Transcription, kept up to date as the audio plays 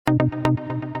Hello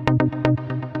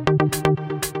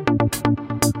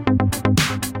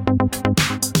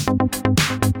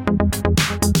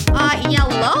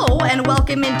and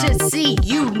welcome into See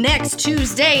You Next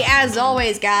Tuesday. As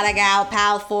always, got a gal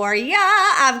pal for ya.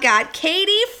 I've got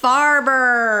Katie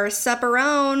Farber,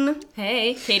 supperone.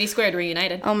 Hey, Katie Squared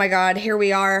reunited. Oh my god, here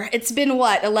we are. It's been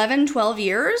what, 11, 12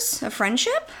 years of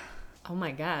friendship? Oh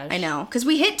my gosh. I know, because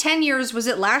we hit 10 years, was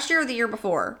it last year or the year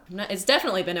before? It's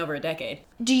definitely been over a decade.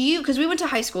 Because we went to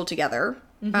high school together,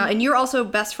 and you're also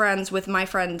best friends with my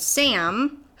friend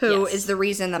Sam, who is the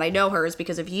reason that I know her is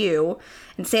because of you.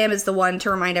 And Sam is the one, to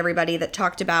remind everybody, that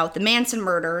talked about the Manson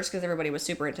murders, because everybody was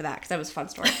super into that, because that was a fun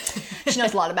story. She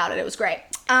knows a lot about it. It was great.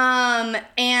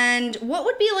 And what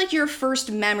would be, like, your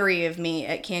first memory of me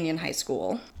at Canyon High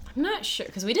School? I'm not sure,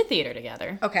 because we did theater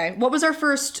together. Okay. What was our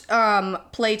first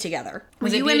play together?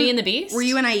 Was it Beauty and the Beast? Were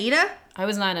you in Aida? I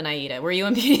was not in Aida. Were you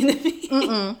in Beauty and the Beast?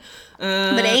 Mm-mm.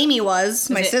 But Amy was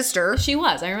my sister. She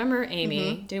was. I remember Amy.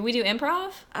 Mm-hmm. Did we do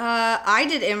improv? I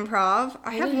did improv.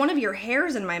 I have one of your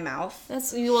hairs in my mouth.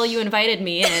 Well, you invited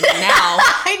me in now.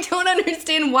 I don't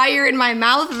understand why you're in my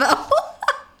mouth, though.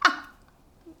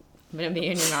 I'm going to be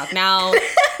in your mouth now.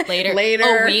 Later.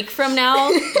 A week from now,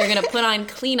 you're going to put on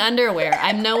clean underwear.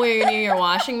 I'm nowhere near your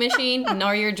washing machine,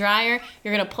 nor your dryer.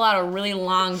 You're going to pull out a really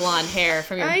long blonde hair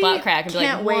from your butt crack and be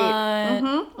like, what?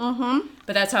 Mm-hmm.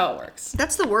 But that's how it works.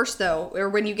 That's the worst, though, or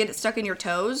when you get it stuck in your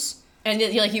toes. And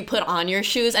you put on your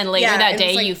shoes, and later that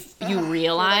day like, you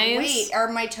realize... Like, wait,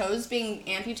 are my toes being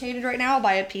amputated right now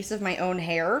by a piece of my own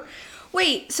hair?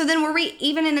 Wait, so then were we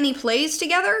even in any plays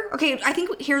together? Okay, I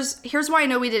think here's why I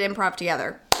know we did improv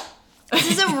together.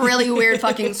 This is a really weird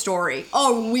fucking story.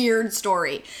 A weird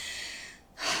story.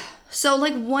 So,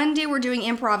 like, one day we're doing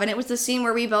improv, and it was the scene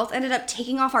where we both ended up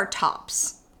taking off our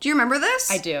tops. Do you remember this?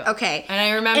 I do. Okay. And I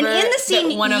remember in the scene,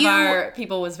 that one of our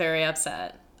people was very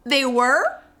upset. They were?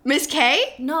 Miss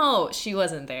K? No, she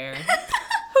wasn't there. Who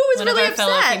was one really of our upset?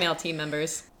 fellow female team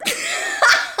members.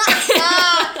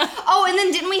 Oh, and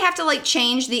then didn't we have to, like,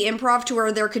 change the improv to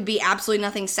where there could be absolutely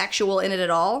nothing sexual in it at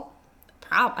all?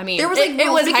 I mean, there was, like, it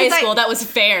was high school. That was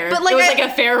fair. But, like, it was like a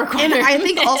fair requirement. And I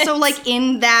think also, like,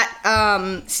 in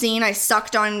that scene,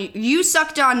 you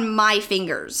sucked on my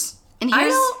fingers. And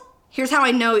here's how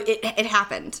I know it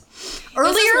happened.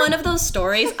 Earlier, this is one of those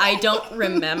stories I don't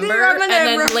remember. I'm gonna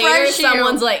and then later you.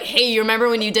 Someone's like, hey, you remember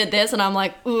when you did this? And I'm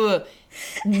like, ugh,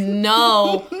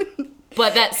 no.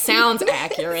 But that sounds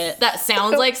accurate. That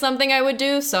sounds like something I would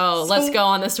do, so let's go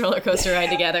on this roller coaster ride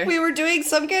together. We were doing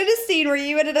some kind of scene where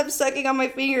you ended up sucking on my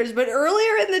fingers, but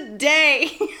earlier in the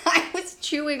day, I was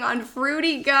chewing on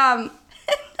fruity gum.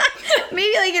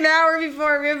 Maybe like an hour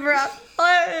before improv.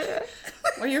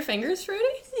 Were your fingers fruity?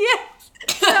 Yes.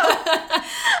 So,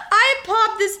 I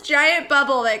popped this giant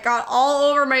bubble that got all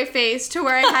over my face to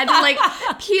where I had to, like,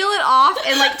 peel it off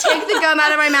and, like, take the gum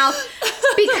out of my mouth.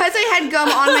 Because I had gum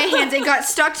on my hands, it got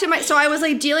stuck to my... So I was,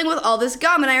 like, dealing with all this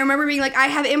gum, and I remember being like, I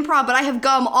have improv, but I have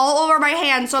gum all over my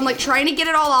hands. So I'm, like, trying to get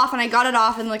it all off, and I got it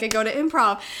off, and, like, I go to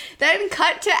improv. Then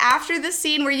cut to after the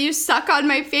scene where you suck on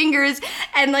my fingers,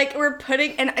 and, like, we're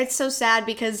putting... And it's so sad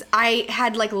because I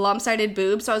had, like, lump-sided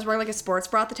boobs, so I was wearing, like, a sports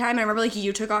bra at the time. And I remember, like,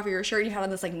 you took off your shirt, and you had on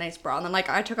this, like, nice bra. And then, like,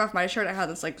 I took off my shirt, and I had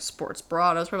this, like, sports bra,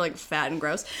 and I was probably, like, fat and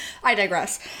gross. I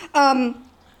digress.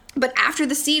 But after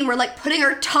the scene, we're, like, putting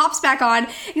our tops back on,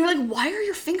 and you're like, why are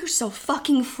your fingers so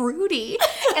fucking fruity?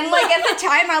 And, like, at the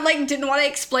time, I, like, didn't want to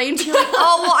explain to you, like,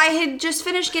 oh, well, I had just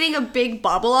finished getting a big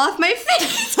bubble off my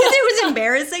face, because it was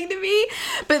embarrassing to me.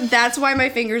 But that's why my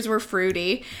fingers were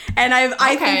fruity. And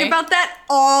I think about that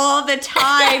all the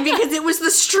time, because it was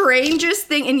the strangest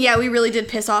thing. And, yeah, we really did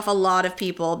piss off a lot of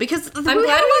people, because... I'm glad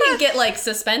we didn't get, like,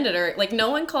 suspended, or, like, no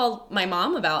one called my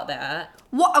mom about that.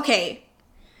 What? Okay.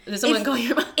 Did someone call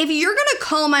your mom? If you're gonna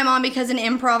call my mom because in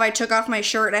improv I took off my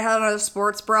shirt and I had on a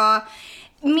sports bra,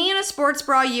 me in a sports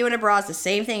bra, you in a bra is the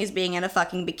same thing as being in a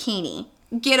fucking bikini.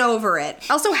 Get over it.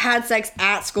 I also had sex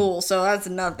at school, so that's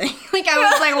nothing. Like, I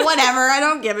was like, whatever, I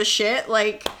don't give a shit.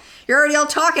 Like, you're already all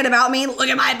talking about me, look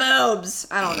at my boobs.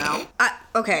 I don't know.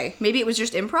 Okay, maybe it was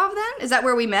just improv then? Is that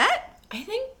where we met? I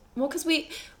think... Well, because we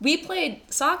played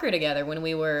soccer together when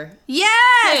we were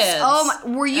yes. kids. Oh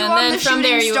my! Were you and on then the from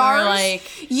Shooting there you Stars? Were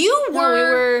like you were. No, we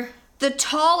were the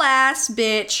tall ass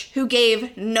bitch who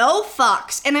gave no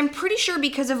fucks, and I'm pretty sure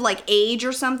because of like age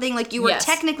or something, like you were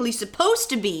technically supposed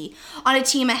to be on a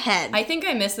team ahead. I think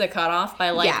I missed the cutoff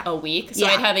by like a week, so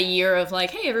I'd have a year of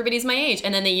like, hey, everybody's my age,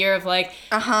 and then the year of like,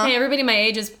 hey, everybody my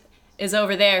age is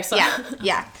over there, so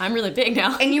yeah. I'm really big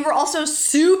now. And you were also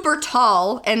super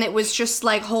tall, and it was just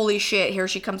like, holy shit, here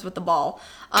she comes with the ball.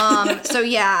 So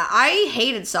yeah, I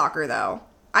hated soccer though.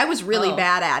 I was really Oh.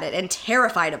 bad at it and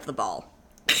terrified of the ball.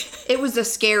 It was a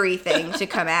scary thing to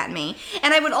come at me.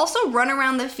 And I would also run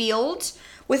around the field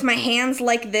with my hands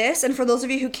like this. And for those of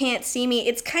you who can't see me,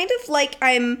 it's kind of like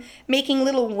I'm making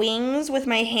little wings with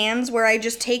my hands where I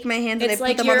just take my hands and I It's put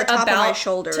like them on you're the top of my about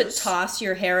shoulders. to toss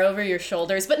your hair over your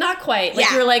shoulders, but not quite. Like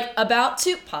Yeah. you're like about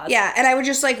to pause. Yeah, and I would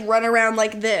just like run around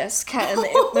like this. And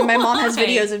my mom has Why?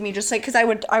 videos of me just like because I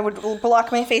would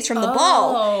block my face from the Oh.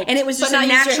 ball, and it was But just a not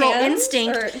use your natural hands,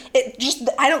 instinct. or- It just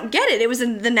I don't get it. It was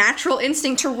the natural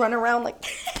instinct to run around like.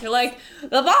 You're like,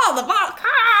 the ball.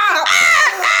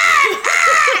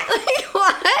 Like,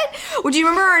 what? Would you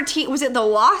remember our team? Was it the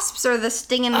Wasps or the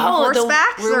Stinging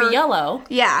Horsebacks? Were or- we yellow?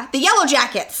 Yeah, the Yellow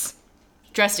Jackets.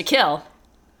 Dressed to kill.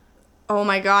 Oh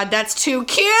my God, that's too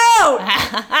cute.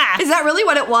 Is that really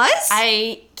what it was?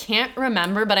 I can't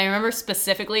remember, but I remember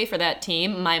specifically for that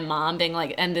team, my mom being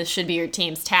like, and this should be your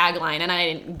team's tagline, and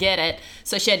I didn't get it,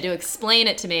 so she had to explain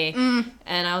it to me,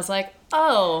 and I was like,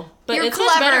 oh, but You're it's clever.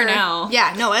 much better now.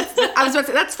 Yeah, no, I was about to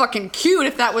say, that's fucking cute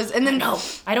if that was, and then No,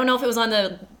 I don't know if it was on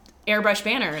the airbrush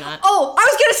banner or not. Oh, I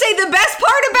was gonna say the best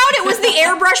part about it was the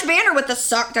airbrush banner with the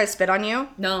sock. Did I spit on you?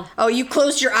 No. Oh, you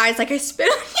closed your eyes like I spit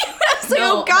on you. I was like,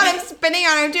 No. oh God, I'm spitting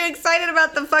on it. I'm too excited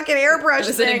about the fucking airbrush It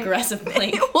was thing. an aggressive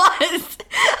blink. It was.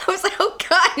 I was like, oh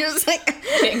God. It was like,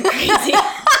 Getting crazy.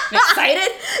 I'm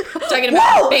excited. Talking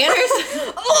Whoa! about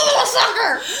banners. oh,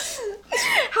 sucker.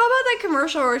 How about that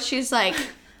commercial where she's like,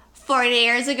 40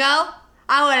 years ago,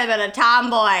 I would have been a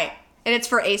tomboy. And it's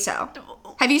for ASO.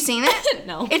 Have you seen it?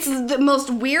 No. It's the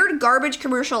most weird garbage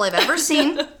commercial I've ever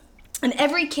seen. And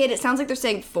every kid, it sounds like they're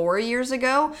saying 4 years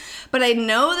ago, but I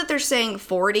know that they're saying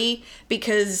 40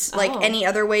 because, like, Oh. any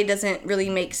other way doesn't really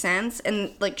make sense.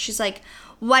 And, like, she's like,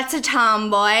 what's a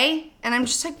tomboy? And I'm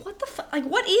just like, what the fuck? Like,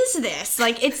 what is this?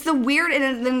 Like, it's the weird,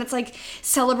 and then it's, like,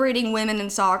 celebrating women in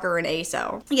soccer and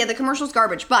ASO. Yeah, the commercial's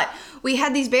garbage, but we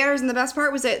had these banners, and the best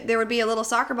part was that there would be a little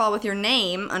soccer ball with your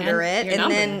name under And it, your and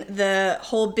number. then the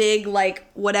whole big, like,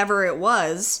 whatever it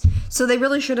was. So they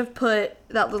really should have put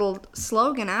that little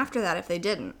slogan after that if they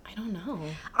didn't. I don't know.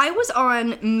 I was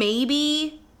on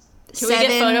maybe Can we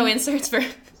get photo inserts for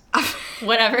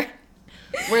whatever?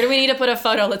 Where do we need to put a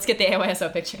photo? Let's get the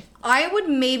AYSO picture. I would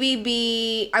maybe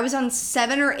be, I was on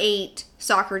 7 or 8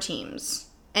 soccer teams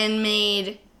and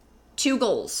made 2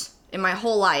 goals in my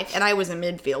whole life, and I was a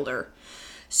midfielder.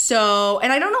 So,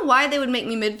 and I don't know why they would make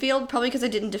me midfield, probably because I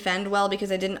didn't defend well,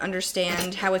 because I didn't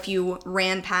understand how if you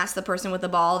ran past the person with the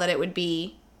ball that it would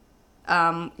be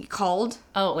called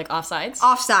Oh, like offsides?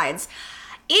 offsides.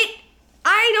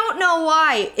 I don't know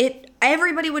why.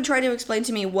 Everybody would try to explain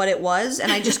to me what it was,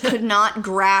 and I just could not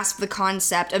grasp the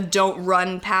concept of don't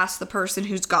run past the person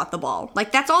who's got the ball.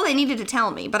 Like, that's all they needed to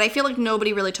tell me, but I feel like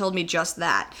nobody really told me just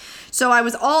that. So I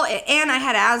was and I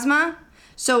had asthma,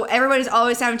 so everybody's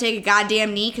always having to take a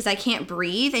goddamn knee because I can't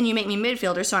breathe, and you make me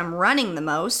midfielder, so I'm running the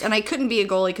most, and I couldn't be a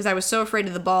goalie because I was so afraid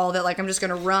of the ball that, like, I'm just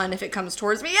gonna run if it comes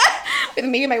towards me with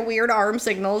maybe my weird arm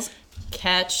signals.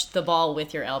 Catch the ball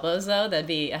with your elbows, though. That'd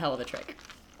be a hell of a trick.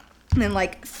 And then,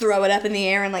 like, throw it up in the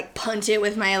air and, like, punt it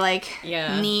with my, like,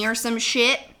 Yeah. knee or some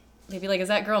shit. Maybe like, is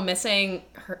that girl missing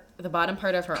the bottom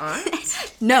part of her arm?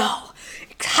 No.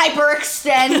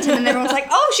 Hyperextend. And then everyone's like,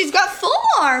 oh, she's got full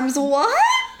arms. What?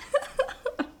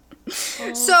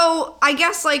 So, I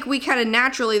guess, like, we kind of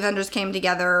naturally then just came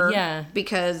together. Yeah.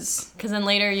 Because... Because then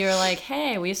later you were like,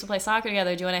 hey, we used to play soccer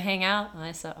together. Do you want to hang out? And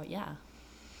I said, oh, yeah.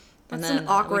 And That's then, an we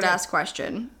awkward-ass did.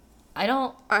 question. I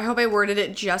don't... I hope I worded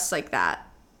it just like that.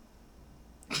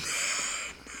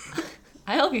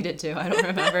 I hope you did, too. I don't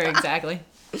remember exactly.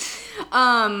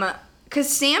 Because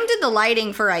Sam did the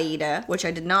lighting for Aida, which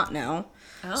I did not know.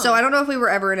 Oh. So I don't know if we were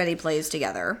ever in any plays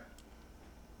together.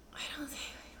 I don't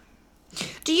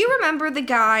think... Do you remember the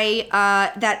guy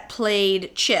that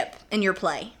played Chip in your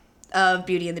play of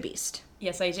Beauty and the Beast?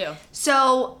 Yes, I do.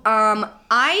 So,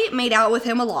 I made out with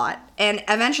him a lot and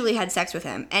eventually had sex with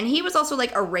him. And he was also,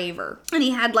 like, a raver. And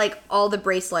he had, like, all the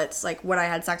bracelets, like, when I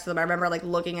had sex with him. I remember, like,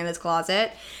 looking in his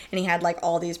closet, and he had, like,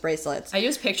 all these bracelets. I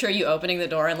just picture you opening the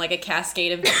door and like a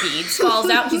cascade of beads falls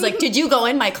out. He's like, did you go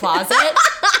in my closet?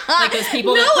 Like those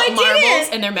people No, that I put marbles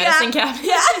didn't. in their medicine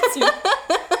cabinets.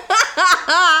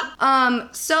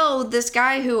 So, this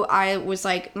guy who I was,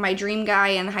 like, my dream guy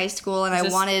in high school, and I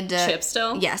this wanted to... Chip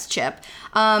still? Yes, Chip.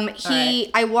 right.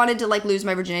 I wanted to, like, lose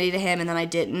my virginity to him, and then I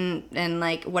didn't, and,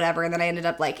 like, whatever, and then I ended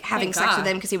up, like, having Thank sex with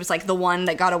God. him because he was, like, the one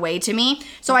that got away to me.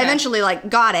 So I Okay. eventually, like,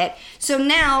 got it. So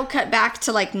now, cut back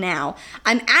to, like, now.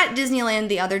 I'm at Disneyland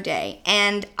the other day,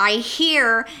 and I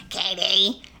hear,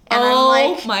 Katie, and Oh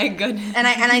I'm like... my goodness. And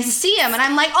I see him, and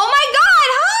I'm like, oh my God,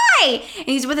 hi! And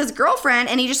he's with his girlfriend,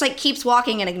 and he just, like, keeps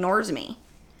walking and ignores me.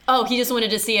 Oh, he just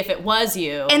wanted to see if it was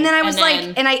you. And then I was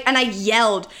like, and I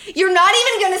yelled, "You're not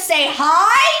even gonna say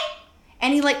hi?"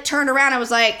 And he like turned around. I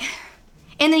was like,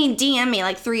 and then he DM'd me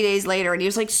like 3 days later, and he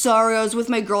was like, "Sorry, I was with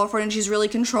my girlfriend, and she's really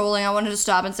controlling. I wanted to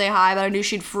stop and say hi, but I knew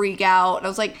she'd freak out." And I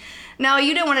was like, "No,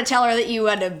 you didn't want to tell her that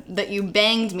you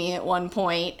banged me at one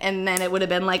point, and then it would have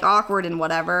been like awkward and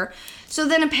whatever." So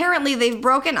then apparently they've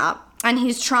broken up, and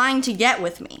he's trying to get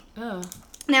with me. Oh.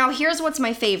 Now here's what's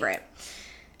my favorite.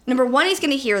 Number one, he's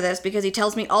going to hear this because he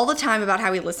tells me all the time about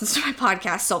how he listens to my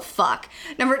podcast, so fuck.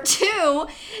 Number two,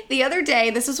 the other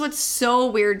day, this is what's so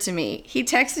weird to me. He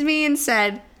texted me and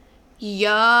said,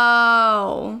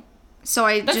 "Yo." So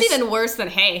That's even worse than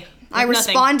hey. I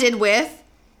responded with,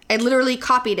 I literally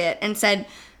copied it and said,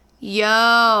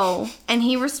 "Yo." And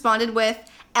he responded with,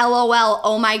 "LOL,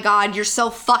 oh my god, you're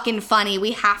so fucking funny.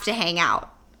 We have to hang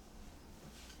out."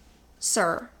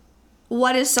 Sir.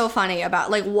 What is so funny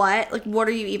about, like, what? Like, what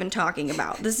are you even talking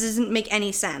about? This doesn't make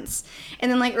any sense.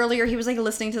 And then, like, earlier, he was, like,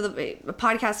 listening to the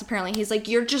podcast, apparently. He's like,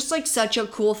 "You're just, like, such a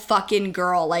cool fucking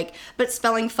girl." Like, but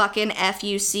spelling fucking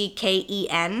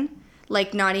Fucken.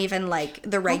 Like, not even, like,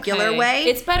 the regular way.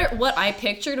 It's better. What I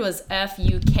pictured was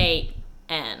Fukn. Okay.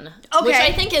 Which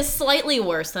I think is slightly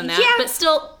worse than that. Yeah. But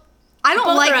still, I don't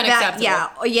both like are that.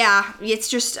 unacceptable. Yeah. It's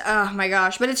just, oh my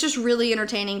gosh. But it's just really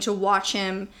entertaining to watch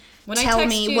him tell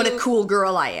me what a cool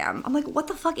girl I am. I'm like, what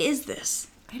the fuck is this?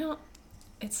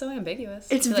 It's so ambiguous.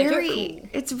 It's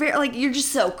very, like, you're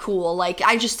just so cool. Like,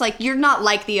 you're not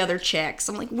like the other chicks.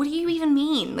 I'm like, what do you even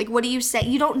mean? Like, what do you say?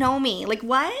 You don't know me. Like,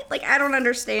 what? Like, I don't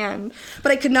understand.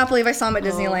 But I could not believe I saw him at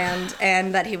Disneyland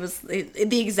and that he was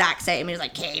the exact same. He was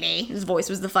like, "Katie." His voice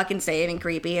was the fucking same and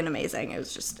creepy and amazing. It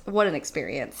was just, what an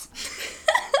experience.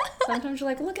 Sometimes you're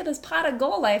like, "Look at this pot of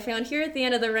gold I found here at the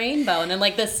end of the rainbow." And then,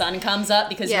 like, the sun comes up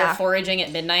because you're foraging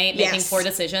at midnight, making poor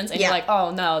decisions. And you're like,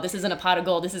 "Oh, no, this isn't a pot of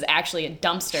gold. This is actually a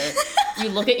dumpster." You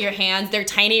look at your hands. They're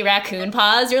tiny raccoon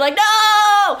paws. You're like,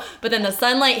 "No!" But then the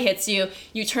sunlight hits you.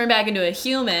 You turn back into a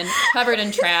human covered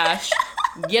in trash.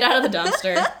 Get out of the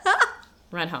dumpster.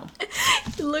 Run home.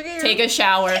 Take a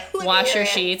shower. Wash your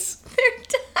sheets. They're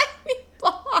tiny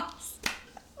paws.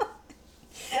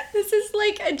 This is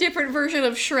like a different version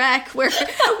of Shrek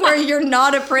where you're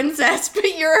not a princess,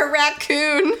 but you're a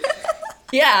raccoon.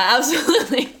 Yeah,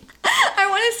 absolutely. I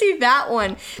want to see that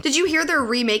one. Did you hear they're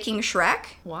remaking Shrek?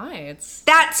 Why?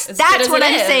 That's what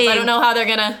I'm saying. I don't know how they're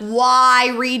gonna. Why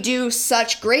redo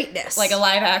such greatness? Like a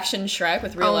live action Shrek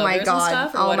with real ogres and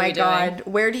stuff? Or what are we doing?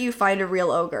 Where do you find a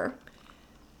real ogre?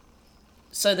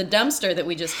 So the dumpster that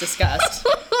we just discussed.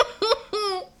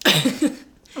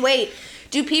 Wait.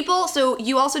 Do people, so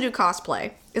you also do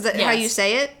cosplay? Is that how you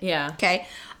say it? Yeah. Okay.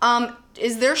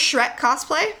 Is there Shrek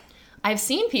cosplay? I've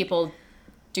seen people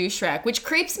do Shrek, which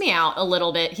creeps me out a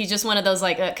little bit. He's just one of those,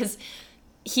 like, because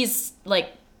he's,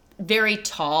 like, very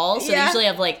tall, so they usually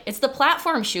have, like, it's the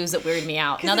platform shoes that weird me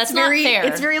out. Now, that's not fair.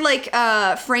 It's very, like,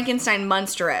 Frankenstein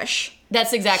Munster-ish.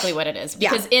 That's exactly what it is.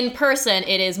 Because in person,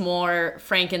 it is more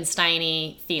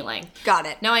Frankenstein-y feeling. Got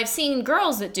it. Now, I've seen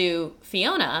girls that do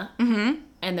Fiona,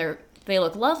 and they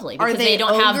look lovely because they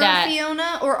don't have that.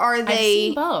 Fiona, or are they? I've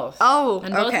seen both. Oh,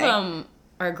 and both of them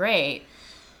are great.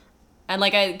 And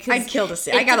like I'd kill to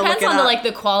see. I gotta look it up. It depends on like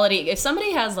the quality. If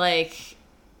somebody has like,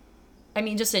 I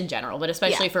mean, just in general, but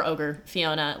especially for ogre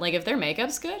Fiona, like if their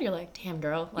makeup's good, you're like, "Damn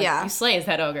girl, like you slay as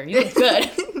that ogre. You look good.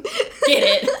 Get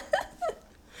it."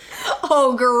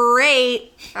 Oh,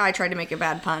 great! I tried to make a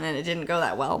bad pun and it didn't go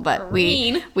that well, but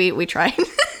we tried.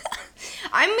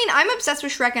 I mean, I'm obsessed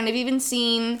with Shrek, and I've even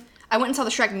seen. I went and saw the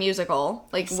Shrek musical,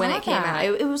 like when it came out.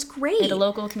 It was great. At a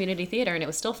local community theater, and it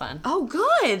was still fun. Oh,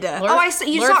 good. Lord saw it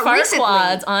recently.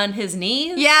 Farquaad's on his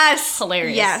knees. Yes,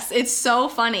 hilarious. Yes, it's so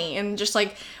funny, and just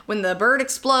like when the bird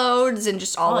explodes, and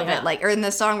just all of it, like, or in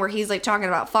the song where he's like talking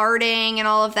about farting and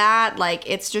all of that. Like,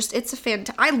 it's a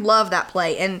fantastic. I love that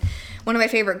play, and one of my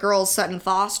favorite girls, Sutton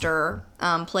Foster,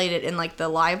 played it in like the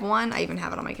live one. I even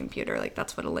have it on my computer. Like,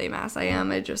 that's what a lame ass I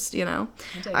am. I just,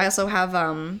 I also have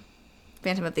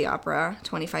Phantom of the Opera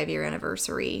 25-year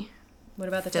anniversary. What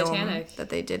about the Titanic that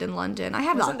they did in London? I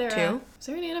have that too. Was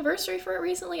there an anniversary for it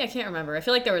recently? I can't remember. I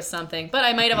feel like there was something, but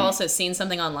I might have also seen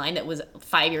something online that was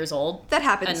 5 years old. That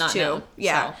happens and not too. known,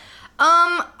 Yeah. So.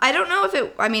 I don't know if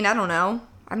it. I mean, I don't know.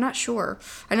 I'm not sure.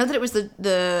 I know that it was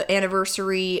the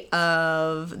anniversary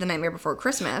of The Nightmare Before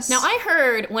Christmas. Now, I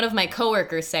heard one of my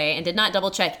coworkers say, and did not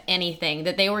double check anything,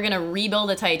 that they were going to rebuild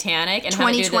the Titanic and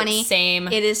have to do the same.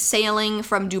 It is sailing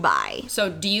from Dubai. So,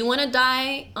 do you want to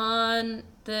die on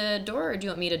the door, or do you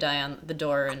want me to die on the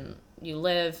door and you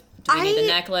live? Do we need the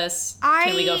necklace?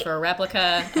 Can we go for a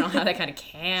replica? I don't have that kind of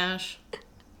cash.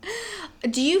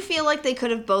 Do you feel like they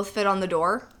could have both fit on the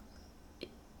door?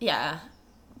 Yeah.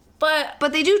 But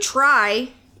But they do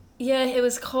try. yeah, it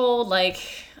was cold. Like,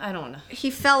 I don't know. He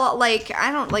fell like,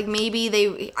 I don't, like, maybe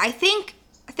they, I think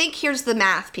here's the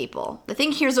math, people. I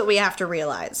think here's what we have to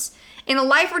realize. In a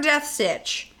life or death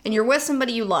stitch, and you're with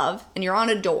somebody you love, and you're on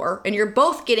a door, and you're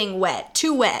both getting wet,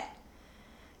 too wet,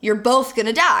 you're both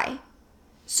gonna die.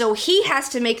 So he has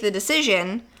to make the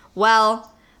decision,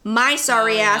 well, my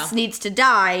sorry ass needs to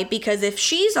die, because if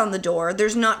she's on the door,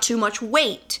 there's not too much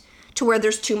weight to where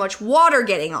there's too much water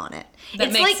getting on it.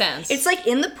 That makes sense. It's like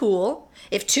in the pool,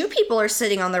 if two people are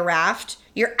sitting on the raft,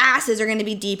 your asses are going to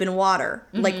be deep in water,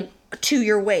 like to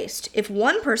your waist. If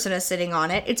one person is sitting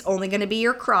on it, it's only going to be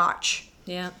your crotch.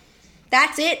 Yeah.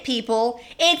 That's it, people.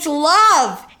 It's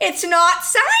love. It's not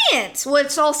science. Well,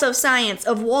 it's also science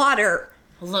of water.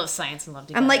 I love science and love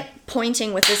together. I'm like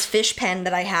pointing with this fish pen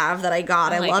that I have that I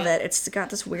got. I like love it. it. It's got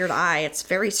this weird eye. It's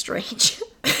very strange.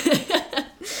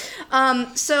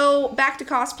 So back to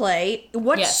cosplay.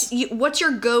 What's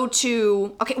your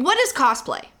go-to? Okay, what is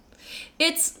cosplay?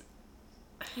 It's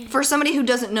For somebody who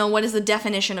doesn't know, what is the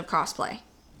definition of cosplay?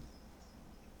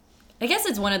 I guess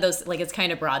it's one of those, like, it's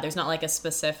kind of broad. There's not like a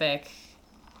specific,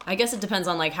 I guess it depends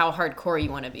on like how hardcore you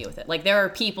want to be with it. Like there are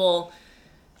people,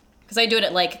 because I do it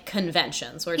at like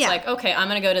conventions where it's like, okay, I'm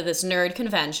going to go to this nerd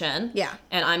convention. Yeah.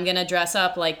 And I'm going to dress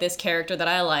up like this character that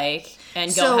I like and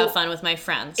go So, have fun with my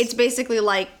friends. It's basically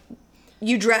like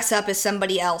you dress up as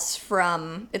somebody else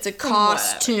from, it's a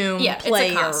costume Yeah,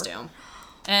 player. it's a costume.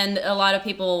 And a lot of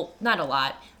people, not a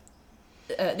lot,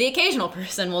 the occasional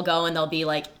person will go and they'll be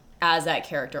like as that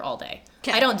character all day.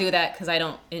 'Kay. I don't do that because I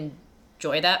don't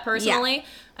enjoy that personally. Yeah.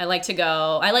 I like to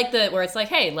go, I like the, where it's like,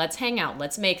 hey, let's hang out,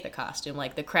 let's make the costume,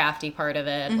 like the crafty part of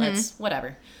it, let's,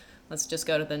 whatever. Let's just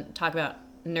go to talk about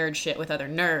nerd shit with other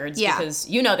nerds because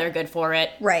you know they're good for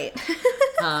it. Right.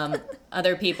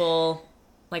 Other people,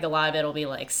 like a lot of it will be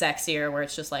like sexier where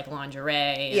it's just like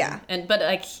lingerie. But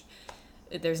like,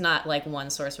 there's not like one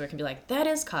source where it can be like, that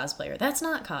is cosplay or that's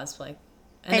not cosplay.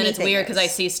 And then it's weird because I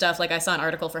see stuff, like I saw an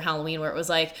article for Halloween where it was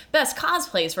like, best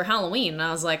cosplays for Halloween. And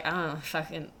I was like, oh,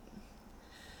 fucking.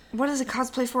 What is a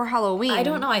cosplay for Halloween? I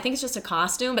don't know. I think it's just a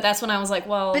costume. But that's when I was like,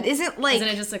 well. But isn't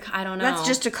it just I don't know. That's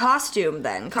just a costume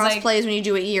then. Cosplay is when you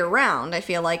do it year round, I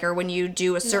feel like, or when you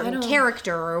do a certain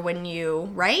character or when you,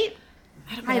 right?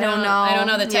 I don't know. I don't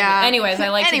know the technique. Anyways, I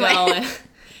like to go. And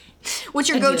What's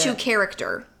your go-to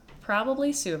character?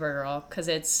 Probably Supergirl because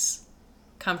it's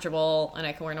comfortable and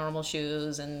I can wear normal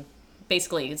shoes and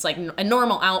basically it's like a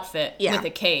normal outfit with a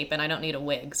cape and I don't need a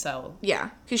wig. So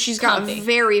yeah, because she's got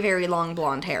very, very long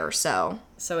blonde hair. So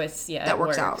it's that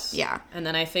works out. Yeah, and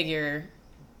then I figure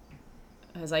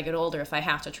as I get older, if I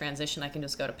have to transition, I can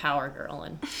just go to Power Girl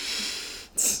and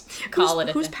call it.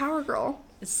 Who's Power Girl?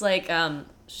 It's like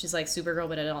she's like Supergirl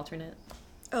but an alternate.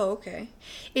 Oh, okay.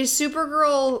 Is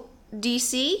Supergirl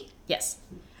DC? Yes.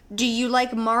 Do you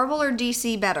like Marvel or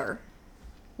DC better?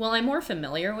 Well, I'm more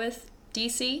familiar with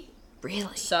DC.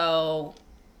 Really? So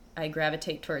I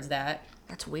gravitate towards that.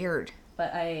 That's weird.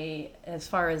 But as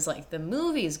far as like the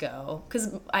movies go,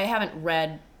 because I haven't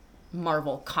read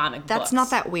Marvel comic books. That's not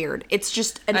that weird. It's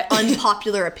just an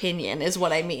unpopular opinion is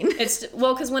what I mean. It's,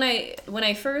 well, because when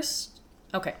I first,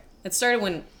 okay, it started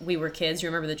when we were kids. You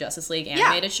remember the Justice League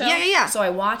animated show? Yeah. So I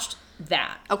watched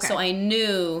that. Okay. So I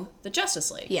knew the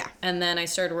Justice League. Yeah. And then I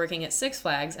started working at Six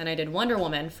Flags, and I did Wonder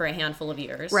Woman for a handful of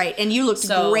years. Right, and you looked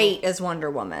great as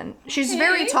Wonder Woman. She's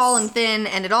very tall and thin,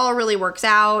 and it all really works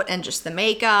out, and just the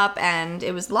makeup, and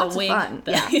it was lots of fun.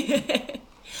 Yeah.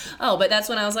 Oh, but that's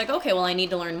when I was like, okay, well, I need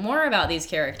to learn more about these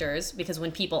characters, because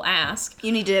when people ask...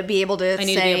 You need to be able to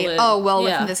say,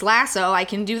 with this lasso, I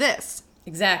can do this.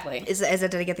 Exactly. Is it,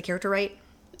 did I get the character right?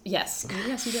 Yes.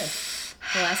 Yes, you did.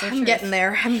 I'm getting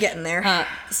there.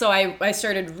 So I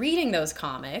started reading those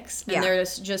comics, and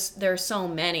there's so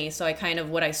many. So I kind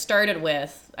of, what I started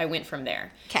with, I went from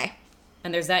there. Okay.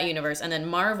 And there's that universe, and then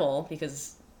Marvel,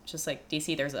 because just like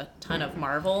DC, there's a ton of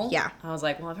Marvel. Yeah. I was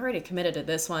like, well, I've already committed to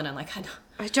this one. I'm like,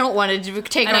 I don't want to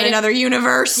take on another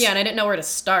universe. Yeah, and I didn't know where to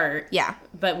start. Yeah.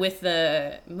 But with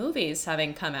the movies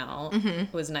having come out,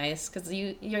 it was nice because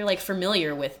you're like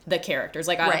familiar with the characters.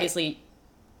 Like obviously.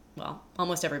 Well,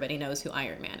 almost everybody knows who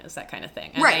Iron Man is, that kind of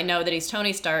thing. And I know that he's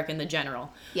Tony Stark in the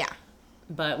general. Yeah.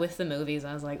 But with the movies,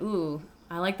 I was like, ooh,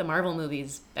 I like the Marvel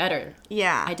movies better.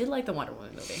 Yeah. I did like the Wonder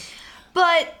Woman movie.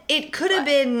 But it could have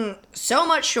been so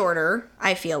much shorter,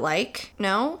 I feel like.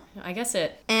 No? I guess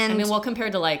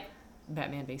compared to, like,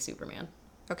 Batman v Superman.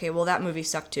 Okay, well, that movie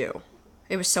sucked, too.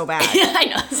 It was so bad. I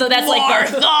know. So that's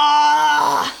Martha!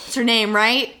 That's her name,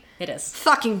 right? It is.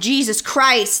 Fucking Jesus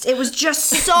Christ. It was just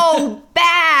so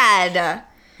bad.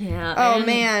 Yeah. Oh,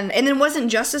 man. And then wasn't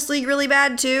Justice League really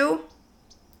bad, too?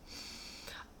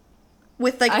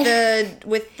 with like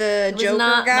with the Joker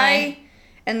not guy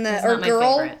and the or not my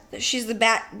girl. favorite. She's the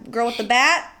bat girl with the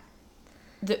bat.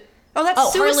 Oh,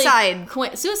 that's Suicide.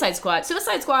 Suicide Squad.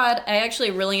 Suicide Squad, I actually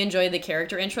really enjoyed the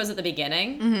character intros at the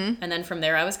beginning. And then from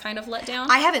there, I was kind of let down.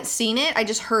 I haven't seen it. I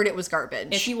just heard it was garbage.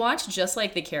 If you watch just,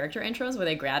 like, the character intros where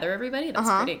they gather everybody, that's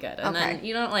pretty good. And then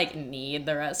you don't, like, need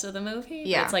the rest of the movie.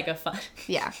 Yeah. It's, like, a fun...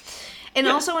 Yeah. And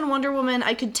also in Wonder Woman,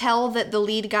 I could tell that the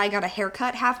lead guy got a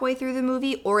haircut halfway through the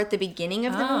movie or at the beginning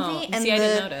of the movie. And I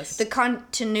didn't notice. The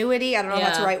continuity, I don't know if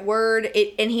that's the right word,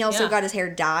 and he also got his hair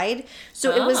dyed.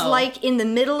 So it was like in the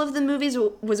middle of the movies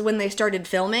was when they started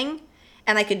filming,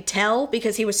 and I could tell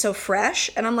because he was so fresh.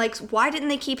 And I'm like, why didn't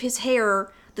they keep his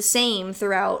hair the same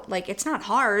throughout? Like, it's not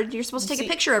hard. You're supposed to take a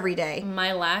picture every day.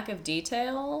 My lack of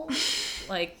detail,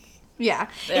 like... Yeah.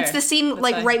 There. It's the scene, That's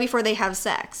like, fine. right before they have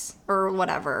sex, or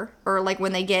whatever. Or, like,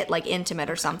 when they get, like, intimate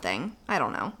or something. I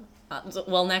don't know.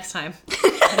 Well, next time,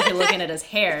 if you're looking at his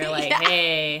hair, like,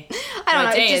 hey, I don't what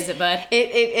know. day is it, bud?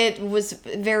 It was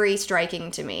very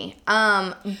striking to me.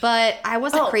 But I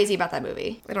wasn't crazy about that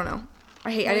movie. I don't know.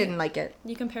 I didn't like it.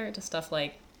 You compare it to stuff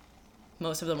like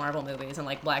most of the Marvel movies and,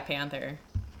 like, Black Panther.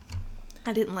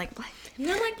 I didn't like Black Panther. You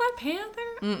don't like Black Panther?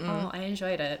 Oh, I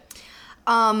enjoyed it.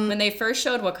 When they first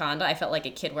showed Wakanda, I felt like a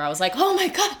kid where I was like, oh my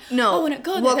god, No, I want to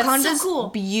go there. Wakanda's That's so cool.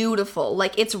 beautiful.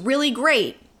 Like, it's really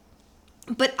great.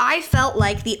 But I felt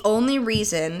like the only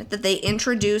reason that they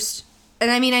introduced,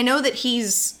 and I mean, I know that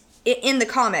he's in the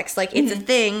comics, like, it's a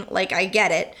thing, like, I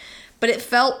get it, but it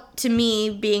felt to me,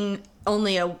 being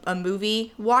only a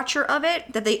movie watcher of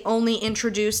it, that they only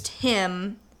introduced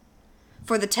him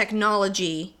for the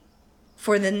technology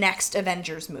for the next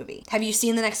Avengers movie. Have you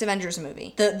seen the next Avengers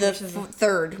movie? The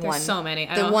third one. There's so many.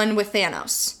 The one with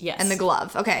Thanos. Yes. And the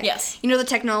glove. Okay. Yes. You know the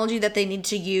technology that they need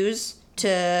to use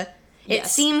to... It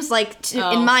Yes. seems like,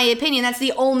 in my opinion, that's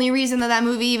the only reason that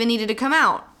movie even needed to come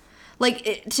out.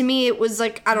 Like, to me, it was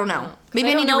like, I don't know. Maybe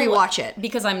I need to rewatch it.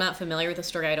 Because I'm not familiar with the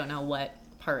story, I don't know what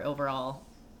part overall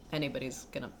anybody's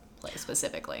gonna play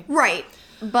specifically. Right.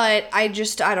 But I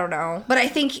don't know. But I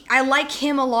think I like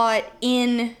him a lot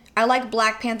I like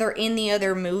Black Panther in the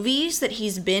other movies that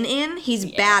he's been in. He's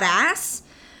badass.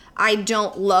 I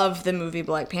don't love the movie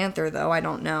Black Panther, though. I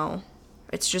don't know.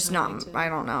 It's just not, I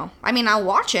don't know. I mean, I'll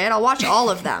watch it. I'll watch all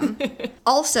of them.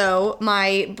 Also,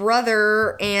 my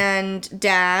brother and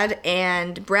dad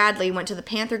and Bradley went to the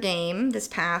Panther game this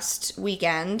past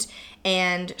weekend,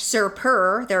 and Sir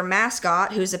Purr, their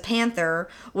mascot, who's a panther,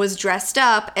 was dressed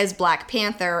up as Black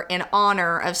Panther in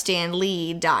honor of Stan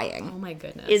Lee dying. Oh my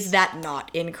goodness. Is that not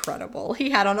incredible?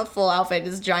 He had on a full outfit.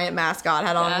 His giant mascot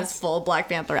had on his full Black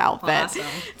Panther outfit. Awesome.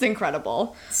 It's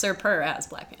incredible. Sir Purr as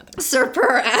Black Panther. Sir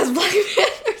Purr as Black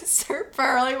Panther. Sir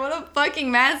Purr. Like, what a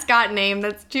fucking mascot name.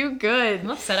 That's too good.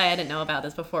 I'm upset I didn't know about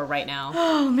this before right now.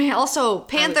 Oh, man. Also,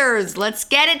 Panthers, let's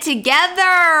get it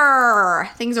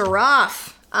together. Things are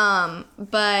rough.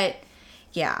 But...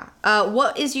 yeah.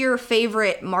 What is your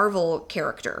favorite Marvel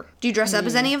character? Do you dress up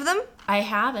as any of them? I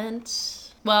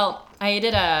haven't. Well, I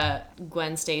did a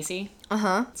Gwen Stacy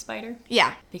spider.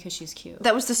 Yeah. Because she's cute.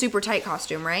 That was the super tight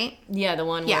costume, right? Yeah, the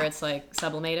one Yeah. where it's like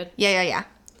sublimated. Yeah. Those ones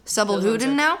Sublimated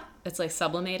are- now? It's like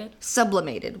sublimated.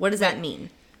 Sublimated. What does that mean?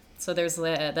 So there's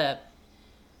the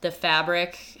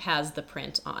fabric has the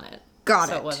print on it. Got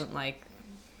so it. it wasn't like...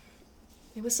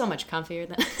 It was so much comfier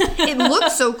than... It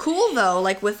looks so cool, though,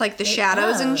 like with like the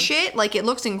shadows and does. shit. Like, it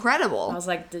looks incredible. I was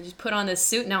like, did you put on this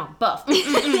suit? Now I'm buff.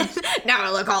 Now I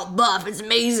look all buff. It's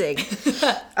amazing.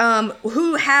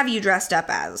 Who have you dressed up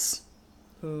as?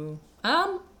 Who?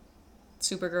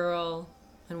 Supergirl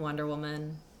and Wonder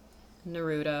Woman,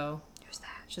 Naruto. Who's that?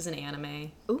 Which is an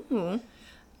anime. Ooh.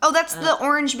 Oh, that's the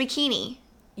orange bikini.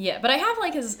 Yeah, but I have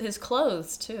like his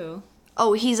clothes too.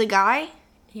 Oh, he's a guy?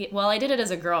 Well, I did it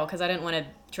as a girl because I didn't want to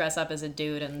dress up as a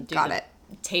dude and do Got the it.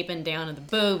 taping down of the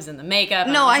boobs and the makeup.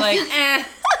 And No, I was I-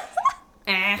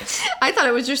 like, I thought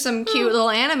it was just some cute little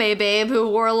anime babe who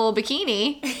wore a little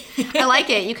bikini. I like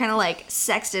it. You kind of like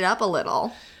sexed it up a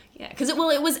little. Yeah, because it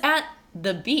was at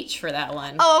the beach for that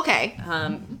one. Oh, okay.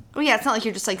 Um, Yeah, it's not like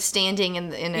you're just like standing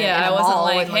in a yeah, I mall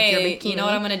wasn't like, in, like, your hey, bikini. you know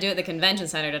what I'm gonna do at the convention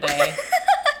center today?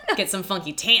 Get some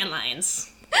funky tan lines.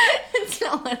 That's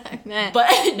not what I meant. But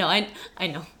no, I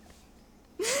know.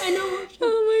 I know.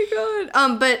 Oh my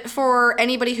god. But for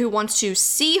anybody who wants to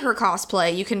see her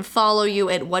cosplay, you can follow you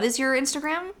at, what is your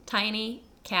Instagram? Tiny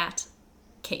cat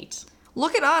Kate.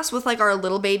 Look at us with like our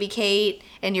little baby Kate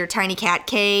and your tiny cat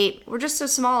Kate. We're just so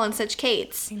small and such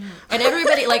Kates. And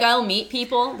everybody, like, I'll meet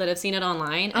people that have seen it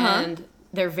online, and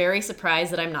they're very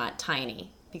surprised that I'm not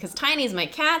Tiny. Because Tiny is my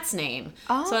cat's name.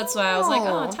 So that's why I was like,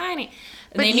 oh, Tiny.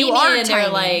 But they you meet are me and tiny.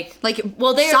 they're like,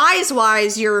 well,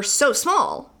 size-wise, you're so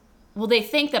small. well, they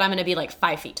think that I'm going to be like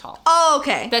 5 feet tall. Oh,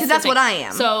 okay. Because that's the what thing. I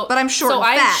am. So, but I'm short so and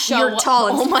I fat. show You're tall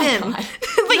and oh my thin. God.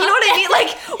 But you know what I mean?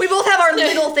 Like, we both have our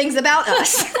little things about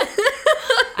us.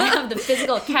 I have the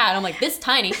physical cat. I'm like this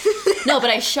tiny. No, but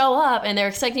I show up and they're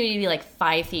expecting me to be like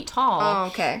 5 feet tall. Oh,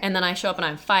 okay. And then I show up and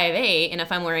I'm 5'8", and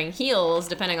if I'm wearing heels,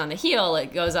 depending on the heel,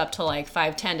 it goes up to like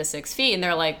 5'10" to 6 feet. And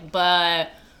they're like, but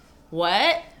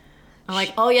what? I'm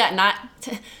like, oh yeah,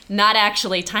 not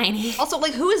actually tiny. Also,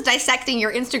 like, who is dissecting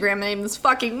your Instagram name this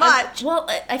fucking much? Well,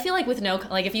 I feel like with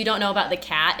like if you don't know about the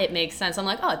cat, it makes sense. I'm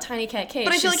like, oh, tiny cat Kate.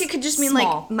 But I feel like it could just mean,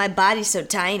 small. like, my body's so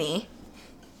tiny.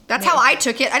 That's how I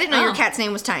took it. I didn't know your Oh. cat's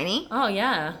name was Tiny. Oh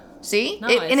yeah. See? No,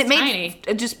 and it it's made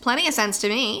tiny. just plenty of sense to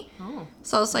me. Oh.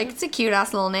 So I was like, it's a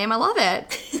cute-ass little name. I love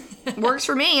it. Works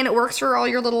for me, and it works for all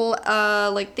your little,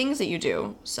 like, things that you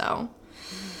do. So,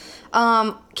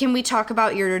 can we talk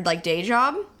about your, like, day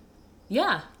job?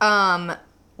 Yeah.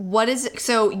 What is it?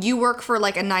 So you work for,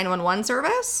 like, a 911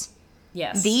 service?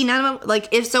 Yes. The 911, like,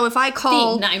 if I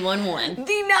call... The 911.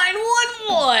 The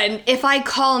 911! If I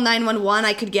call 911,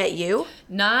 I could get you?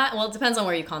 Well, it depends on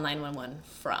where you call 911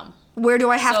 from. Where do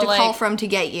I have So, to call like- from to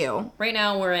get you? Right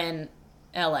now we're in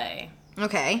LA.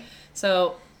 Okay.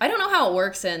 So I don't know how it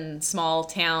works in small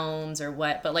towns or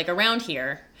what, but like around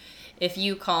here, if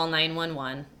you call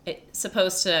 911, it's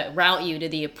supposed to route you to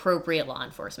the appropriate law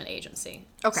enforcement agency.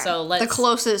 Okay. So the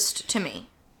closest to me.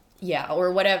 Yeah,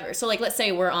 or whatever. So like let's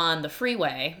say we're on the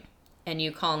freeway and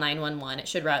you call 911, it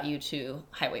should route you to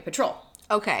Highway Patrol.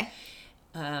 Okay.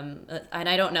 And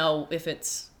I don't know if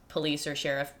it's police or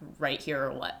sheriff right here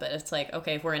or what, but it's like,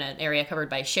 okay, if we're in an area covered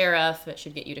by sheriff, it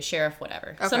should get you to sheriff,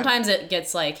 whatever. Okay. Sometimes it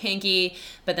gets like hanky,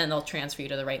 but then they'll transfer you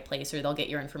to the right place or they'll get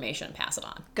your information and pass it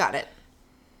on. Got it.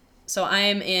 So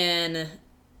I'm in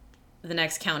the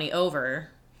next county over.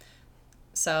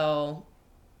 So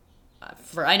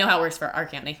I know how it works for our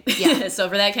county. Yeah. So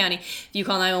for that county, if you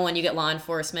call 911, you get law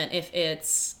enforcement. If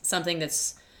it's something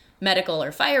that's medical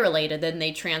or fire related, then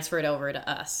they transfer it over to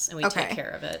us and we take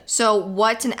care of it. So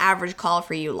what's an average call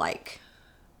for you like?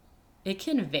 It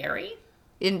can vary.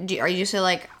 Are you say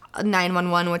like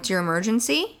 911, what's your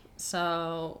emergency?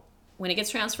 So when it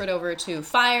gets transferred over to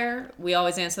fire, we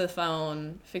always answer the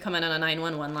phone. If you come in on a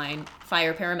 911 line,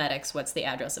 fire paramedics, what's the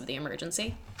address of the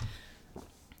emergency?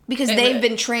 Because they've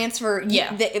been transferred.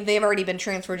 Yeah. They've already been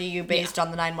transferred to you based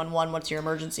on the 911. What's your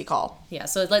emergency call? Yeah,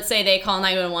 so let's say they call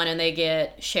 911 and they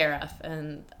get sheriff,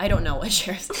 and I don't know what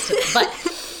sheriff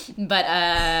is,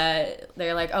 but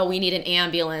they're like, oh, we need an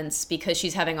ambulance because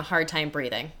she's having a hard time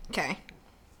breathing. Okay.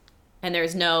 And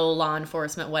there's no law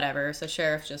enforcement, whatever, so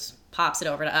sheriff just pops it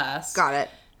over to us. Got it.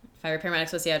 Fire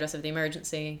paramedics, what's the address of the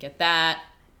emergency? Get that.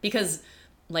 Because,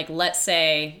 like, let's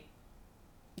say...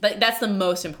 that's the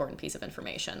most important piece of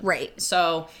information. Right.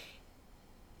 So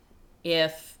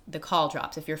if the call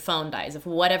drops, if your phone dies, if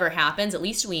whatever happens, at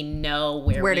least we know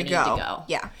where we need to go.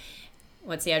 Yeah.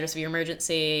 What's the address of your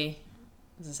emergency?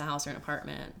 Is this a house or an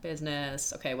apartment?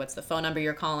 Business? Okay, what's the phone number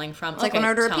you're calling from? It's like when I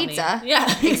order a tell me. pizza.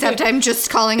 Yeah. Except I'm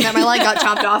just calling that my leg got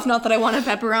chopped off, not that I want a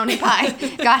pepperoni pie.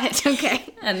 Got it.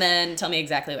 Okay. And then tell me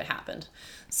exactly what happened.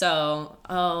 So,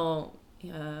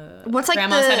 What's like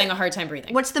grandma's having a hard time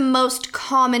breathing. What's the most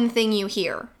common thing you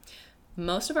hear?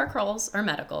 Most of our calls are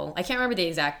medical. I can't remember the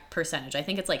exact percentage. I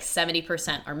think it's like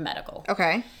 70% are medical.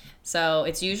 Okay. So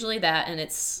it's usually that, and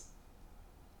it's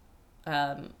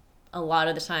a lot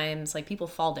of the times, like, people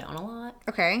fall down a lot.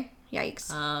 Okay. Yikes.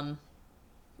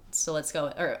 So let's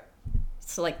go,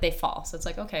 so like they fall. So it's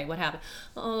like, okay, what happened?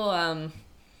 Oh,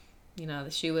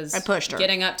 she was... I pushed her.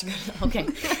 Getting up to go... Okay.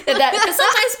 Because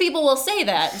sometimes people will say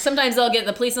that. Sometimes they'll get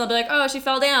the police and they'll be like, oh, she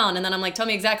fell down. And then I'm like, tell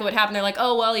me exactly what happened. They're like,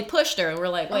 oh, well, he pushed her. And we're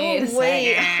like, wait a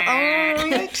second.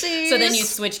 Oh, yixies. So then you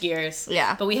switch gears.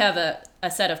 Yeah. But we have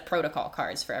a set of protocol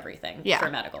cards for everything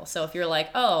for medical. So if you're like,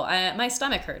 oh, my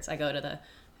stomach hurts, I go to the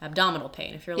abdominal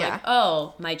pain. If you're like,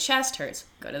 oh, my chest hurts,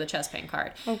 go to the chest pain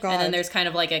card. Oh, God. And then there's kind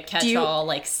of like a catch-all,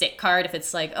 like, sick card if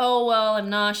it's like, oh, well, I'm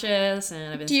nauseous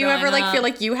and I've been Do you ever throwing up. feel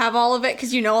like you have all of it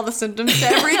because you know all the symptoms to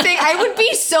everything? I would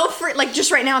be so like just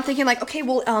right now I'm thinking like, okay,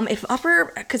 well, if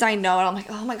because I know it, I'm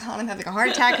like, oh my God, I'm having a heart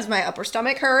attack because my upper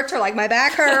stomach hurts or like my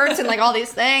back hurts and like all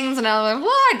these things, and I'm like,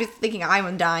 well, I'd be thinking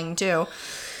I'm dying too.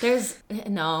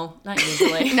 No, not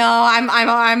usually. No,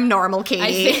 I'm normal,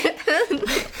 Katie.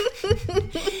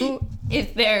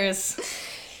 If there's,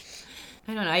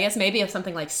 I don't know, I guess maybe if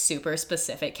something like super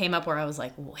specific came up where I was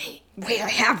like, wait, I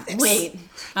have this. Wait.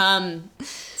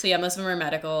 So yeah, most of them are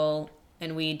medical,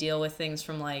 and we deal with things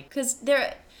from like, because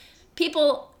their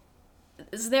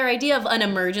idea of an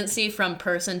emergency from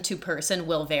person to person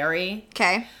will vary.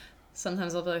 Okay.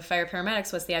 Sometimes we'll be like, fire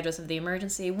paramedics, what's the address of the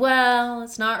emergency? Well,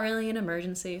 it's not really an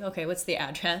emergency. Okay, what's the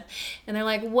address? And they're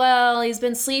like, well, he's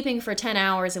been sleeping for 10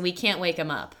 hours and we can't wake him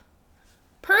up.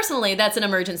 Personally, that's an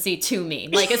emergency to me.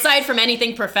 Like, aside from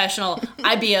anything professional,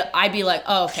 I'd be like,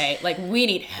 oh, okay, like, we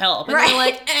need help. And they're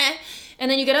like, eh.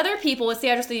 And then you get other people, what's the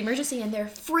address of the emergency? And they're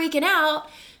freaking out.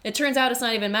 It turns out it's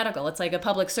not even medical. It's like a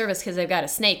public service because they've got a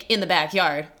snake in the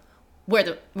backyard where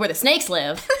the snakes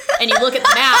live. And you look at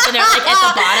the map and they're like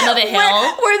at the bottom of a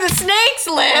hill. Where the snakes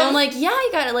live. And I'm like, yeah, you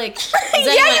got it. Like, is anyone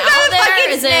you got out a there?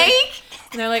 fucking Is snake? it?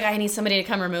 And they're like, I need somebody to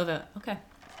come remove it. Okay.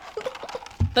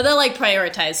 But they'll like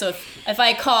prioritize. So if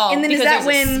I call, And then because is that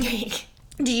there's a when snake,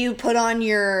 do you put on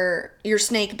your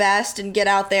snake vest and get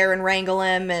out there and wrangle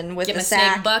him and with get the my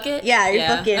sack? snake bucket. Yeah, you're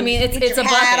fucking. I mean, it's your a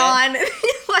hat bucket.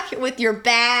 on, like with your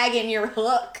bag and your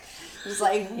hook. Just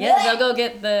like Yeah, they'll go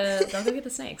get the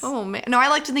snakes. Oh man, no! I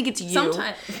like to think it's you.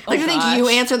 Sometimes, I like to think you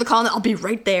gosh. answer the call and I'll be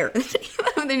right there.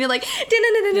 And then you're like,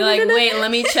 You're like, wait, let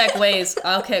me check Waze.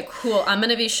 Okay, cool. I'm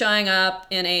gonna be showing up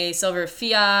in a silver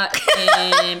Fiat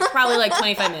in probably like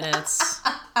 25 minutes.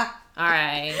 All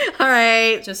right, all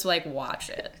right, just like watch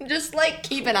it. just like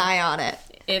keep an eye on it.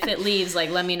 If it leaves, like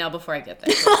let me know before I get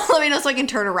there. Let me know so I can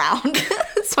turn around,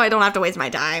 so I don't have to waste my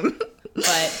time.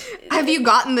 But Have you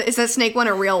gotten is that snake one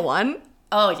a real one?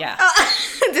 oh yeah,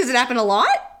 Does it happen a lot?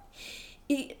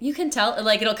 you can tell.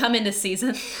 Like it'll come into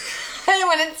season.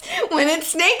 when it's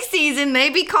snake season, they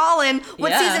be calling.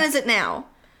 What Yeah. season is it now?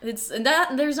 It's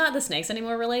that there's not the snakes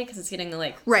anymore really because it's getting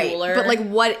like Right, cooler. but like,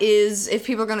 what is if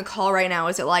people are gonna call right now?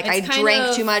 Is it like It's I kind drank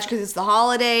of- too much because it's the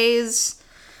holidays?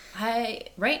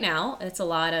 Right now it's a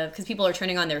lot of because people are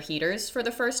turning on their heaters for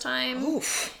the first time.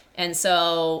 Oof. And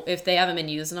so if they haven't been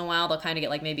used in a while, they'll kind of get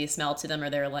like maybe a smell to them or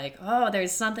they're like, oh,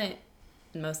 there's something.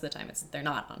 And most of the time they're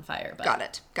not on fire. But,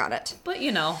 Got it. But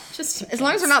you know, just As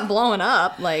long as they're not blowing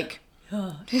up, like.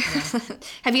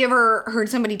 Have you ever heard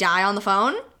somebody die on the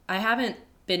phone? I haven't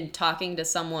been talking to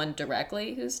someone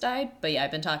directly who's died, but yeah,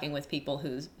 I've been talking with people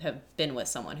who have been with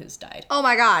someone who's died. Oh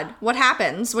my god, what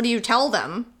happens? What do you tell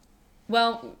them?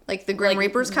 Well, Like the Grim Like,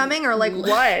 Reaper's coming, or like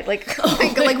what? Like, Oh my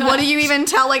like what God. do you even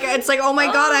tell? Like it's like, oh my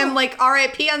god, I'm like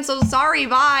R.I.P. I'm so sorry.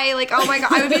 Bye. Like, oh my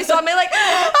god, I would be so I'd be like,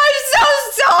 I'm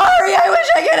so sorry. I wish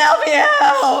I could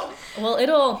help you.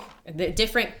 well, the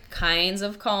different kinds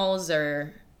of calls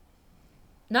are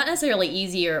not necessarily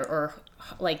easier or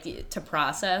like to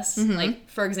process. Mm-hmm. Like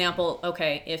for example,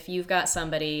 okay, if you've got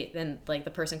somebody, then like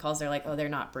the person calls, they're like, oh, they're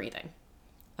not breathing.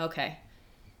 Okay,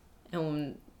 and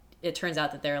when it turns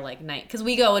out that they're like because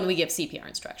we go and we give CPR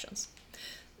instructions.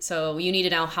 So you need to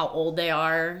know how old they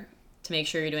are to make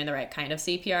sure you're doing the right kind of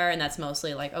CPR, and that's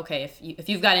mostly like, okay, if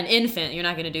you've got an infant, you're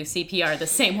not going to do CPR the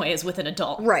same way as with an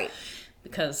adult, Right.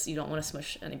 because you don't want to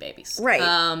smush any babies. Right.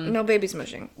 No baby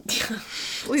smushing.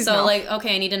 Please So no. like,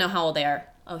 okay, I need to know how old they are.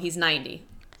 Oh, he's 90.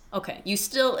 Okay, you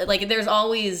still like. There's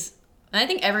always, and I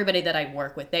think everybody that I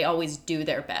work with, they always do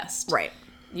their best. Right.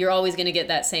 You're always going to get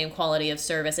that same quality of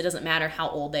service. It doesn't matter how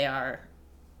old they are.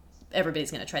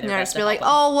 Everybody's going to try their Yeah, best just to be help like, them.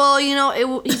 oh well, you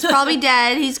know, he's probably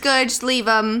dead. He's good. Just leave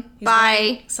him. He's Bye.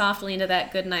 going softly into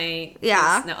that good night.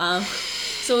 Yeah. No,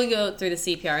 so we go through the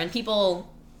CPR, and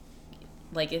people,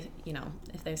 like, if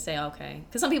they say, okay,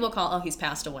 because some people call, oh, he's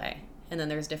passed away, and then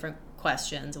there's different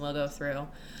questions, and we'll go through.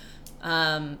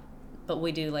 But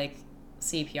we do like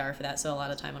CPR for that, so a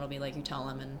lot of time it'll be like you tell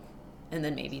them, and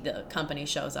then maybe the company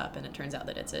shows up, and it turns out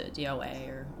that it's a DOA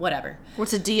or whatever.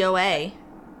 What's a DOA?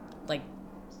 Like,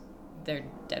 they're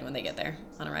dead when they get there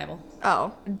on arrival.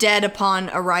 Oh, dead upon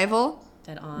arrival.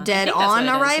 Dead on. Dead I think that's on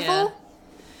what it is, arrival.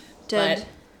 yeah. Dead. But,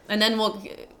 and then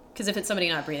because if it's somebody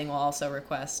not breathing, we'll also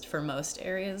request for most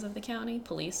areas of the county,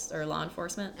 police or law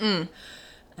enforcement.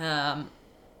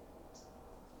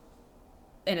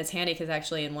 And it's handy because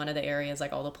actually in one of the areas,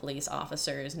 like all the police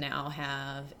officers now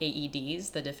have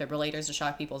AEDs, the defibrillators to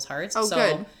shock people's hearts. Oh,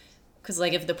 good. Because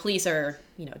like if the police are,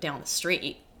 down the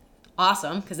street,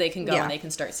 awesome, because they can go Yeah. and they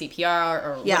can start CPR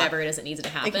or Yeah. whatever it is that needs to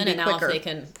happen. can be And now quicker. if they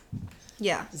can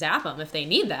Yeah. zap them if they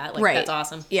need that, like Right. that's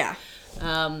awesome. Yeah.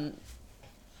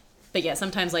 But yeah,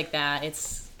 sometimes like that,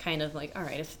 it's kind of like, all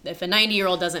right, if a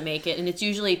 90-year-old doesn't make it, and it's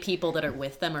usually people that are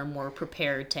with them are more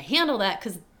prepared to handle that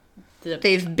because they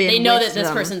know with that this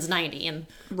them. person's 90 and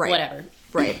Right. whatever.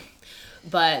 Right.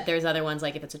 But there's other ones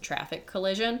like if it's a traffic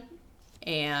collision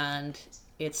and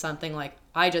it's something like,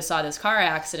 I just saw this car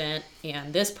accident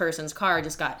and this person's car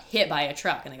just got hit by a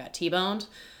truck and they got T-boned.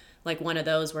 Like one of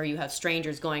those where you have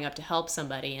strangers going up to help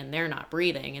somebody and they're not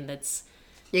breathing, and that's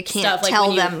You can't stuff like tell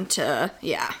when you- them to.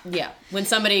 Yeah. yeah. When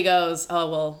somebody goes, oh,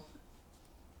 well,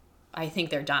 I think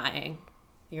they're dying,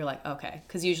 you're like, okay.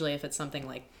 Because usually if it's something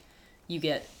like you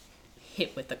get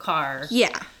hit with the car,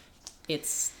 Yeah.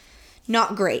 it's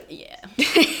not great. Yeah.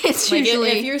 It's Like usually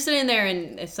if you're sitting there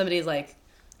and if somebody's like,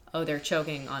 oh, they're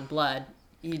choking on blood,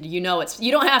 you know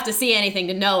you don't have to see anything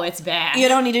to know it's bad. you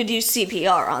don't need to do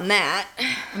CPR on that.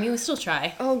 I mean, we still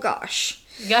try. Oh gosh.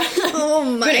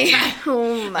 Oh my.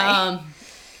 Oh my.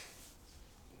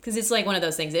 Because it's like one of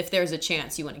those things. If there's a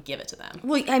chance, you want to give it to them.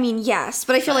 Well, I mean, yes,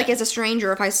 but I feel like as a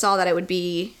stranger, if I saw that, It'd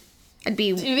be It'd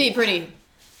be pretty.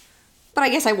 But I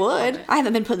guess I would. I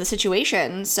haven't been put in the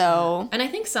situation, so. And I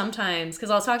think sometimes,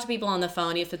 because I'll talk to people on the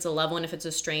phone, if it's a loved one, if it's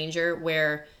a stranger,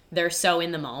 where they're so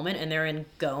in the moment and they're in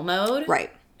go mode. Right.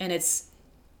 And it's,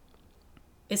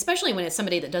 especially when it's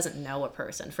somebody that doesn't know a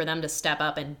person, for them to step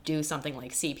up and do something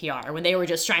like CPR when they were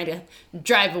just trying to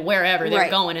drive wherever they're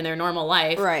going in their normal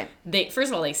life. Right. They,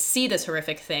 first of all, they see this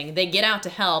horrific thing. They get out to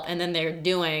help, and then they're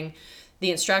doing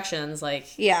the instructions,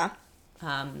 like. Yeah.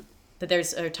 But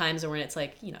there's times when it's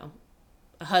like, you know,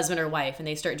 a husband or wife, and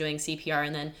they start doing CPR,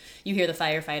 and then you hear the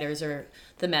firefighters or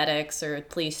the medics or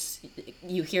police,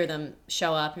 you hear them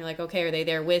show up, and you're like, okay, are they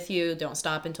there with you? Don't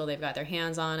stop until they've got their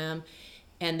hands on them.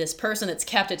 And this person that's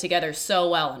kept it together so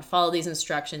well and followed these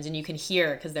instructions, and you can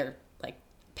hear, because they're like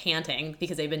panting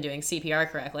because they've been doing CPR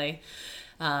correctly,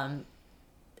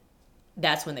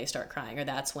 that's when they start crying, or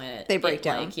that's when they break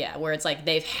down. Like, yeah, where it's like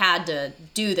they've had to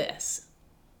do this.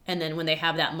 And then when they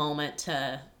have that moment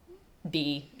to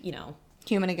be, you know,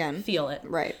 human again, feel it.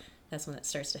 Right. That's when it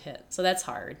starts to hit. So that's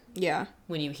hard. Yeah.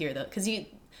 When you hear because you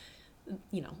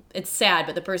know, it's sad,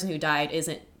 but the person who died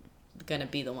isn't going to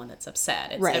be the one that's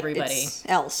upset. It's everybody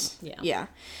else. Yeah. Yeah.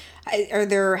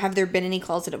 Have there been any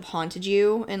calls that have haunted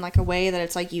you in like a way that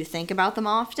it's like you think about them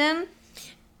often?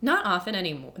 Not often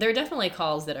anymore. There are definitely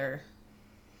calls that are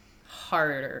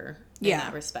harder in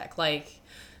that respect. Like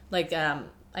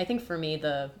I think for me,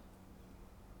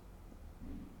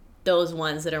 those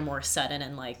ones that are more sudden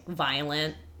and like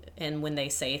violent, and when they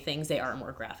say things, they are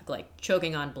more graphic, like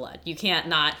choking on blood. You can't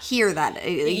not hear that.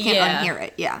 You can't unhear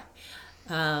it. Yeah.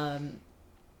 And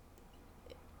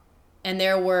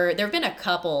there've been a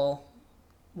couple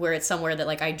where it's somewhere that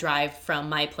like I drive from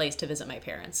my place to visit my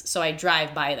parents, so I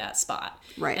drive by that spot.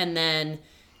 Right. And then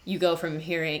you go from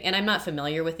hearing, and I'm not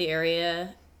familiar with the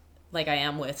area like I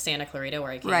am with Santa Clarita,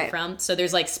 where I came from. So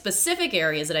there's like specific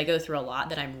areas that I go through a lot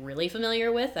that I'm really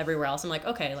familiar with. Everywhere else, I'm like,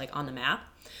 okay, like on the map.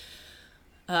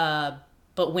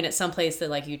 But when it's someplace that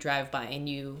like you drive by and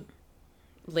you,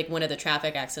 like one of the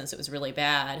traffic accidents, it was really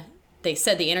bad. They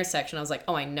said the intersection. I was like,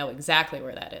 oh, I know exactly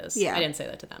where that is. Yeah. I didn't say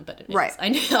that to them, but it right. is. I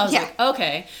knew. I was like,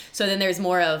 okay. So then there's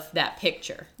more of that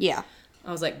picture. Yeah.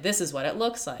 I was like, this is what it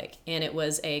looks like. And it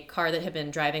was a car that had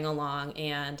been driving along,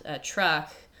 and a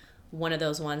truck, one of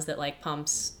those ones that like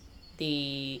pumps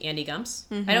the Andy Gumps.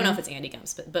 Mm-hmm. I don't know if it's Andy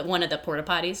Gumps, but one of the porta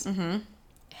potties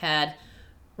had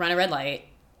run a red light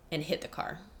and hit the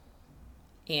car.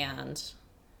 And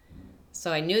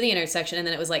so I knew the intersection, and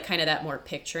then it was like kind of that more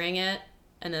picturing it,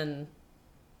 and then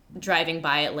driving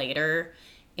by it later,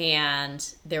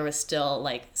 and there was still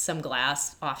like some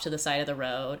glass off to the side of the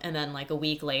road, and then like a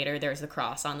week later there's the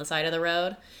cross on the side of the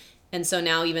road. And so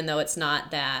now, even though it's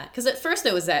not that, because at first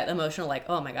it was that emotional, like,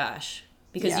 oh my gosh,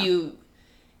 because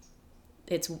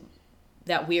it's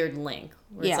that weird link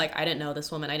where it's like, I didn't know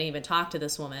this woman, I didn't even talk to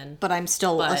this woman, but I'm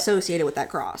still associated with that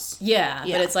cross. Yeah,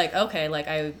 but it's like, okay, like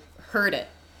I heard it.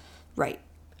 Right.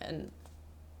 And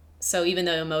so even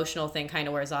the emotional thing kind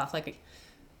of wears off. Like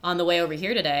on the way over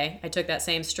here today, I took that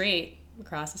same street, the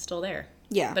cross is still there.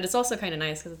 Yeah. But it's also kind of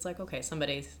nice because it's like, okay,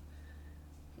 somebody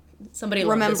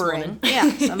remembering.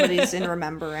 Yeah, somebody's in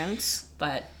remembrance.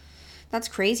 But that's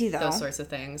crazy, though. Those sorts of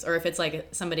things. Or if it's like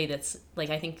somebody that's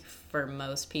like, I think for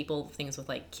most people, things with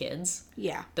like kids.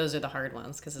 Yeah. Those are the hard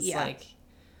ones because it's like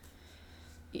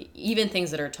even things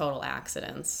that are total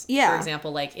accidents. Yeah. For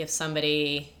example, like if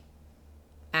somebody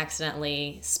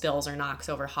accidentally spills or knocks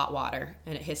over hot water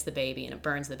and it hits the baby and it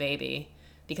burns the baby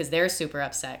because they're super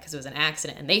upset because it was an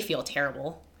accident and they feel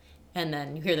terrible. And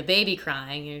then you hear the baby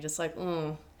crying and you're just like,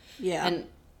 oh. Yeah. And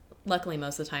luckily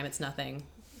most of the time it's nothing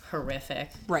horrific.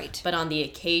 Right. But on the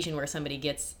occasion where somebody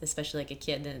gets, especially like a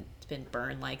kid that's been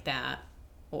burned like that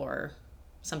or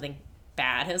something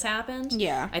bad has happened.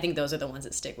 Yeah. I think those are the ones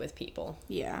that stick with people.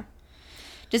 Yeah.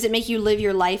 Does it make you live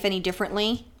your life any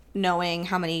differently knowing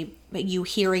how many, you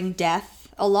hearing death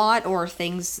a lot or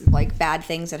things like bad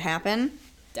things that happen?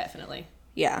 Definitely.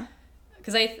 Yeah.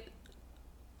 Because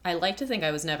I like to think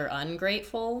I was never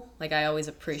ungrateful. Like I always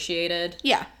appreciated.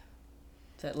 Yeah.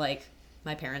 That like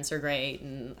my parents are great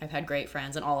and I've had great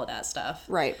friends and all of that stuff.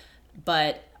 Right.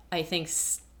 But I think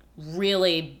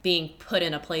really being put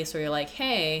in a place where you're like,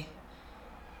 hey,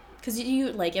 Because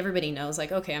you, like, everybody knows,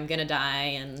 like, okay, I'm going to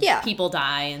die, and Yeah. people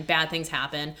die, and bad things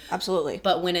happen. Absolutely.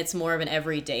 But when it's more of an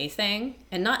everyday thing,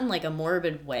 and not in, like, a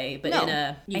morbid way, but No, in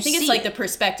a... you I think it's, see like, it. the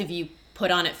perspective you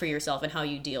put on it for yourself and how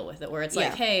you deal with it, where it's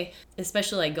like, Yeah. hey,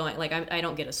 especially, like, going... Like, I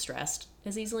don't get as stressed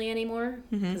as easily anymore,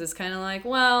 because it's kind of like,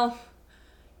 well...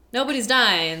 Nobody's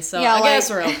dying, so I guess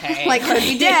we're okay. Like, could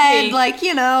be dead, like,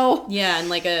 you know. Yeah, and,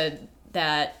 like,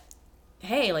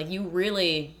 hey, like, you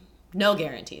really... No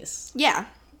guarantees. Yeah.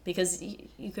 Because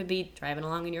you could be driving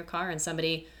along in your car and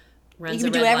somebody runs You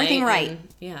a could red do everything light right. and,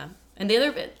 yeah. And the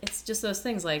other bit, it's just those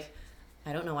things like,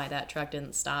 I don't know why that truck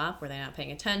didn't stop. Were they not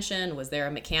paying attention? Was there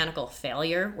a mechanical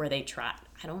failure where they tried?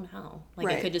 I don't know. Like,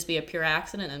 Right. it could just be a pure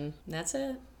accident and that's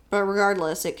it. But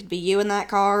regardless, it could be you in that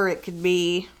car. It could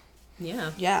be,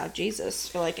 Yeah. Jesus. I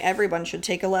feel like everyone should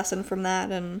take a lesson from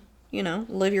that and, you know,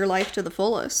 live your life to the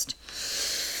fullest.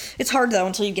 It's hard, though,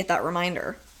 until you get that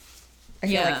reminder. I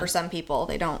feel like for some people,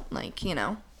 they don't, like, you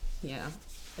know. Yeah.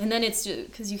 And then it's just,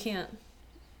 because you can't,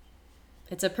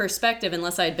 it's a perspective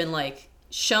unless I'd been, like,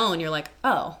 shown, you're like,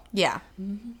 oh. Yeah.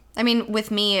 I mean,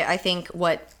 with me, I think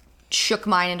what shook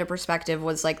mine into perspective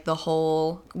was, like, the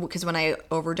whole, because when I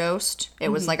overdosed, it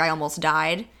was like I almost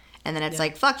died. And then it's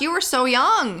like, fuck, you were so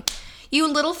young. You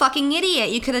little fucking idiot.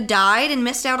 You could have died and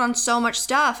missed out on so much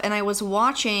stuff. And I was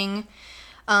watching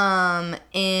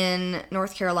in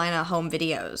North Carolina home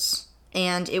videos.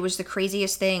 And it was the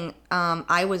craziest thing.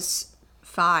 I was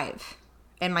 5.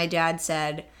 And my dad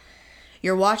said,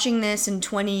 you're watching this in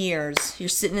 20 years. You're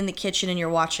sitting in the kitchen and you're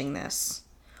watching this.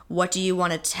 What do you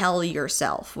want to tell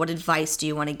yourself? What advice do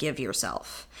you want to give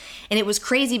yourself? And it was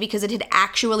crazy because it had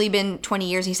actually been 20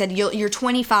 years. He said, you're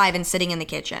 25 and sitting in the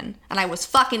kitchen. And I was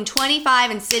fucking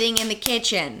 25 and sitting in the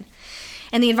kitchen.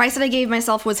 And the advice that I gave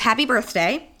myself was happy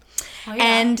birthday. Oh, yeah.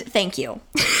 And thank you.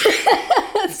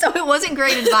 So it wasn't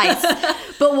great advice.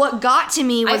 But what got to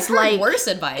me was I've heard like... worse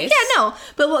advice. Yeah, no.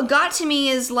 But what got to me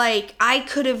is like, I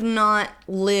could have not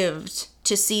lived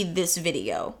to see this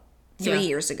video 3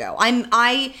 years ago.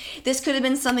 This could have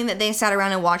been something that they sat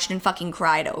around and watched and fucking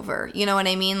cried over. You know what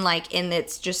I mean? Like, and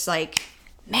it's just like,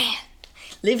 man,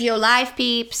 live your life,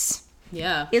 peeps.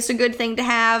 Yeah. It's a good thing to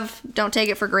have. Don't take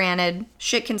it for granted.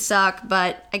 Shit can suck,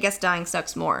 but I guess dying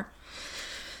sucks more.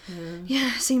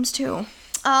 Yeah, seems too.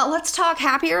 Let's talk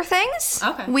happier things.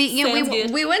 Okay. We Sounds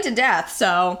good. we went to death,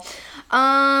 so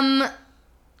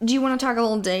do you want to talk a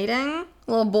little dating?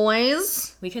 Little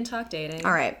boys? We can talk dating.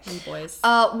 All right. And boys.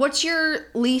 What's your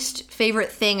least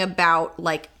favorite thing about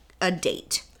like a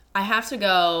date? I have to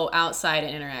go outside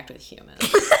and interact with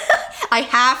humans. I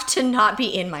have to not be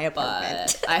in my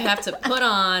apartment. But I have to put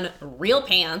on real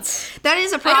pants. That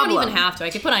is a I problem. don't even have to. I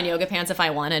could put on yoga pants if I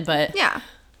wanted, but Yeah.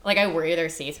 like I worry they're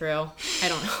see-through. I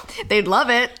don't know. They'd love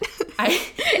it.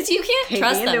 Because you can't Take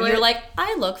trust me them. into You're it. like,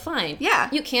 I look fine. Yeah.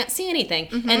 You can't see anything.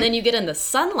 And then you get in the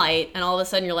sunlight and all of a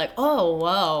sudden you're like, oh,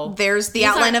 whoa. There's the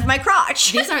outline of my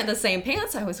crotch. These aren't the same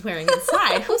pants I was wearing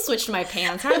inside. Who switched my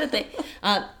pants? How did they?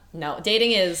 No,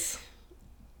 dating is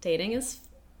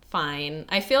fine.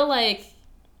 I feel like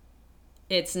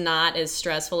it's not as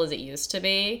stressful as it used to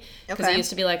be. Because Okay. it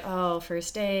used to be like, oh,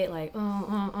 first date, like,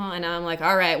 and now I'm like,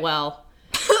 all right, well,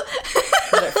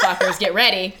 motherfuckers, get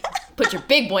ready. Put your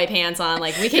big boy pants on.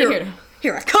 Like, we came here to...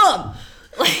 Here I come.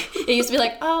 Like, it used to be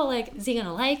like, oh, like, is he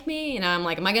gonna like me? And now I'm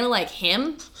like, am I gonna like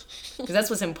him? Because that's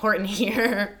what's important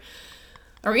here.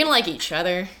 Are we gonna like each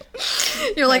other?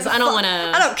 You're like, I don't "Fuck,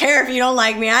 wanna- I don't care if you don't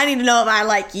like me. I need to know if I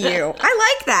like you.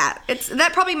 I like that.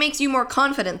 That probably makes you more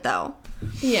confident, though.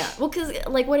 Yeah, well, because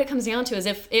like what it comes down to is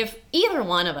if either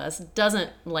one of us doesn't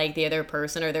like the other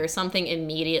person or there's something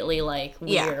immediately like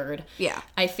Yeah. weird, Yeah.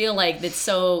 I feel like it's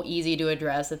so easy to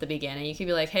address at the beginning. You could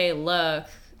be like, hey, look,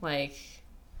 like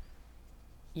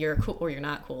you're cool or you're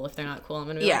not cool. If they're not cool, I'm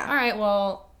gonna be Yeah. like, all right,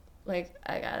 well, like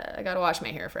I gotta wash my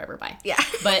hair forever, bye. Yeah.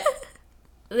 But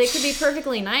they could be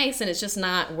perfectly nice and it's just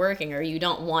not working or you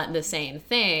don't want the same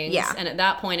things. Yeah. And at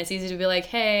that point, it's easy to be like,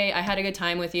 hey, I had a good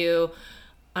time with you.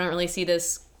 I don't really see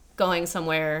this going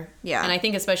somewhere. Yeah. And I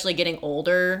think especially getting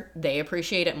older, they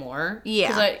appreciate it more. Yeah.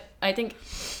 Because I think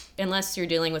unless you're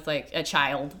dealing with like a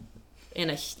child in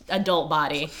a adult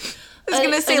body. I was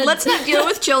going to say, let's not deal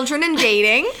with children and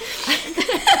dating.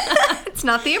 It's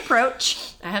not the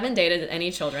approach. I haven't dated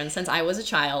any children since I was a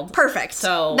child. Perfect.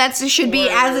 So that should be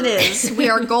as it is. We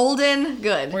are golden.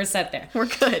 Good. We're set there. We're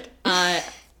good.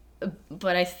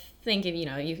 But I think if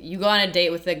you go on a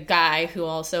date with a guy who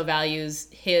also values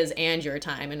his and your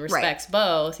time and respects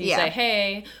both, you Yeah. say,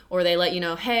 hey, or they let you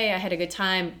know, hey, I had a good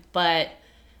time, but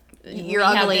You're we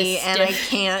have ugly this and I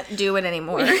can't do it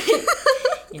anymore.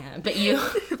 Yeah, but you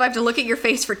If I have to look at your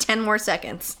face for 10 more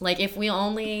seconds. like if we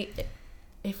only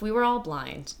if we were all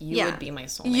blind, you Yeah. would be my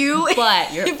soulmate.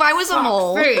 But you're if I was a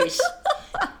mole. first.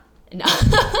 No.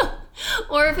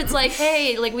 Or if it's like,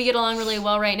 hey, like we get along really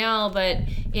well right now, but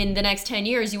in the next 10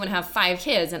 years you want to have 5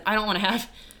 kids, and I don't want to have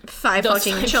 5 those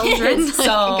fucking 5 children. kids, so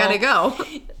Gotta go.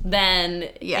 then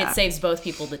Yeah. it saves both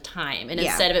people the time. And Yeah.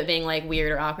 instead of it being like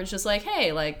weird or awkward, it's just like,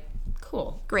 hey, like,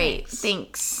 cool. Great.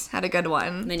 Thanks. Had a good one.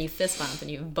 And then you fist bump and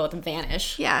you both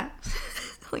vanish. Yeah.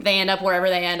 They end up wherever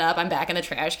they end up. I'm back in the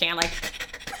trash can, like.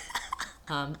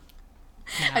 No.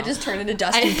 I just turn into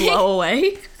dust and blow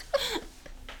away.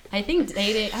 I think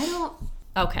dating. I don't.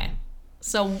 Okay,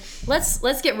 so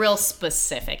let's get real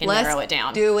specific and narrow it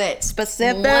down. Do it.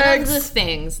 Specifics. One of the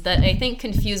things that I think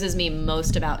confuses me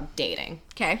most about dating,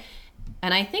 Okay.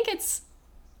 and I think it's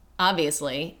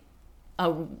obviously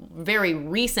a very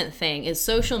recent thing, is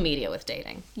social media with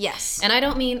dating. Yes. And I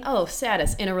don't mean, oh,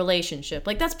 status in a relationship.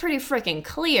 Like, that's pretty freaking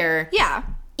clear. Yeah.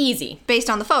 Easy. Based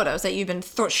on the photos that you've been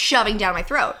shoving down my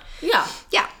throat. Yeah.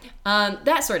 Yeah.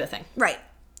 That sort of thing. Right.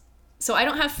 So I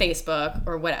don't have Facebook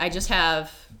or what. I just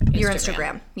have Your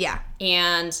Instagram. Yeah.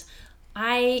 And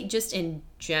I just in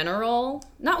general,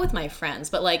 not with my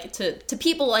friends, but like to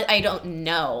people I don't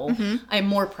know, I'm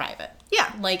more private.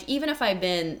 Yeah. Like, even if I've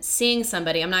been seeing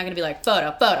somebody, I'm not going to be like,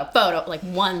 photo, like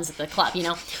ones at the club, you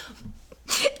know?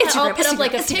 I'll put up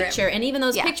like a picture, and even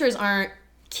those pictures aren't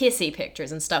kissy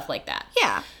pictures and stuff like that.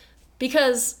 Yeah.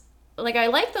 Because, like, I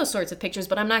like those sorts of pictures,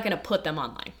 but I'm not going to put them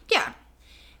online. Yeah.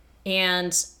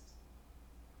 And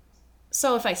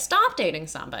so if I stop dating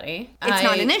somebody... It's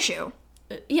not an issue.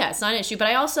 Yeah, it's not an issue. But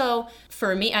I also,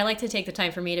 for me, I like to take the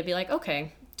time for me to be like,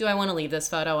 okay, do I want to leave this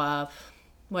photo up?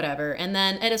 Whatever. And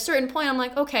then at a certain point, I'm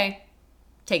like, okay,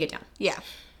 take it down. Yeah.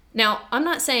 Now, I'm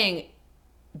not saying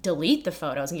delete the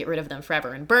photos and get rid of them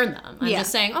forever and burn them. I'm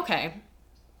just saying, okay,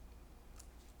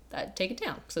 take it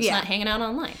down. So it's not hanging out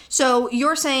online. So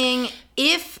you're saying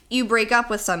if you break up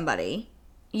with somebody,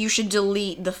 you should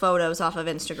delete the photos off of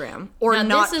Instagram or Now,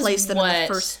 not this is place them in the what-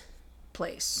 first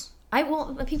place.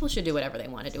 People should do whatever they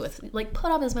want to do with, like,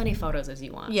 put up as many photos as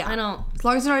you want. Yeah. I don't. As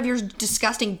long as it's not of your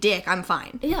disgusting dick, I'm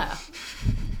fine. Yeah.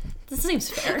 This seems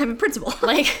fair. I'm in principle.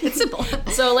 Like, it's simple.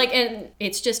 So, like, and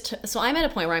it's just, so I'm at a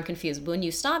point where I'm confused when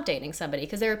you stop dating somebody,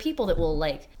 because there are people that will,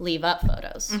 like, leave up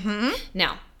photos. Mm-hmm.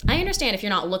 Now, I understand if you're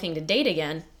not looking to date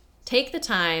again, take the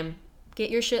time, get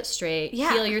your shit straight,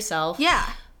 heal yourself. Yeah.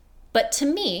 But to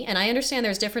me, and I understand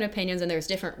there's different opinions and there's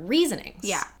different reasonings.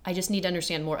 Yeah. I just need to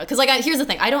understand more. Because, like, here's the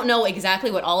thing. I don't know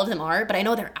exactly what all of them are, but I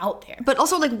know they're out there. But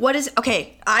also, like, what is...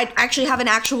 Okay, I actually have an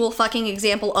actual fucking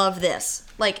example of this.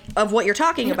 Like, of what you're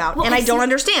talking about. Well, and I don't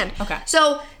understand. Okay.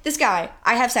 So, this guy,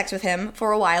 I have sex with him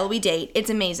for a while. We date.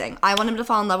 It's amazing. I want him to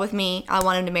fall in love with me. I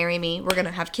want him to marry me. We're going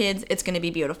to have kids. It's going to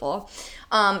be beautiful.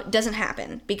 Doesn't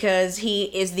happen because he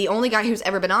is the only guy who's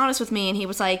ever been honest with me. And he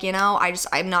was like, you know,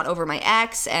 I'm not over my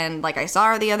ex. And, like, I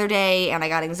saw her the other day and I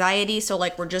got anxiety. So,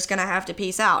 like, we're just going to have to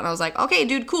peace out. And I was like, okay,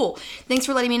 dude, cool. Thanks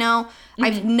for letting me know. Mm-hmm.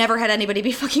 I've never had anybody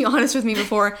be fucking honest with me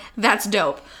before. That's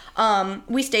dope.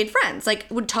 We stayed friends, like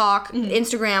would talk,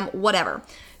 Instagram, whatever.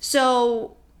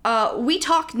 So, we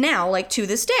talk now, like to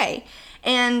this day.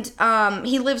 And,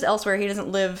 he lives elsewhere. He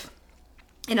doesn't live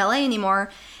in LA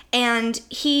anymore. And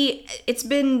it's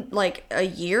been like a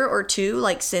year or two,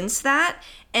 like since that.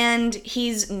 And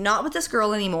he's not with this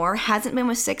girl anymore, hasn't been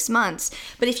with 6 months.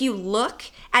 But if you look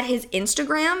at his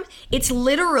Instagram, it's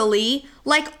literally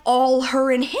like all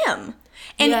her and him.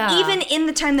 And even in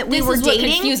the time that we were dating,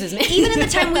 what confuses me. even in the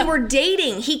time we were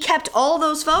dating, he kept all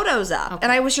those photos up. Okay.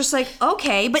 And I was just like,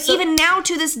 okay. But even now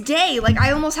to this day, like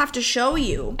I almost have to show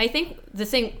you. I think the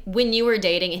thing, when you were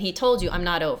dating and he told you, I'm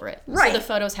not over it. Right. So the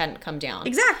photos hadn't come down.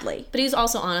 Exactly. But he was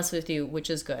also honest with you, which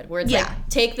is good. Where it's like,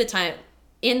 take the time,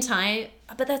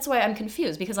 but that's why I'm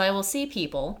confused. Because I will see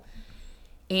people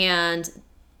and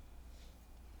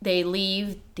they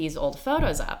leave these old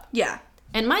photos up. Yeah.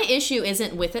 And my issue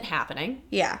isn't with it happening.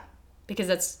 Yeah. Because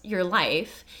that's your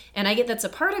life. And I get that's a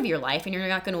part of your life and you're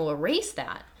not going to erase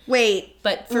that. Wait.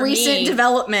 But for recent me,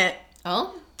 development.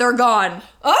 Oh? They're gone.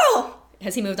 Oh!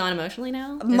 Has he moved on emotionally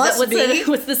now? Must be.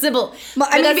 What's the symbol?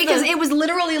 I mean, because it was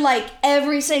literally like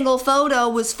every single photo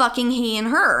was fucking he and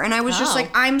her. And I was just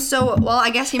like, well, I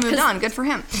guess he moved on. Good for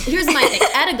him. Here's my thing.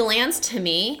 At a glance, to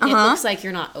me, it looks like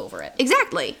you're not over it.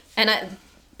 Exactly.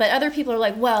 But other people are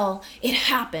like, well, it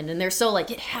happened. And they're so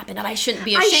like, it happened and I shouldn't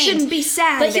be ashamed. I shouldn't be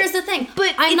sad. But here's the thing.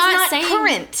 But I'm it's not saying,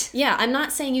 current. Yeah, I'm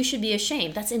not saying you should be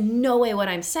ashamed. That's in no way what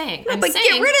I'm saying. No, I'm but saying,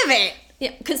 get rid of it.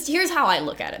 Yeah, because here's how I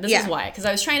look at it. This is why. Because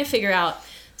I was trying to figure out,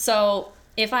 so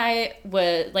if I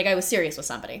was serious with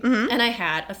somebody and I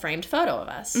had a framed photo of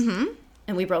us and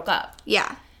we broke up.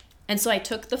 Yeah. And so I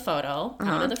took the photo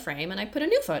out of the frame and I put a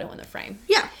new photo in the frame.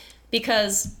 Yeah.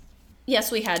 Because,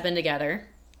 yes, we had been together.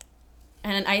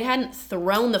 And I hadn't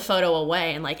thrown the photo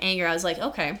away in like anger. I was like,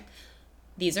 okay,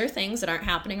 these are things that aren't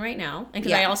happening right now. And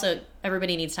because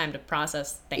everybody needs time to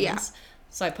process things. Yeah.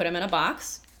 So I put them in a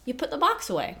box. You put the box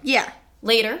away. Yeah.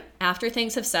 Later, after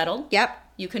things have settled. Yep.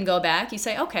 You can go back. You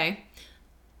say, okay.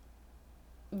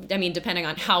 I mean, depending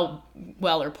on how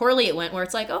well or poorly it went, where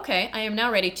it's like, okay, I am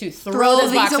now ready to throw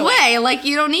this box away. Like,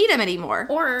 you don't need them anymore.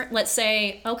 Or let's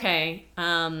say, okay,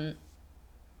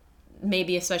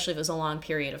 maybe especially if it was a long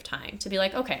period of time, to be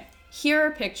like, okay, here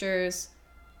are pictures.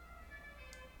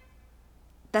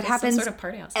 That happens sort of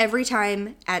party house. Every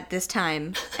time at this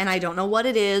time, and I don't know what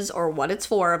it is or what it's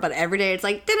for, but every day it's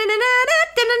like,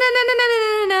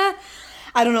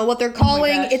 I don't know what they're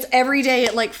calling. Oh, it's every day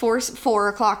at like 4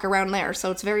 o'clock around there,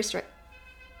 so it's very strict.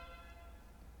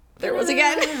 There it was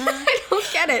again. I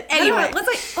don't get it. Anyway.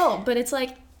 But it's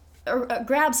like,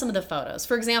 grab some of the photos.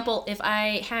 For example, if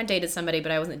I had dated somebody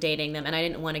but I wasn't dating them and I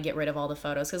didn't want to get rid of all the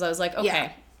photos because I was like,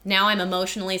 okay, now I'm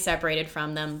emotionally separated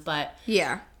from them, but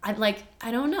I'm like,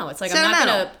 I don't know. It's like I'm not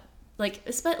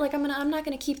gonna I'm not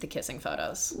gonna keep the kissing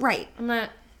photos. Right.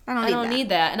 I don't need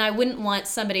that, and I wouldn't want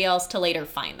somebody else to later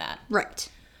find that. Right.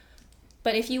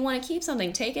 But if you want to keep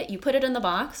something, take it, you put it in the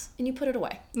box, and you put it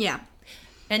away. Yeah.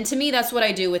 And to me, that's what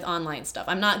I do with online stuff.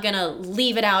 I'm not going to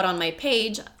leave it out on my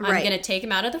page. I'm going to take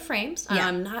them out of the frames. Yeah.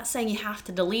 I'm not saying you have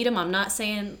to delete them. I'm not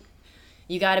saying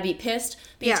you got to be pissed.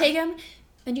 But you take them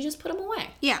and you just put them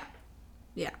away. Yeah.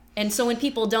 Yeah. And so when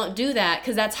people don't do that,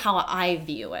 because that's how I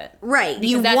view it. Right.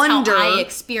 Because that's wonder, how I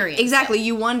experience exactly. it.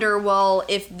 You wonder, well,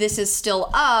 if this is still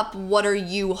up, what are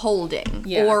you holding?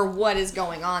 Yeah. Or what is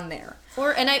going on there?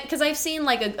 Because I've seen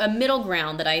like a middle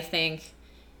ground that I think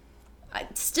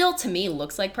still to me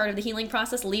looks like part of the healing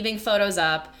process, leaving photos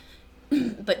up,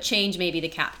 but change maybe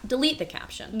delete the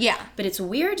caption. Yeah. But it's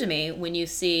weird to me when you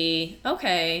see,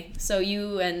 okay, so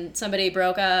you and somebody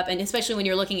broke up, and especially when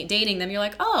you're looking at dating them, you're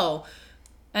like, oh,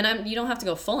 and you don't have to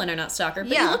go full internet stalker,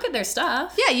 but you look at their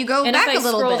stuff. Yeah, you go back a little bit. And if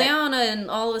I scroll down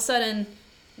and all of a sudden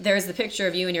there's the picture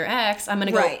of you and your ex, I'm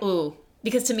going to go, ooh.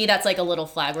 Because to me, that's like a little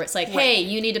flag where it's like, hey,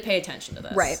 you need to pay attention to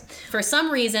this. Right. For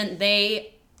some reason,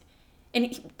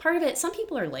 and part of it, some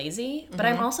people are lazy, but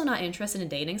I'm also not interested in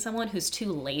dating someone who's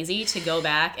too lazy to go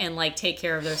back and like take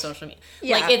care of their social media.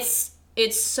 Yeah. Like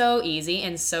it's so easy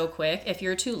and so quick. If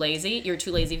you're too lazy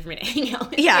for me to hang out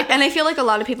with you. And I feel like a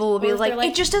lot of people will be like,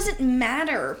 it just doesn't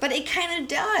matter, but it kind of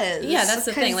does. Yeah, that's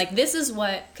the thing. Like, this is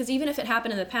because even if it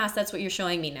happened in the past, that's what you're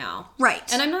showing me now. Right.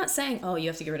 And I'm not saying, oh, you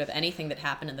have to get rid of anything that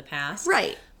happened in the past.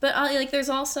 Right. But there's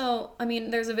also,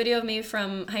 there's a video of me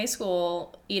from high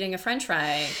school eating a French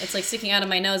fry. It's like sticking out of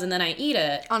my nose and then I eat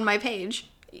it. On my page.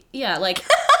 Yeah, like...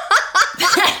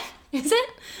 Is it?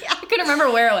 Yeah. I couldn't remember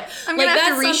where it was. I'm going to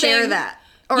have to reshare that.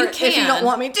 Or you can. If you don't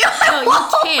want me to. No, you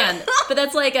can. But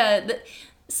that's like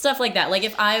stuff like that. Like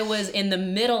if I was in the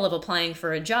middle of applying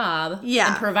for a job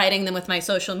and providing them with my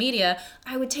social media,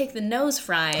 I would take the nose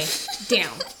fry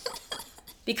down.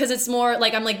 Because it's more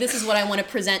like, I'm like, this is what I want to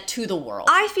present to the world.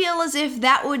 I feel as if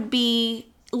that would be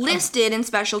listed in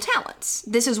special talents.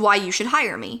 This is why you should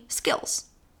hire me. Skills.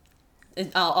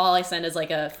 All I send is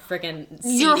like a freaking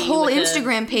CD. Your whole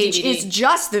Instagram page is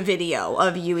just the video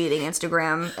of you eating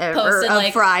Instagram posted of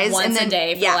like fries once a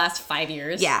day for the last 5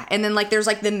 years. Yeah, and then like there's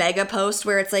like the mega post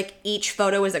where it's like each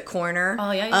photo is a corner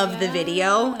of the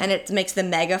video, and it makes the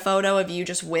mega photo of you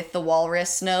just with the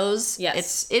walrus nose.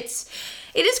 Yes, it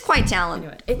is quite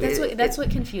talented. Anyway, that's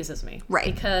what confuses me,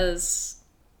 right? Because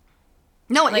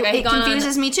it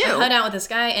confuses me too. I hung out with this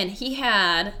guy, and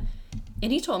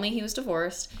he told me he was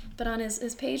divorced. But on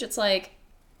his page, it's like,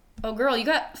 oh, girl, you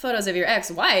got photos of your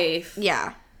ex-wife.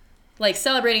 Yeah. Like,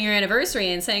 celebrating your anniversary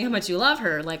and saying how much you love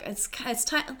her. Like, it's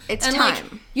time. It's time.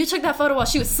 Like, you took that photo while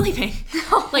she was sleeping.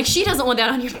 Like, she doesn't want that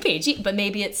on your page. But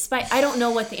maybe it's spite. I don't know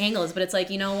what the angle is. But it's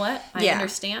like, you know what? I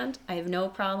understand. I have no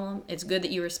problem. It's good that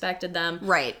you respected them.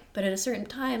 Right. But at a certain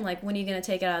time, like, when are you going to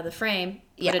take it out of the frame?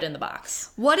 Put it in the box.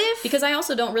 What if... Because I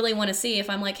also don't really want to see if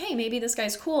I'm like, hey, maybe this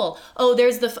guy's cool. Oh,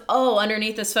 there's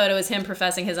underneath this photo is him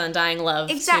professing his undying love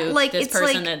to this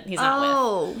person that he's not with.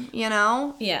 Oh, you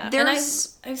know? Yeah. And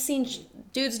I've seen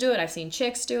dudes do it. I've seen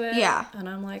chicks do it. Yeah. And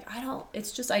I'm like, I don't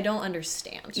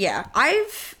understand. Yeah.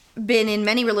 I've been in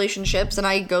many relationships and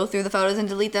I go through the photos and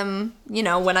delete them,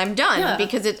 when I'm done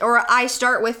because or I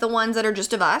start with the ones that are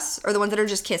just of us or the ones that are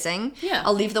just kissing. Yeah.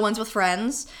 I'll leave the ones with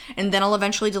friends and then I'll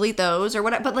eventually delete those or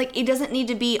whatever. But like, it doesn't need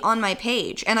to be on my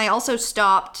page. And I also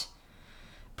stopped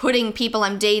putting people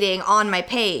I'm dating on my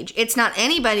page. It's not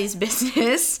anybody's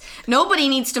business. Nobody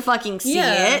needs to fucking see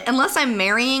it. Unless I'm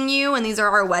marrying you and these are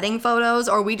our wedding photos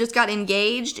or we just got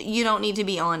engaged, you don't need to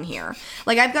be on here.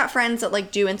 Like, I've got friends that,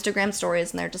 like, do Instagram stories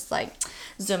and they're just, like,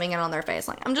 zooming in on their face.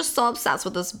 Like, I'm just so obsessed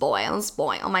with this boy and this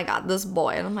boy. Oh, my God, this boy.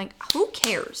 And I'm like, who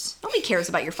cares? Nobody cares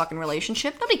about your fucking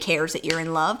relationship. Nobody cares that you're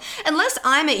in love. Unless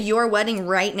I'm at your wedding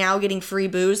right now getting free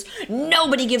booze,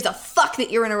 nobody gives a fuck that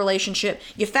you're in a relationship.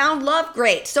 You found love?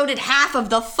 Great. So did half of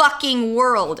the fucking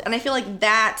world. And I feel like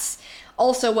that's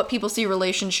also what people see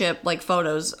relationship, like,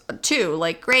 photos too.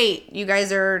 Like, great, you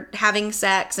guys are having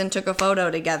sex and took a photo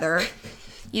together.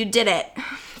 You did it.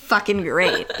 Fucking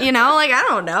great. You know, like, I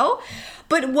don't know.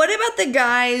 But what about the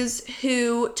guys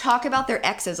who talk about their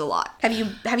exes a lot?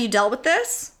 Have you dealt with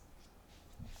this?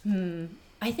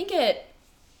 I think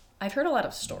I've heard a lot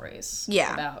of stories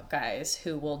about guys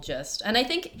who will just, and I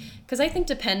think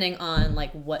depending on,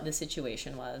 like, what the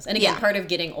situation was, and again, part of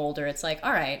getting older, it's like,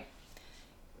 all right,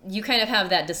 you kind of have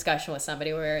that discussion with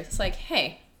somebody where it's like,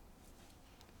 hey,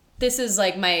 this is,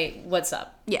 like, my, what's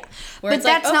up? Yeah. Where but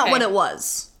that's like, not what it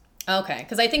was. Okay,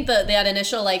 because I think that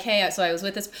initial, like, hey, so I was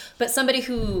with this, but somebody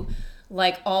who,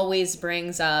 like, always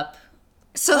brings up,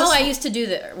 I used to do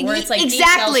that, where it's like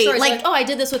exactly stories, like, oh, I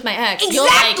did this with my ex. Exactly. You'll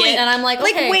like it, and I'm like,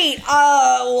 okay. Like, wait,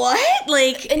 what?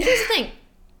 Like, and here's the thing: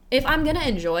 if I'm gonna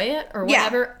enjoy it or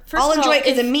whatever, first I'll of all, enjoy it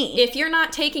because of me. If you're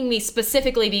not taking me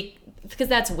specifically because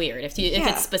that's weird. If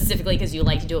it's specifically because you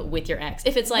like to do it with your ex.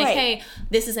 If it's like, hey,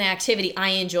 this is an activity I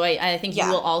enjoy, I think you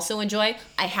will also enjoy.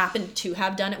 I happen to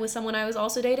have done it with someone I was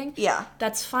also dating. Yeah.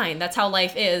 That's fine. That's how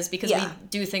life is because we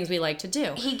do things we like to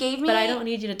do. He gave me... But I don't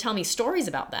need you to tell me stories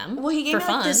about them. Well, he gave me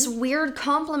like this weird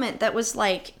compliment that was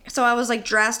like... So I was like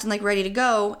dressed and like ready to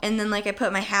go. And then like I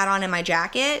put my hat on and my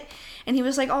jacket. And he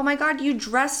was like, oh my God, you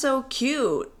dress so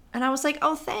cute. And I was like,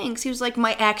 oh, thanks. He was like,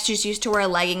 my ex just used to wear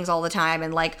leggings all the time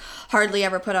and, like, hardly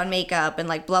ever put on makeup and,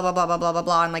 like, blah, blah, blah, blah, blah, blah,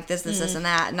 blah, and, like, this, and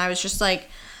that. And I was just like,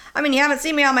 I mean, you haven't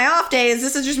seen me on my off days.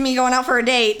 This is just me going out for a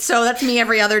date. So that's me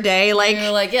every other day. Like,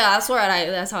 you're like, yeah, that's how I like,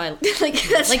 that's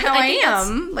like, how I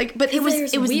am. Like, but it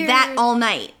was that all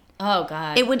night. Oh,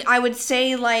 God. I would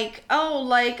say, like, oh,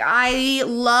 like, I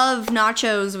love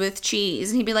nachos with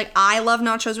cheese. And he'd be like, I love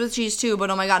nachos with cheese, too.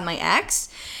 But, oh, my God, my ex?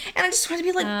 And I just wanted to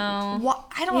be like,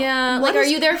 what? I don't... Yeah, like, are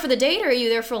you there for the date or are you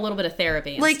there for a little bit of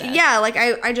therapy instead? Like, yeah, like,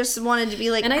 I just wanted to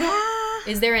be like, and I don't...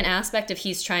 Is there an aspect of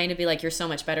he's trying to be like, you're so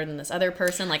much better than this other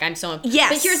person? Like, I'm so...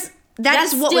 Yes. But that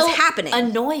is what was happening.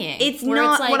 Annoying. It's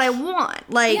not like, what I want.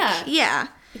 Like, yeah.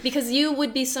 Because you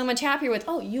would be so much happier with,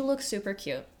 oh, you look super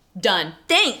cute. Done.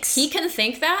 Thanks. He can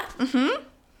think that. Mm-hmm.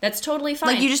 That's totally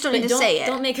fine. Like, you just don't need to say it.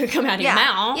 Don't make it come out of your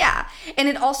mouth. Yeah. And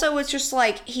it also was just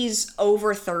like, he's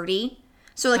over 30.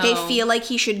 So, like, I feel like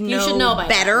he should know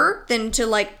better than to,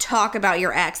 like, talk about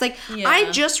your ex. Like, I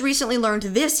just recently learned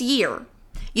this year,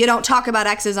 you don't talk about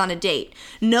exes on a date.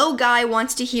 No guy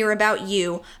wants to hear about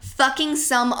you fucking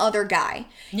some other guy.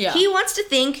 Yeah. He wants to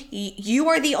think you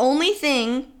are the only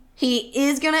thing he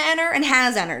is going to enter and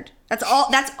has entered.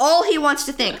 That's all he wants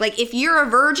to think. Like, if you're a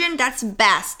virgin, that's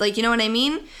best. Like, you know what I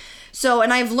mean? So,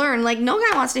 and I've learned, like, no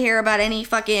guy wants to hear about any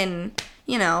fucking,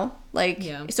 you know, like,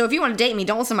 so if you want to date me,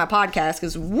 don't listen to my podcast,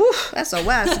 because, woof,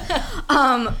 SOS.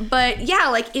 But, yeah,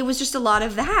 like, it was just a lot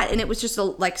of that, and it was just,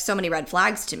 like, so many red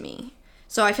flags to me.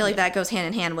 So I feel like that goes hand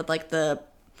in hand with, like,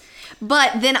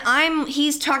 but then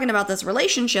he's talking about this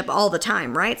relationship all the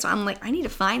time, right? So I'm like, I need to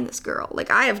find this girl. Like,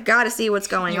 I have got to see what's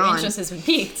going on. Your interest has been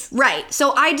piqued. Right.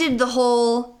 So I did the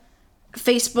whole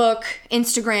Facebook,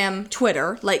 Instagram,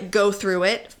 Twitter, like, go through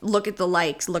it, look at the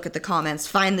likes, look at the comments,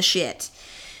 find the shit.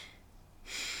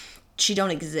 She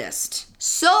don't exist.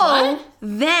 So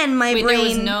then my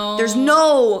brain... There's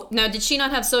no... Now, did she not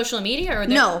have social media? Or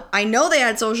no, I know they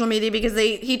had social media because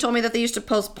he told me that they used to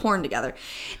post porn together.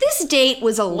 This date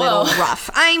was a little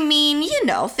rough. I mean, you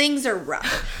know, things are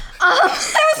rough. There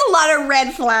was a lot of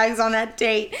red flags on that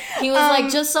date. He was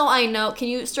like, just so I know, can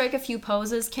you strike a few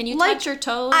poses? Can you touch your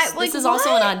toes? This is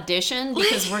also an audition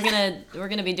because we're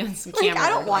gonna be doing some camera. I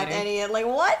don't want any. Like,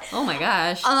 what? Oh my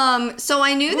gosh. So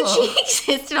I knew that she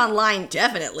existed online,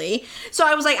 definitely. So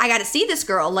I was like, I got to see this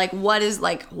girl. Like, what?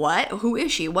 Who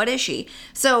is she? What is she?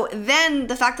 So then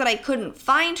the fact that I couldn't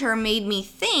find her made me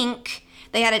think.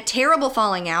 They had a terrible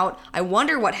falling out. I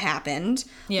wonder what happened.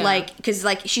 Yeah. Like, because,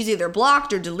 like, she's either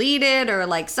blocked or deleted or,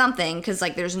 like, something. Because,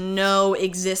 like, there's no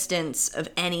existence of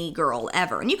any girl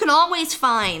ever. And you can always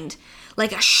find,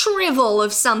 like a shrivel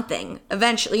of something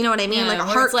eventually. You know what I mean? Yeah, like a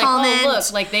where heart it's like, comment. oh,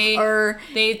 look, like they or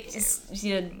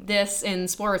did this in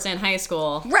sports in high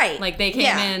school. Right. Like they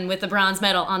came in with the bronze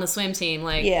medal on the swim team.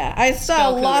 Like yeah, I saw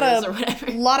a Go lot Cougars of or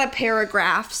whatever. lot of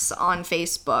paragraphs on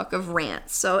Facebook of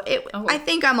rants. So I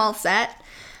think I'm all set.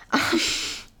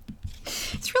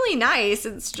 It's really nice.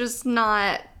 It's just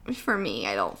not for me,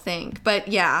 I don't think. But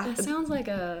yeah, It sounds like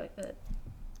a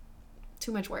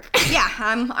too much work. yeah,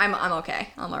 I'm okay.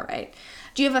 I'm all right.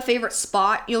 Do you have a favorite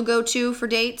spot you'll go to for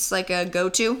dates? Like a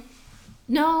go-to?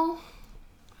 No,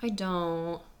 I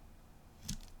don't.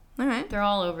 All right. They're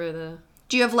all over the...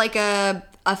 Do you have like a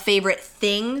favorite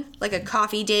thing? Like a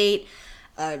coffee date,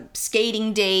 a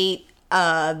skating date,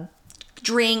 a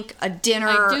drink, a dinner?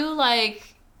 I do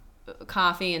like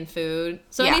coffee and food.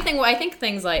 So Yeah. anything, I think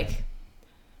things like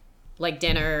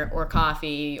dinner or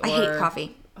coffee or... I hate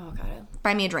coffee. Oh, God.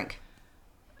 Buy me a drink.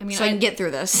 I mean, So I can get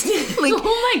through this. Like,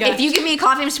 Oh my gosh. if you give me a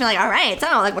coffee, I'm just gonna be like, all right, so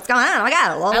like, what's going on? Oh my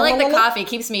god. I like the coffee. It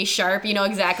keeps me sharp. You know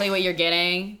exactly what you're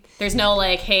getting. There's no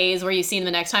like haze where you see them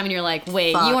the next time and you're like,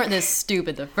 wait, Fuck. you weren't this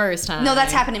stupid the first time. No,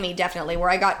 that's happened to me definitely, where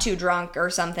I got too drunk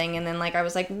or something, and then like I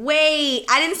was like, wait,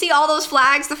 I didn't see all those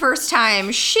flags the first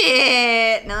time.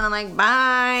 Shit. And then I'm like,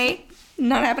 bye.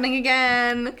 Not happening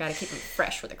again. Gotta keep them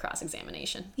fresh with a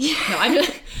cross-examination. Yeah. No, I'm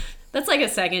just... That's like a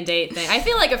second date thing. I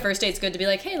feel like a first date's good to be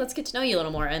like, hey, let's get to know you a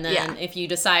little more. And then if you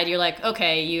decide you're like,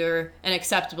 okay, you're an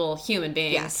acceptable human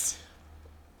being. Yes.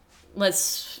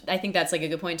 I think that's like a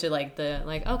good point to like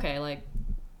okay, like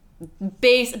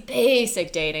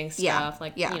basic dating stuff. Yeah,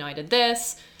 Like, yeah. you know, I did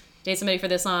this, date somebody for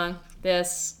this long,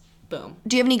 boom.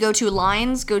 Do you have any go-to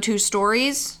lines, go-to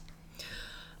stories?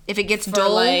 If it gets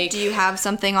dull, like- do you have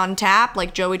something on tap,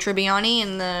 like Joey Tribbiani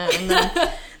in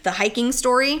the the hiking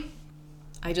story?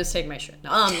 I just take my shirt. No,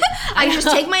 I just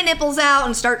take my nipples out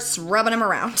and start rubbing them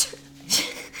around.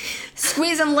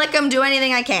 Squeeze them, lick them, do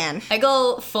anything I can. I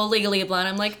go full Legally Blonde.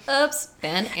 I'm like, oops,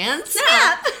 bend and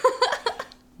snap. Snap!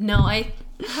 No, I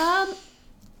don't.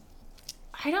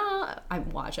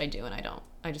 I do, and I don't.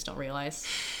 I just don't realize.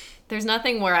 There's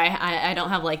nothing where I don't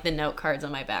have like the note cards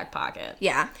on my back pocket.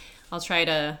 Yeah. I'll try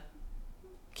to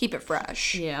Keep it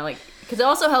fresh. Yeah, like, because it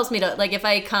also helps me to, like, if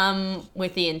I come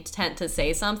with the intent to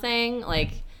say something,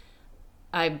 like,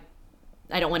 I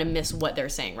don't want to miss what they're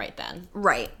saying right then.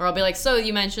 Right. Or I'll be like, so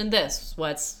you mentioned this,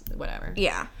 whatever.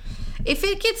 Yeah. If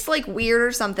it gets, like, weird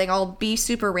or something, I'll be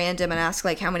super random and ask,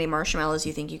 like, how many marshmallows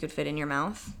you think you could fit in your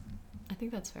mouth. I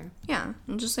think that's fair. Yeah.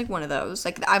 I'm just, like, one of those.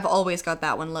 Like, I've always got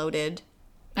that one loaded.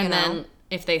 And then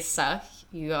if they suck,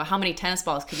 you go, how many tennis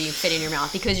balls could you fit in your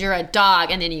mouth? Because you're a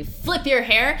dog, and then you flip your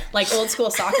hair, like old school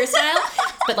soccer style,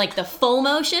 but like the full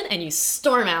motion, and you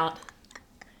storm out.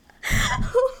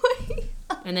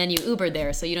 And then you Ubered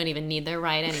there, so you don't even need their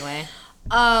ride anyway.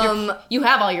 You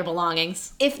have all your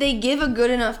belongings. If they give a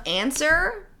good enough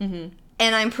answer, and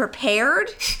I'm prepared,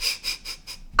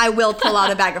 I will pull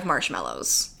out a bag of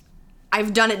marshmallows.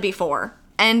 I've done it before.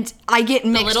 And I get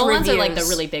mixed The little reviews. ones or like the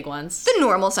really big ones? The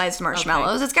normal sized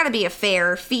marshmallows. Okay. It's got to be a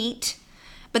fair feat.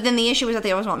 But then the issue is that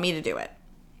they always want me to do it.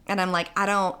 And I'm like, I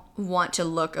don't want to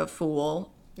look a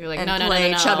fool. You're like, and no.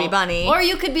 play Chubby Bunny. Or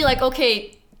you could be like,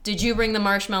 okay, did you bring the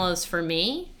marshmallows for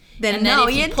me? Then and then no,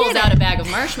 if he you pulls didn't. out a bag of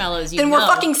marshmallows, Then we're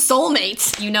fucking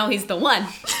soulmates. You know he's the one.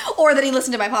 Or that he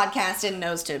listened to my podcast and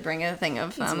knows to bring a thing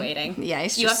of. He's waiting. Yeah,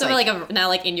 he's you have just to have now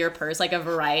like in your purse like a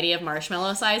variety of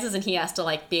marshmallow sizes, and he has to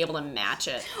like be able to match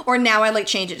it. Or now I like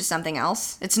change it to something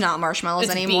else. It's not marshmallows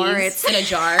It's anymore. bees It's in a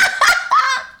jar.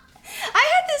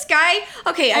 I had this guy.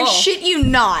 Okay, I Oh. shit you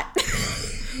not.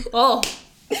 Oh,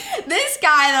 This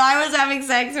guy that I was having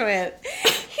sex with,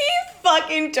 he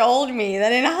fucking told me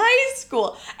that in high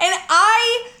school, and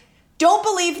I don't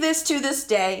believe this to this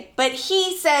day, but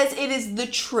he says it is the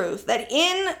truth, that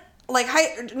in like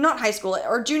not high school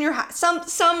or junior high,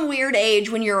 some weird age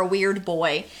when you're a weird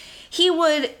boy, he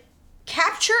would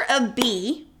capture a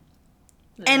bee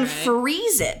and Alright.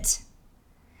 freeze it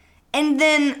and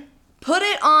then put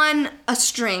it on a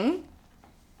string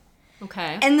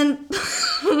okay. and then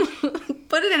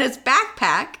put it in his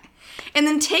backpack and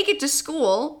then take it to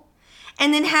school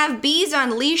and then have bees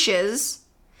on leashes,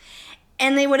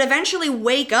 and they would eventually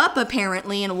wake up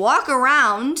apparently and walk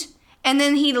around, and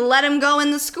then he'd let him go in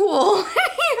the school.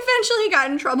 He eventually got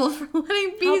in trouble for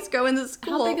letting bees go in the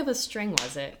school. How big of a string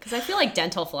was it? Because I feel like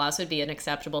dental floss would be an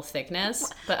acceptable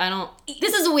thickness, but I don't.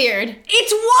 This is weird.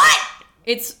 It's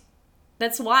what?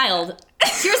 That's wild.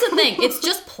 Here's the thing. It's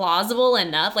just plausible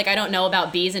enough. Like, I don't know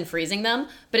about bees and freezing them,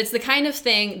 but it's the kind of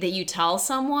thing that you tell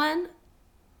someone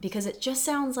because it just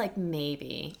sounds like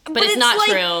maybe. But it's not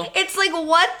like, true. It's like,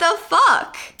 what the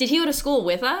fuck? Did he go to school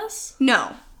with us?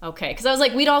 No. Okay, because I was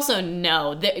like, we'd also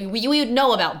know that we would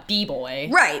know about B-boy.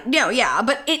 Right. No, yeah,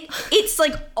 but it's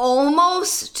like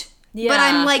almost. Yeah. But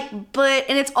I'm like,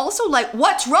 and it's also like,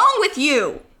 what's wrong with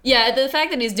you? Yeah, the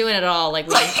fact that he's doing it all, like,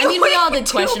 I mean, we all did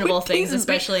questionable things,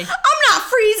 especially. I'm not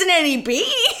freezing any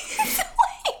bees.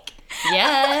 Like,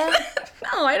 yeah.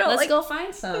 no, I don't. Let's go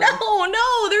find some.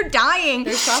 No, they're dying.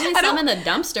 There's probably some in the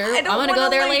dumpster. I want to go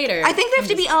there later. I think they have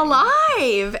to be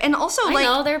alive, and also I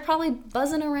know they're probably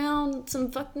buzzing around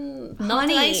some fucking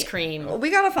melted ice cream.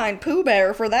 We gotta find Pooh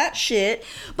Bear for that shit.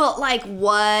 But like,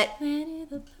 what? Winnie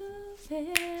the Pooh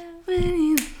Bear.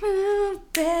 Winnie the Pooh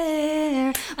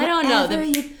Bear. I don't know. Wherever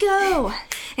you go,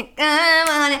 I'm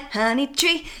on a honey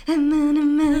tree. I'm on a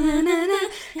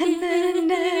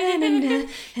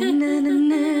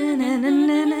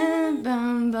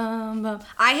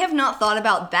I have not thought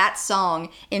about that song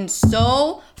in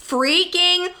so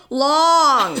freaking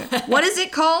long. What is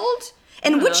it called?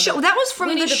 And which show? That was from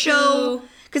Winnie the the show. Pooh.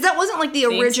 Because that wasn't like the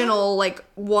original like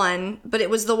one, but it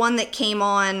was the one that came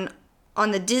on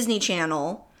the Disney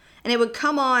Channel. And it would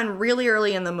come on really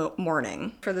early in the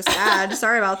morning for this ad.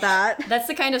 Sorry about that. That's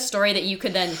the kind of story that you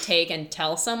could then take and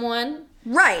tell someone.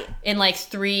 Right. In like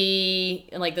three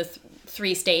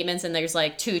statements, and there's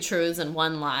like 2 truths and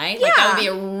 1 lie. Yeah. Like that would be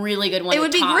a really good one. It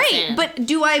would be great. In. But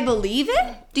do I believe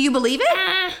it? Do you believe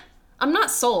it? I'm not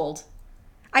sold.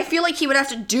 I feel like he would have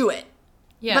to do it.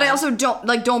 Yeah. But I also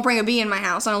don't bring a bee in my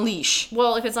house on a leash.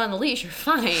 Well, if it's on the leash, you're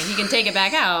fine. You can take it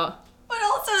back out. But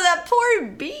also that poor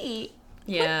bee.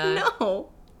 Yeah. Like, no.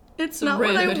 It's not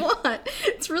rude. what I want.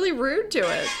 It's really rude to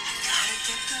it.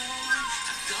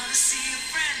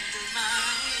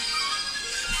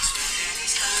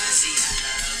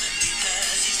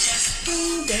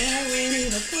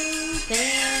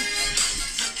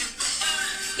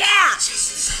 Yeah!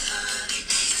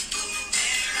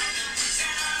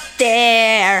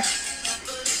 There.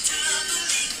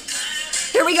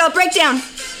 Here we go, breakdown.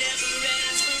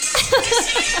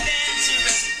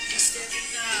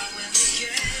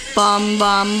 Bum,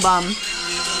 bum, bum.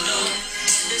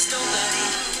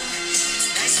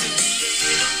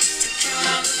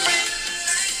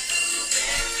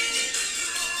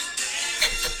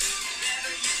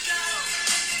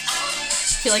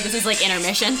 I feel like this is like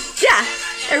intermission. Yeah.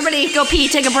 Everybody go pee,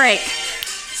 take a break.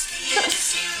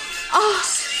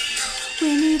 Oh.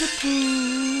 Winnie the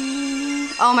Pooh.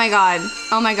 Oh my god.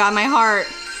 Oh my god, my heart.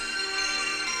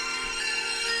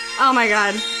 Oh my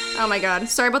god. Oh my god.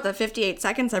 Sorry about the 58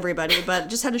 seconds, everybody, but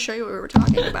just had to show you what we were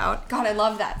talking about. God, I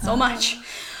love that so much.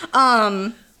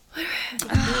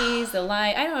 Please, the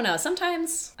lie. I don't know.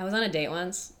 Sometimes I was on a date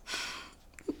once.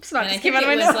 It's not And I just think came out it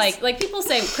of my was nose. like people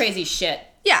say crazy shit.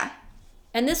 Yeah.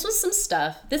 And this was some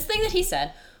stuff. This thing that he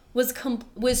said was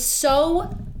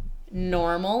so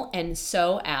normal and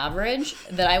so average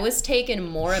that I was taken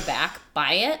more aback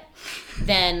by it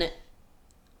than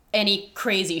any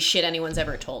crazy shit anyone's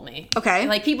ever told me. Okay.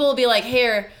 Like people will be like,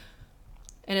 here,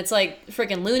 and it's like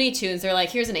freaking Looney Tunes. They're like,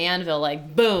 here's an anvil,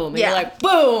 like boom. And Yeah. you're like,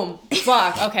 boom,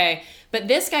 fuck, okay. But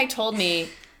this guy told me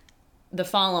the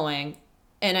following,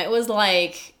 and it was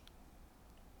like,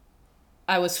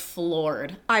 I was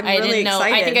floored. I'm I really didn't know.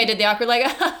 excited. I think I did the awkward like.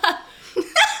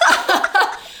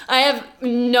 I have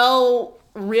no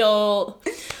real.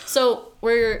 So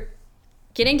we're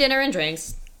getting dinner and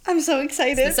drinks. I'm so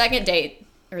excited. The second date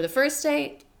or the first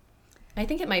date. I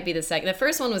think it might be the second. The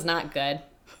first one was not good.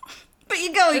 But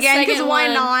you go The again, because second why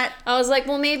one, not? I was like,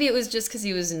 well, maybe it was just because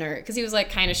he was because he was like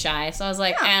kind of shy. So I was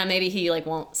like, maybe he like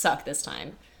won't suck this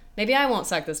time. Maybe I won't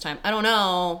suck this time. I don't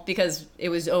know, because it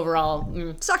was overall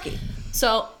Sucky.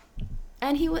 So,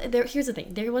 and here's the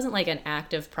thing. There wasn't like an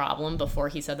active problem before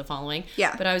he said the following.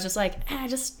 Yeah. But I was just like,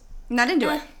 Not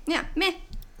into it. Yeah, meh.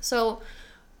 So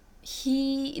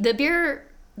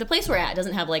the place we're at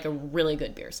doesn't have like a really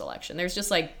good beer selection. There's just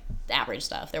like average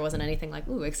stuff. There wasn't anything like,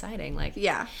 ooh, exciting. Like,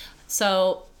 Yeah.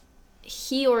 so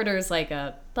he orders like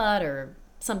a Bud or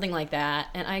something like that.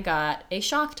 And I got a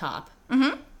Shock Top.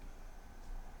 Mm-hmm.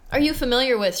 Are you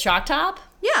familiar with Shock Top?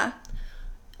 Yeah.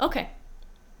 Okay.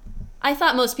 I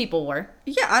thought most people were.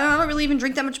 Yeah, I don't really even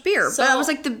drink that much beer. So- but I was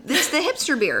like, it's the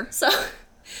hipster beer.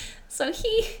 So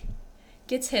he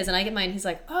gets his and I get mine. He's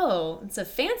like, oh, it's a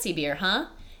fancy beer, huh?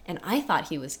 And I thought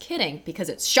he was kidding because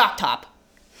it's Shock Top.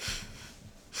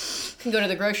 You can go to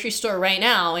the grocery store right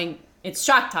now and it's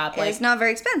Shock Top. Like, it's not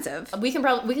very expensive. We can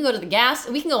go to the gas.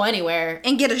 We can go anywhere.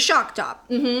 And get a Shock Top.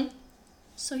 Mm-hmm.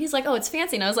 So he's like, oh, it's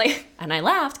fancy. And I was like, and I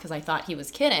laughed because I thought he was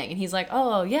kidding. And he's like,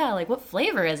 oh, yeah, like what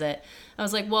flavor is it? I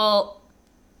was like, well,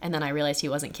 and then I realized he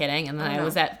wasn't kidding. And then I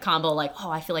was at combo like,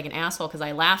 oh, I feel like an asshole because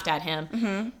I laughed at him.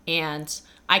 Mm-hmm. And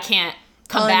I can't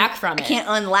come back from it. I can't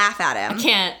unlaugh at him. I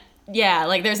can't yeah,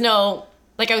 like there's no,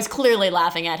 like I was clearly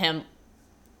laughing at him.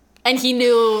 And he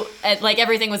knew, like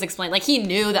everything was explained. Like he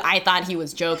knew that I thought he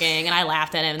was joking and I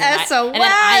laughed at him. And SOS. and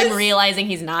then I'm realizing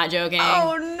he's not joking.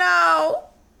 Oh no.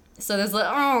 So there's like,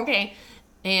 oh, okay.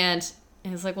 And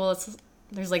it's like, well,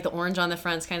 there's like the orange on the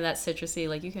front. It's kind of that citrusy.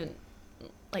 Like you can,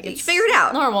 like You it's figured it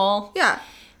out. normal. Yeah.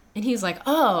 And he's like,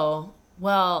 oh,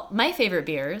 well, my favorite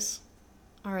beers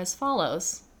are as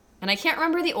follows. And I can't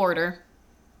remember the order.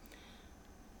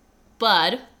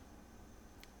 Bud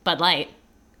Light,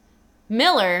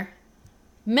 Miller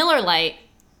Lite,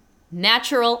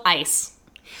 Natural Ice.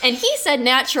 And he said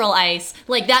natural ice,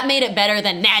 like that made it better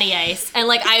than natty ice. And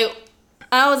like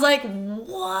I was like,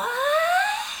 what?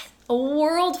 A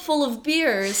world full of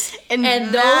beers. And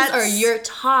those are your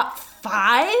top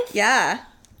 5? Yeah.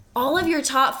 All of your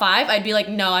top 5? I'd be like,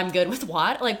 no, I'm good with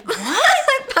what? Like, what?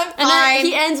 I'm And then fine.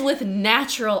 he ends with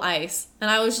natural ice. And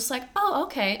I was just like, oh,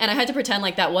 okay. And I had to pretend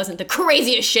like that wasn't the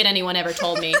craziest shit anyone ever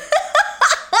told me.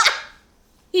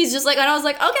 He's just like, and I was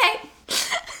like, okay.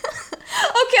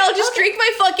 Okay, I'll just drink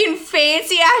my fucking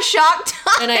fancy ass shock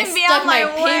top And I be stuck on my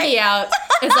way. pinky out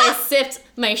as I sipped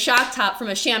my shock top from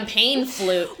a champagne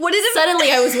flute. What is it?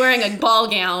 Suddenly I was wearing a ball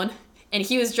gown, and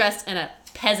he was dressed in a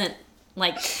peasant,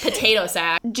 like, potato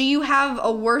sack. Do you have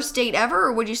a worst date ever,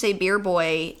 or would you say Beer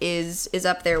Boy is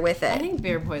up there with I it? think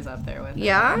Beer Boy's up there with it.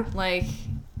 Yeah? Like,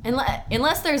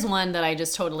 unless there's one that I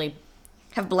just totally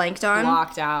Have blanked on?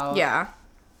 blocked out. Yeah.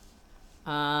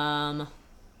 Um,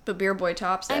 But Beer Boy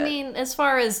tops it. I mean, as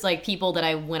far as, like, people that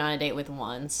I went on a date with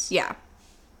once. Yeah.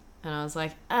 And I was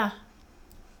like, nah.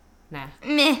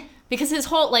 Meh. Because his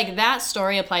whole, like, that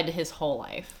story applied to his whole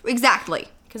life. Exactly.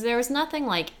 Because there was nothing,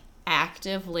 like,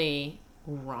 actively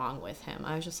wrong with him.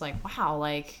 I was just like, wow,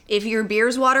 like, If your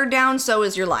beer's watered down, so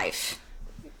is your life.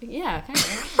 yeah, kind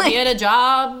of. He had a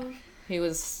job. He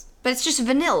was, But it's just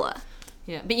vanilla.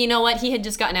 yeah. But you know what? He had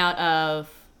just gotten out of,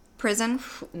 Prison?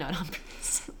 no, not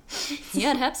he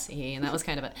had Hep C, and that was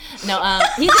kind of it. No,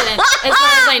 he didn't. As far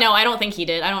as I know, I don't think he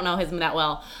did. I don't know him that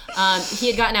well. He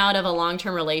had gotten out of a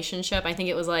long-term relationship. I think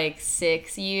it was like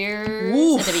 6 years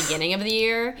Oof. at the beginning of the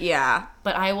year. Yeah.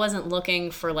 But I wasn't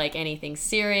looking for like anything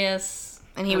serious.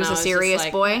 And he was I a just serious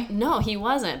boy? No, he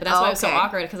wasn't. But that's Oh, why it was so okay.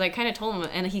 awkward, because I kind of told him,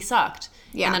 and he sucked.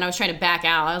 Yeah. And then I was trying to back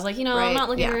out. I was like, I'm Right, not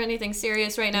looking yeah. for anything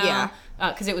serious right now. Yeah.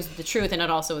 Because it was the truth, and it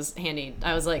also was handy.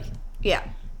 I was like, Yeah.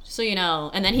 so you know.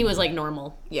 And then he was like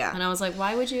normal. Yeah. And I was like,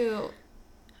 why would you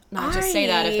not just say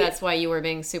that if that's why you were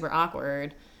being super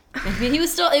awkward? I mean, he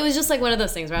was still, it was just like one of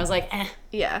those things where I was like,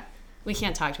 Yeah. we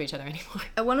can't talk to each other anymore.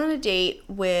 I went on a date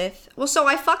with, well, so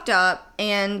I fucked up,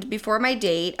 and before my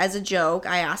date, as a joke,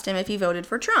 I asked him if he voted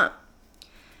for Trump.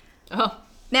 Oh.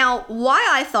 Now, why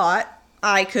I thought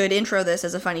I could intro this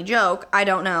as a funny joke, I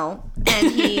don't know.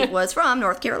 And he was from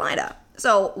North Carolina.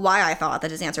 So why I thought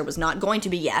that his answer was not going to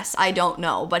be yes, I don't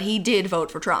know. But he did vote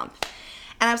for Trump.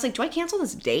 And I was like, do I cancel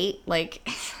this date? Like,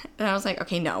 and I was like,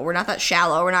 okay, no, we're not that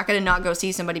shallow. We're not going to not go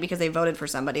see somebody because they voted for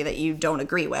somebody that you don't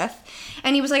agree with.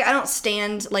 And he was like, I don't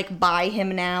stand, like, by him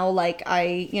now. Like,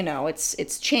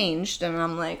 it's changed. And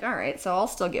I'm like, all right, so I'll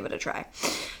still give it a try.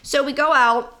 So we go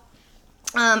out.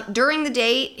 During the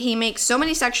date, he makes so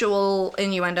many sexual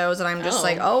innuendos that I'm just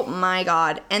like, oh my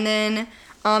God. And then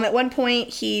at one point,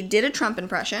 he did a Trump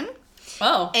impression.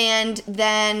 Oh. And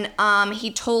then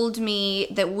he told me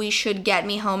that we should get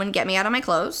me home and get me out of my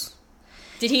clothes.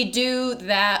 Did he do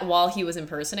that while he was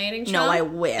impersonating Trump? No, I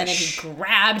wish. And then he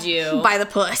grabbed you. By the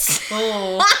puss.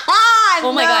 Oh.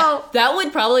 Oh my No. God. That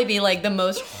would probably be like the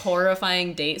most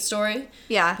horrifying date story.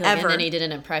 Yeah, Like, ever. And then he did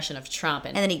an impression of Trump.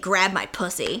 And then he grabbed my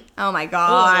pussy. Oh my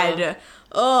God.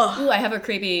 Ugh. Ooh, I have a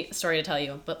creepy story to tell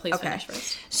you, but please Okay. finish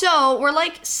first. So we're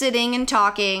like sitting and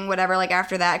talking, whatever, like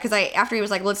after that, because after he was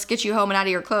like, let's get you home and out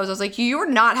of your clothes, I was like, you're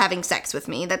not having sex with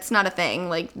me. That's not a thing.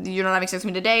 Like, you're not having sex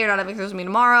with me today, you're not having sex with me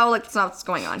tomorrow. Like, that's not what's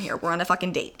going on here. We're on a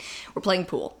fucking date. We're playing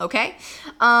pool, okay?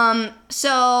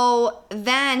 So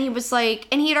then he was like,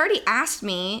 and he had already asked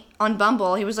me on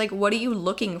Bumble, he was like, what are you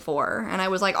looking for? And I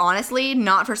was like, honestly,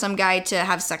 not for some guy to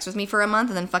have sex with me for a month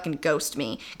and then fucking ghost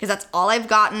me. Because that's all I've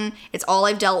gotten, it's all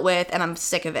I've dealt with, and I'm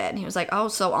sick of it. And he was like, oh,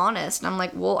 so honest. And I'm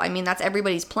like, well, I mean, that's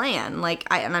everybody's plan. Like,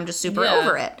 and I'm just super Yeah.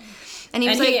 over it. And he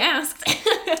was And like, he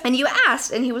asked. and you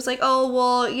asked, and he was like, oh,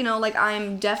 well, like,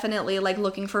 I'm definitely, like,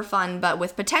 looking for fun, but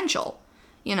with potential,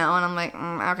 and I'm like,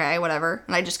 okay, whatever.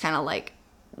 And I just kind of, like,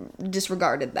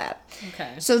 disregarded that.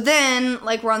 Okay. So then,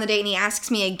 like, we're on the date, and he asks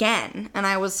me again, and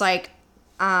I was like,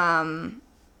 and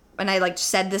I, like,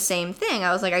 said the same thing.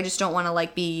 I was like, I just don't want to,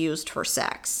 like, be used for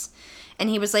sex. And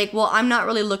he was like, well, I'm not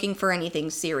really looking for anything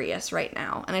serious right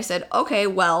now. And I said, okay,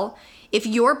 well, if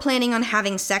you're planning on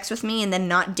having sex with me and then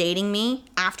not dating me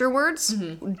afterwards,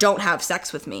 don't have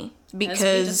sex with me. Because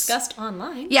as we discussed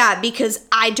online. Yeah, because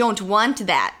I don't want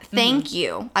that. Thank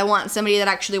you. I want somebody that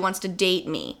actually wants to date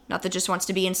me, not that just wants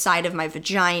to be inside of my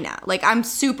vagina. Like, I'm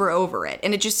super over it.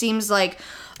 And it just seems like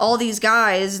all these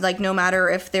guys, like, no matter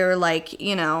if they're like,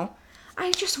 you know,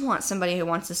 I just want somebody who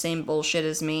wants the same bullshit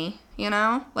as me, you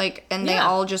know? Like, and they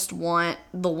all just want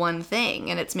the one thing,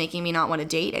 and it's making me not want to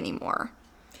date anymore.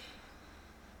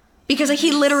 Because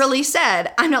he literally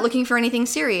said, I'm not looking for anything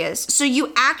serious. So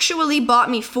you actually bought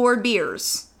me 4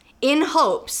 beers in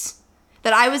hopes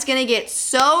that I was going to get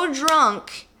so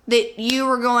drunk that you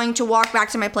were going to walk back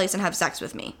to my place and have sex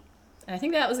with me. I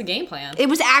think that was a game plan. It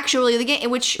was actually the game,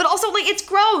 but also, like, it's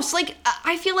gross. Like,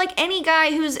 I feel like any guy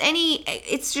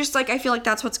it's just like, I feel like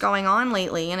that's what's going on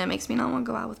lately, and it makes me not want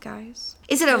to go out with guys.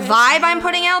 Is it a vibe I'm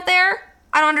putting out there?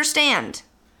 I don't understand.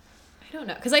 I don't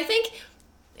know. Because I think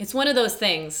it's one of those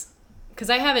things. Because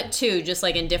I have it too, just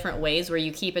like in different ways where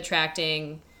you keep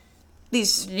attracting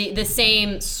these the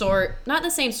same sort, not the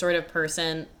same sort of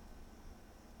person,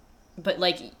 but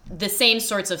like the same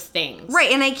sorts of things.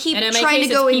 Right, and I keep trying to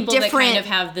go in different... that kind of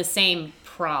have the same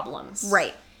problems.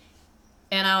 Right.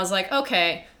 And I was like,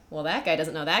 okay, well, that guy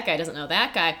doesn't know that guy doesn't know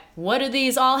that guy. What do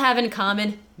these all have in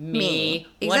common? Me.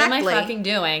 Exactly. What am I fucking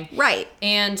doing? Right.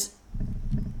 And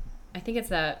I think it's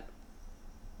that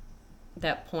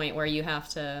point where you have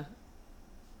to...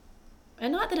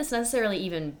 And not that it's necessarily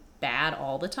even bad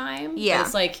all the time. Yeah. But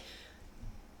it's like,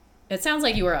 it sounds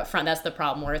like you were up front. That's the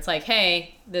problem, where it's like,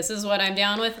 hey, this is what I'm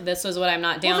down with. This is what I'm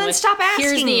not down then with. Stop asking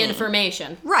Here's the me.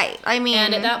 information. Right. I mean.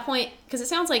 And at that point, because it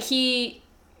sounds like he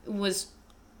was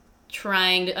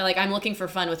trying to, like, I'm looking for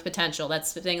fun with potential.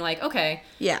 That's the thing, like, okay.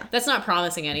 Yeah. That's not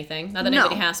promising anything. Not that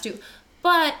anybody has to.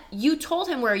 But you told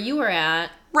him where you were at.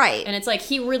 Right. And it's like,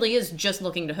 he really is just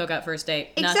looking to hook up first date.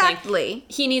 Exactly. Nothing.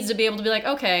 He needs to be able to be like,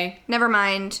 okay. Never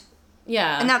mind.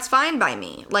 Yeah. And that's fine by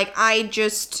me. Like, I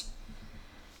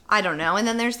don't know. And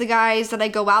then there's the guys that I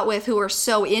go out with who are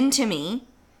so into me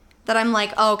that I'm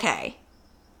like, okay.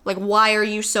 Like, why are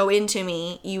you so into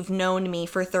me? You've known me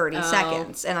for 30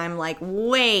 seconds. And I'm like,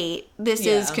 wait, this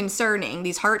is concerning.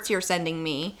 These hearts you're sending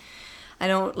me. I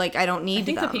don't need them. I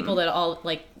think the people that all,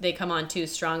 like, they come on too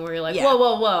strong where you're like,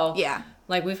 whoa. Yeah.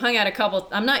 Like, we've hung out a couple...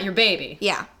 I'm not your baby.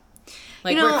 Yeah.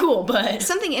 Like, we're cool, but...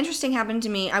 Something interesting happened to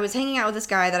me. I was hanging out with this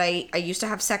guy that I used to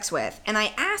have sex with, and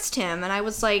I asked him, and I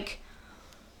was like,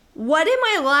 what am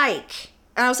I like?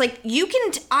 And I was like,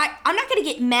 I'm not going to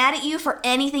get mad at you for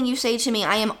anything you say to me.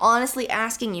 I am honestly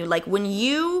asking you, like, when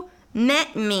you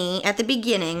met me at the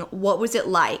beginning, what was it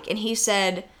like? And he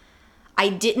said, I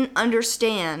didn't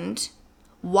understand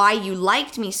why you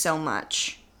liked me so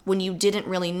much when you didn't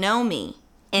really know me.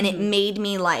 And it made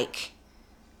me, like,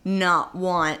 not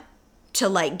want to,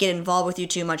 like, get involved with you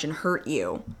too much and hurt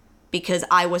you because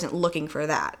I wasn't looking for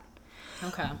that.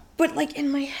 Okay. But, like, in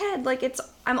my head, like,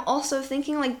 I'm also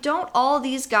thinking, like, don't all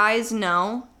these guys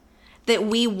know that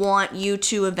we want you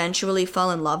to eventually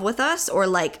fall in love with us or,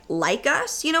 like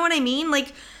us? You know what I mean?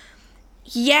 Like,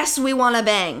 yes, we want to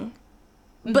bang.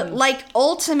 But, like,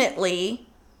 ultimately,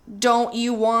 don't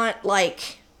you want,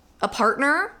 like, a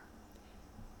partner?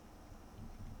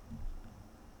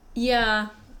 Yeah,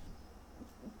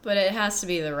 but it has to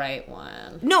be the right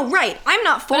one. No, right. I'm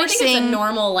not forcing... But I think it's a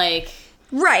normal, like...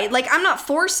 Right, like, I'm not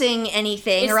forcing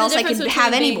anything or else I could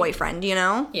have any boyfriend, you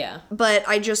know? Yeah. But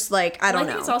I just, like, I don't know.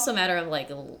 I think it's also a matter of, like,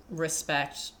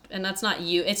 respect. And that's not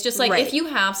you. It's just, like, if you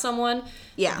have someone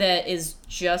that is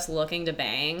just looking to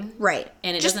bang... Right.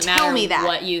 And it just doesn't matter me that.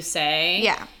 what you say...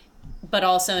 Yeah. But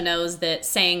also knows that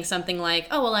saying something like,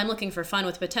 oh, well, I'm looking for fun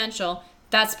with potential...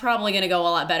 That's probably going to go a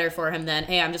lot better for him than,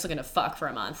 hey, I'm just looking to fuck for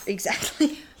a month.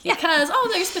 Exactly. Because,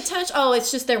 there's potential. Oh,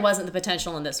 it's just there wasn't the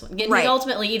potential in this one. Right. He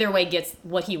ultimately, either way, gets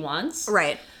what he wants.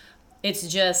 Right. It's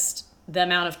just the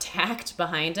amount of tact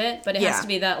behind it. But it has to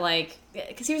be that, like...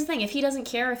 Because here's the thing. If he doesn't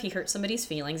care if he hurts somebody's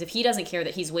feelings, if he doesn't care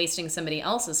that he's wasting somebody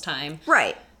else's time...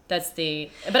 Right. That's the...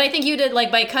 But I think you did,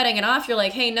 like, by cutting it off, you're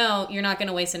like, hey, no, you're not going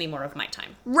to waste any more of my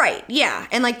time. Right, yeah.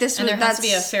 And, like, this... And there has to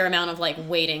be a fair amount of, like,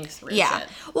 waiting through shit.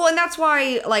 Well, and that's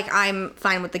why, like, I'm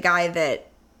fine with the guy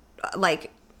that,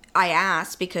 like, I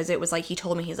asked, because it was like, he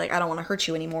told me, he's like, I don't want to hurt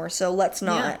you anymore, so let's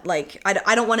not, like,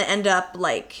 I don't want to end up,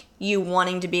 like, you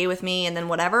wanting to be with me and then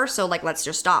whatever, so, like, let's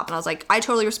just stop. And I was like, I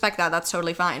totally respect that, that's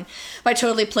totally fine. But I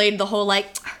totally played the whole,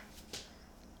 like...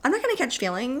 I'm not going to catch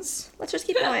feelings. Let's just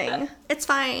keep going. It's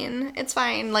fine. It's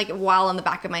fine. Like, while in the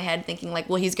back of my head thinking, like,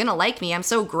 well, he's going to like me. I'm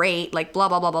so great. Like, blah,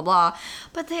 blah, blah, blah, blah.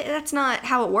 But that's not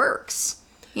how it works,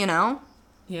 you know?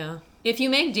 Yeah. If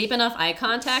you make deep enough eye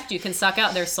contact, you can suck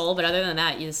out their soul, but other than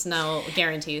that, there's no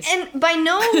guarantees. And by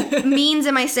no means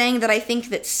am I saying that I think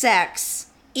that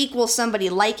sex equals somebody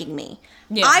liking me.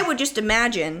 Yeah. I would just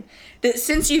imagine that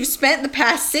since you've spent the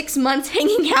past 6 months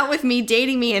hanging out with me,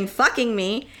 dating me, and fucking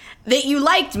me, that you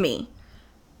liked me.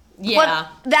 Yeah.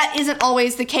 But that isn't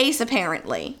always the case,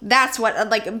 apparently. That's what,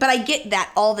 but I get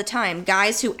that all the time.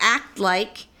 Guys who act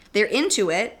like they're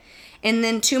into it, and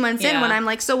then 2 months in, when I'm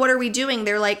like, so what are we doing?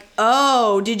 They're like,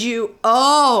 oh,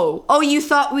 you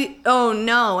thought oh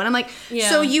no. And I'm like,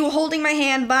 so you holding my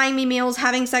hand, buying me meals,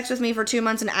 having sex with me for 2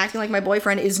 months, and acting like my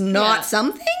boyfriend is not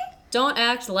something? Don't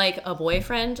act like a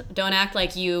boyfriend. Don't act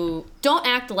like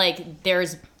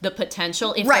there's the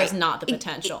potential if there's not the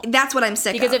potential. That's what I'm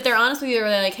sick because of. If they're honest with you,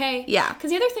 they're like, hey. Yeah.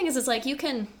 Because the other thing is, it's like, you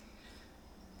can,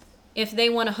 if they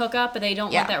want to hook up but they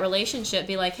don't want that relationship,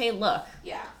 be like, hey, look.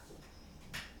 Yeah.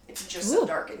 It's just so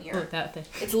dark in here. Ooh,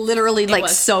 it's literally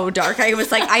so dark. I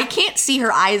was like, I can't see her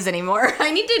eyes anymore.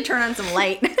 I need to turn on some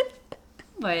light.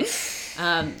 But, if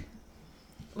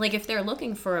they're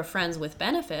looking for a friends with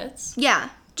benefits.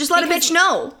 Yeah. Just let a bitch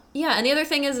know. Yeah. And the other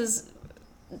thing is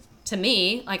to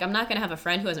me, I'm not going to have a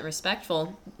friend who isn't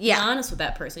respectful. Yeah. Be honest with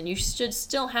that person. You should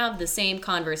still have the same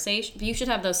conversation. You should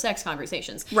have those sex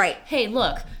conversations. Right. Hey,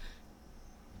 look.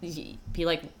 Be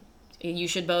like, you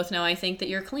should both know I think that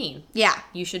you're clean. Yeah.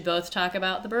 You should both talk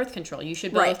about the birth control. You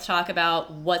should both talk about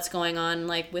what's going on,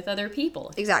 with other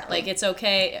people. Exactly. It's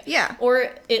okay. Yeah.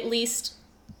 Or at least,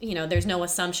 there's no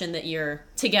assumption that you're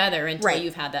together until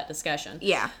you've had that discussion.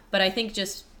 Yeah. But I think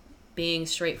just being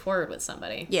straightforward with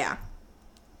somebody. Yeah.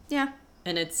 Yeah.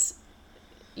 And it's,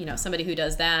 somebody who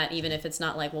does that, even if it's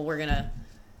not we're going to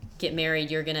get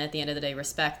married, you're going to, at the end of the day,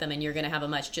 respect them, and you're going to have a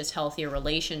much just healthier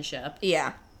relationship.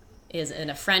 Yeah. Is in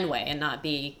a friend way and not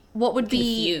be what would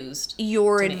confused be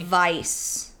your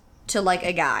advice to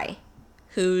a guy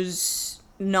who's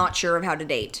not sure of how to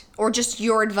date, or just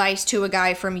your advice to a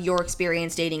guy from your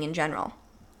experience dating in general?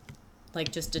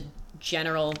 Just a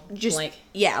general,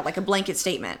 a blanket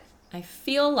statement. I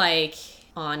feel like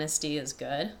honesty is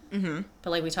good. Mm-hmm.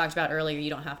 But we talked about earlier, you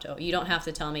don't have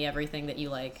to tell me everything that you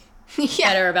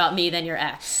better about me than your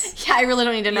ex. Yeah, I really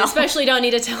don't need to know. You especially don't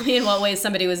need to tell me in what ways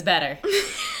somebody was better.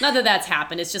 Not that that's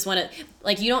happened. It's just when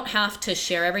you don't have to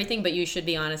share everything, but you should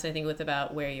be honest, I think,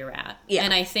 about where you're at. Yeah.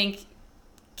 And I think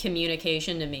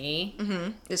communication to me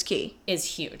is key. Is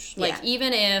huge.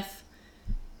 Even if,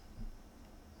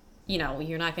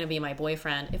 you're not going to be my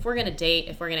boyfriend, if we're going to date,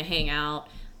 if we're going to hang out,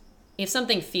 if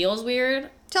something feels weird,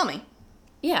 tell me.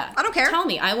 Yeah. I don't care. Tell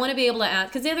me. I want to be able to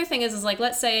ask. Because the other thing is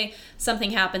let's say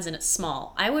something happens and it's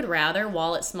small. I would rather,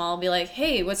 while it's small, be like,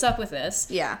 hey, what's up with this?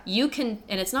 Yeah. You can,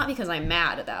 and it's not because I'm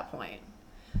mad at that point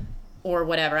or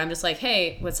whatever. I'm just like,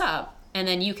 hey, what's up? And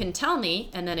then you can tell me,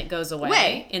 and then it goes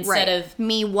away. Instead of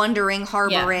me wondering,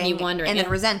 harboring, and then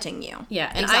resenting you. Yeah.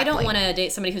 And exactly. I don't want to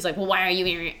date somebody who's like, well, why are you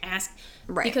even asking?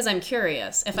 Right. Because I'm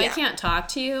curious. If I can't talk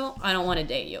to you, I don't want to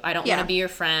date you. I don't want to be your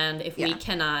friend if we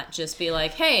cannot just be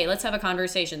like, hey, let's have a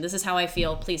conversation. This is how I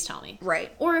feel. Please tell me.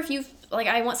 Right. Or if you've,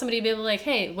 I want somebody to be able to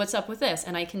hey, what's up with this?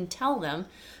 And I can tell them,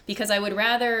 because I would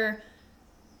rather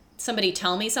somebody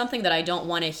tell me something that I don't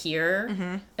want to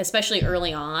hear, especially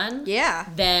early on,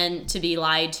 than to be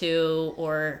lied to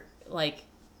or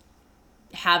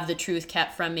have the truth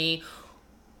kept from me.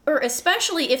 Or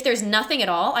especially if there's nothing at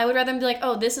all, I would rather be like,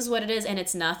 oh, this is what it is and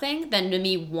it's nothing, than to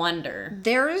me wonder.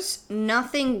 There's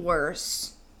nothing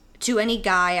worse to any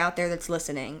guy out there that's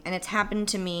listening, and it's happened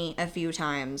to me a few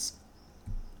times,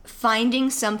 finding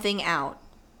something out,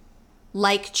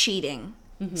 like cheating,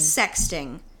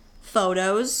 sexting,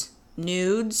 photos,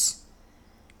 nudes,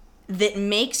 that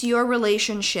makes your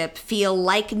relationship feel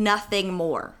like nothing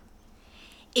more.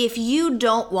 If you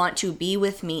don't want to be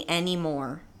with me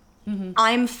anymore,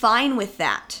 I'm fine with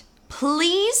that.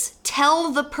 Please tell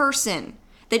the person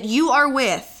that you are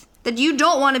with that you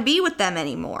don't want to be with them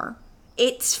anymore.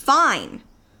 It's fine.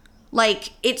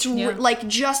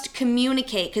 Just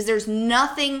communicate, because there's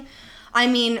nothing,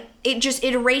 it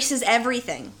erases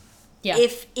everything. Yeah.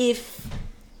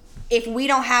 If we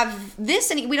don't have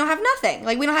this, we don't have nothing.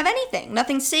 We don't have anything.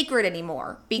 Nothing's sacred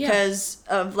anymore because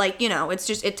of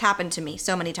it's happened to me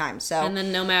so many times. So. And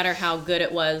then no matter how good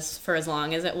it was for as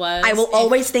long as it was, I will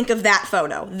always think of that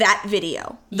photo, that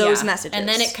video, those messages. And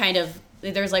then it kind of,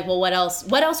 there's what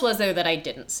else was there that I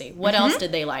didn't see? What else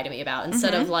did they lie to me about?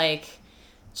 Instead of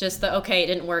just okay, it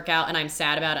didn't work out and I'm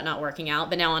sad about it not working out.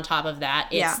 But now on top of that,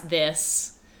 it's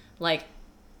this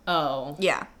oh.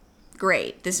 Yeah.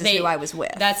 Great. This is who I was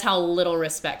with. That's how little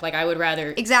respect. I would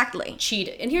rather exactly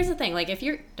cheat. And here's the thing: if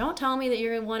don't tell me that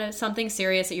you're something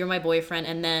serious, that you're my boyfriend,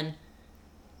 and then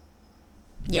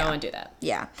Go and do that.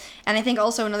 Yeah. And I think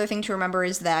also another thing to remember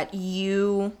is that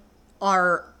you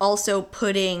are also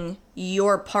putting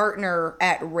your partner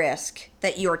at risk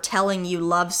that you're telling you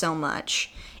love so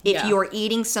much. If you're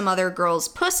eating some other girl's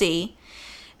pussy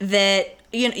that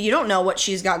you don't know what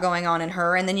she's got going on in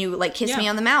her, and then you like kiss me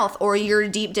on the mouth, or you're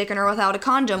deep dicking her without a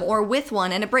condom or with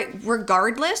one and a break.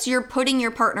 Regardless, you're putting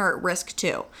your partner at risk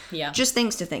too. Yeah. Just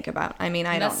things to think about. I mean,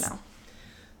 I don't know.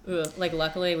 Ooh, like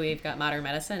luckily we've got modern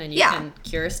medicine and you can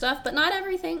cure stuff, but not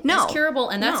everything is curable,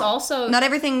 and that's also not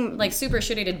everything like super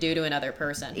shitty to do to another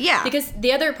person. Yeah. Because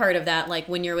the other part of that, like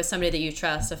when you're with somebody that you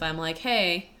trust, if I'm like,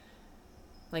 hey,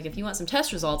 like if you want some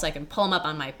test results, I can pull them up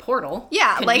on my portal.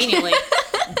 Yeah, conveniently.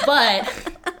 But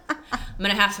I'm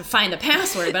gonna have to find the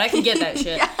password, but I can get that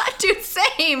shit. Yeah, dude,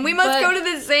 same. We must go to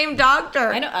the same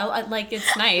doctor. I know, like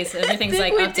it's nice. Everything's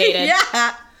like updated.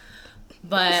 Yeah.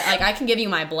 But like I can give you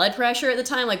my blood pressure at the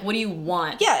time. Like, what do you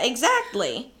want? Yeah,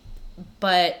 exactly.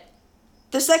 But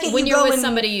the second when you're with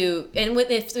somebody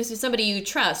if this is somebody you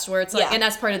trust, where it's like, and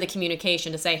that's part of the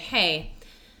communication to say, hey,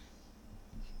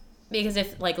 because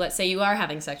if like let's say you are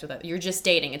having sex with it, you're just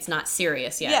dating, it's not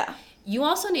serious yet. Yeah. You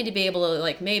also need to be able to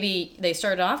like maybe they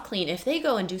started off clean. If they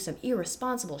go and do some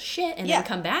irresponsible shit and then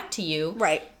come back to you,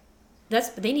 right?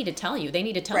 They need to tell you. They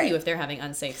need to tell you if they're having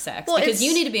unsafe sex. Well, because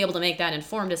you need to be able to make that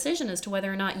informed decision as to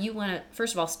whether or not you want to,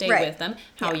 first of all, stay with them,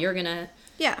 how you're going to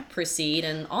proceed,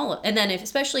 and and then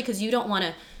especially because you don't want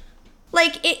to.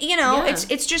 Like,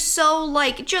 it's just so,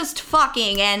 like, just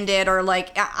fucking end it, or,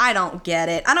 like, I don't get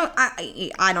it.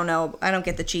 I don't know. I don't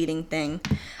get the cheating thing.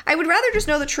 I would rather just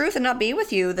know the truth and not be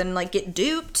with you than, like, get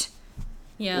duped.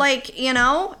 Yeah. Like,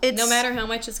 it's... No matter how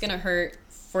much it's going to hurt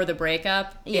for the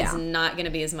breakup, it's not going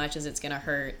to be as much as it's going to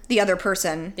hurt... the other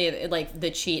person.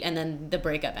 The cheat and then the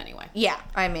breakup anyway. Yeah.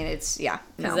 I mean, it's... Yeah.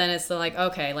 Because then it's like,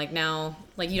 okay, like, now...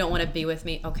 Like, you don't want to be with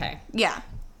me? Okay. Yeah.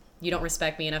 You don't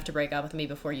respect me enough to break up with me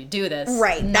before you do this.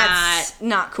 Right. That's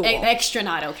not cool. Extra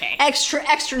not okay.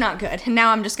 Extra not good. And now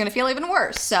I'm just going to feel even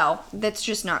worse. So that's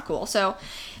just not cool. So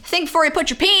think before you put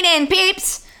your peen in,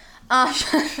 peeps.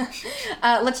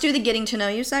 Let's do the getting to know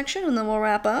you section and then we'll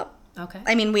wrap up. Okay.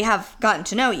 I mean, we have gotten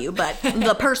to know you, but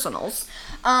the personals.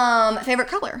 Favorite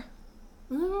color?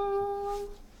 I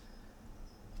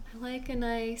like a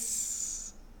nice...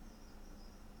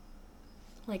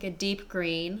 like a deep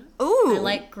green. Ooh. I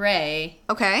like gray.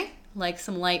 Okay. Like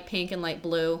some light pink and light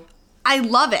blue. I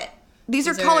love it. These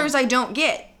are colors I don't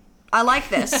get. I like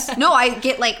this. No, I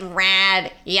get like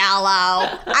red, yellow.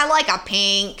 I like a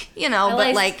pink,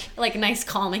 but like nice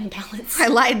calming palettes. I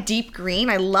like deep green.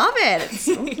 I love it.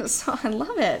 I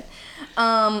love it.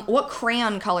 What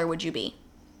crayon color would you be?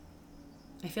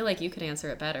 I feel like you could answer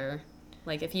it better.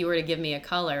 Like if you were to give me a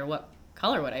color, what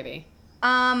color would I be?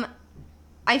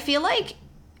 I feel like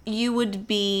you would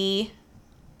be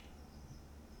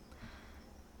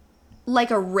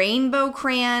like a rainbow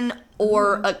crayon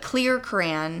or a clear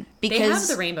crayon, because they have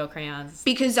the rainbow crayons.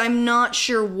 Because I'm not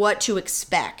sure what to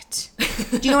expect.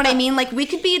 Do you know what I mean? Like we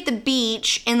could be at the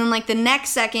beach and then like the next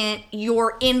second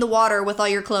you're in the water with all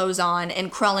your clothes on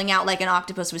and crawling out like an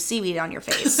octopus with seaweed on your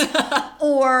face.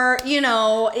 Or,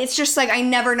 it's just like I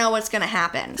never know what's going to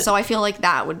happen. So I feel like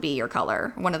that would be your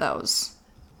color, one of those.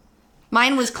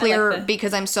 Mine was clear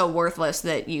because I'm so worthless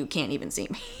that you can't even see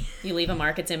me. You leave a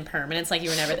mark, it's impermanent. It's like you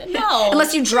were never there. No.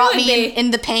 Unless you drop me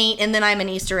in the paint and then I'm an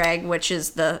Easter egg, which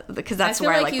is because that's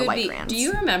where I like the white crayons. Do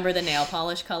you remember the nail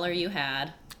polish color you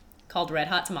had called Red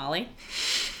Hot Tamale?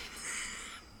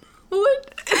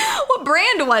 What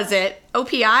brand was it?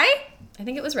 OPI? I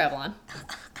think it was Revlon.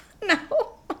 No.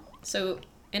 So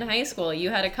in high school, you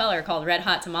had a color called Red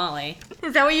Hot Tamale.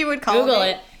 Is that what you would call it? Google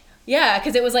it. Yeah,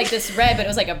 because it was like this red, but it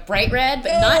was like a bright red,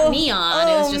 but not neon.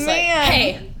 It was just like,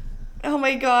 hey. Oh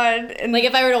my god. And like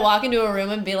if I were to walk into a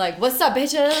room and be like, what's up,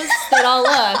 bitches? They'd all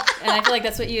look. And I feel like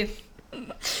that's what you...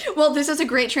 Well, this is a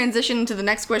great transition to the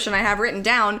next question I have written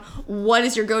down. What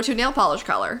is your go-to nail polish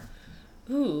color?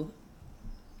 Ooh.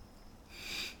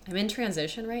 I'm in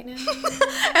transition right now.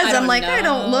 As I'm like,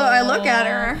 know. I look at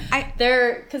her.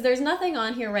 Because there's nothing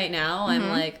on here right now. I'm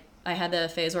like... I had the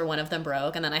phase where one of them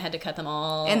broke, and then I had to cut them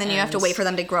all. And then you have to wait for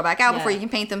them to grow back out before you can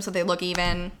paint them so they look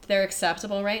even. They're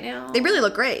acceptable right now. They really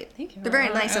look great. Thank you. They're very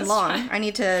nice and long. I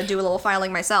need to do a little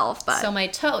filing myself, but. So my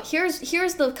toe, here's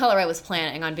the color I was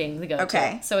planning on being the go-to.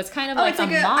 Okay. So it's kind of like a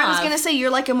mauve. I was going to say, you're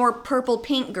like a more purple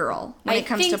pink girl when it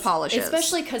comes to polishes.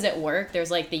 Especially because at work, there's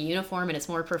like the uniform and it's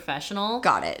more professional.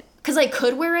 Got it. Because I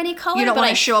could wear any color. You don't want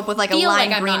to show up with like a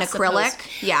lime green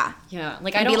acrylic. Yeah. Yeah.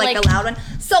 Like I don't be like the loud one.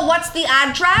 So what's the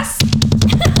address?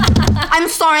 I'm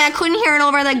sorry, I couldn't hear it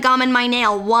over the gum in my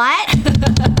nail. What?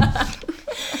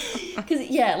 Because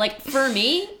yeah, like for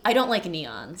me, I don't like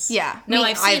neons. Yeah, No, me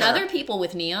I've seen either. other people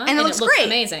with neon, And it looks great.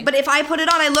 amazing. But if I put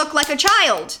it on, I look like a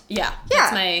child. yeah,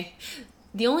 Yeah.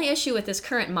 The only issue with this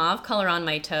current mauve color on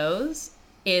my toes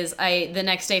is I the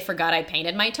next day forgot I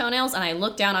painted my toenails, and I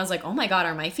looked down, I was like, oh my god,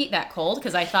 are my feet that cold?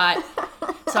 Because I thought,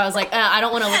 so I was like, I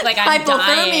don't want to look like I'm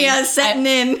dying. Hypothermia setting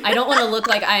in. I don't want to look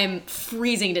like I'm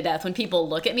freezing to death when people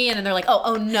look at me and then they're like,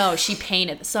 oh no, she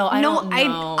painted. So I don't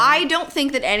know. I don't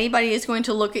think that anybody is going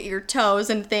to look at your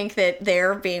toes and think that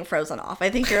they're being frozen off.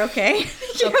 I think you're okay.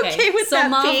 You're okay with so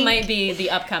that mauve pink. might be the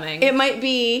upcoming. It might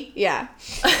be, yeah.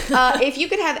 If you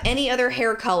could have any other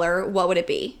hair color, what would it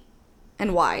be?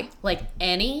 And why? like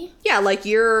any? Yeah, like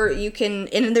you can,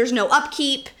 and there's no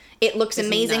upkeep. It looks There's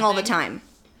amazing all the nothing. time.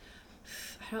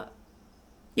 I don't,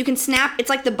 You can snap,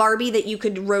 it's like the Barbie that you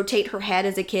could rotate her head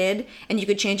as a kid, and you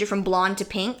could change it from blonde to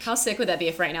pink. how sick would that be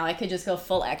if right now I could just go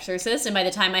full exorcist and by the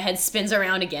time my head spins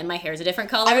around again, my hair's a different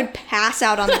color? I would pass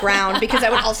out on the ground because I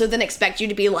would also then expect you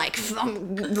to be like,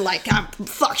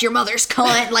 fuck your mother's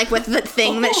cunt, like with the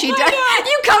thing that she my does. God.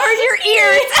 You covered your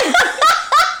ears.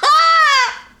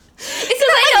 It's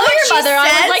because I know your mother. I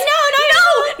was like, no,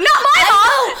 not my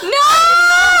mom. No.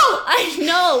 I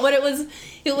know, but it was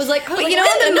like, But you know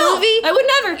in the movie, I would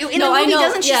never. In no, the movie, I know,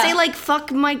 doesn't she yeah. say like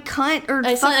 "fuck my cunt" or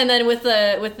I saw, fuck? and then with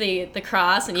the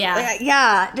cross and yeah.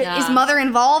 Yeah. Is mother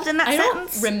involved in that I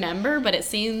sentence? don't remember, but it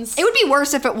seems It would be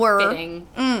worse if it were. fitting.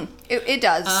 It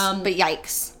does. But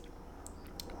yikes.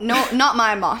 No, not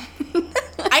my mom.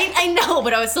 I know,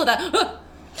 but I was still that.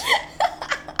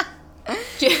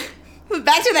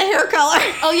 Back to the hair color.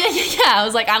 Oh yeah. I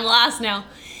was like, I'm lost now.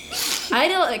 I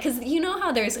don't, because you know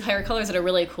how there's hair colors that are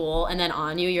really cool, and then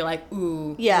on you, you're like,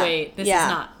 ooh, Yeah. wait, this Yeah.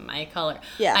 is not my color.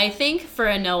 Yeah. I think for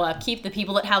a no upkeep, the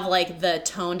people that have like the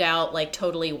toned out, like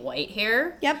totally white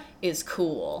hair, Yep. is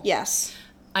cool. Yes.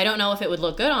 I don't know if it would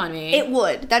look good on me. It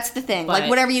would. That's the thing. Like But-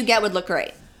 whatever you get would look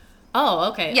great.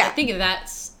 Oh, okay. Yeah. I think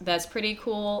that's pretty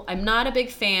cool. I'm not a big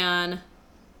fan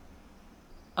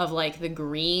of like the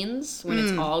greens when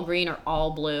it's all green or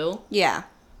all blue. Yeah.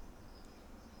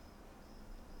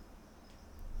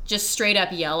 Just straight up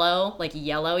yellow, like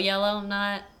yellow, I'm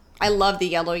not. I love the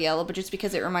yellow, but just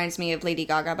because it reminds me of Lady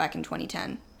Gaga back in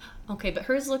 2010. Okay, but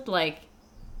hers looked like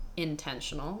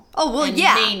intentional. Oh, well, and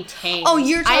yeah. maintained. Oh,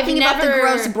 you're talking about the never-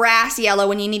 gross brass yellow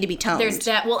when you need to be toned. There's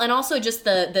that. Well, and also just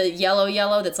the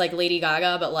yellow that's like Lady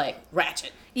Gaga, but like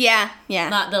ratchet. Yeah.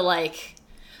 Not the like.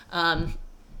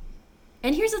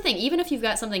 And here's the thing: even if you've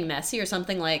got something messy or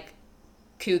something like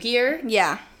kookier,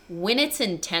 Yeah. when it's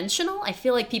intentional, I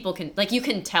feel like people can, like, you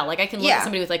can tell. Like, I can look Yeah. at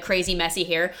somebody with like crazy messy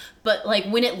hair, but like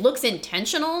when it looks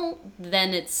intentional,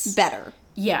 then it's Better.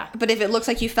 yeah. But if it looks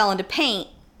like you fell into paint,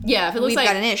 Yeah, if it looks we've like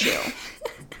got an issue.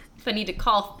 if I need to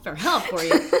call for help for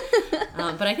you.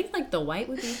 But I think like the white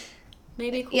would be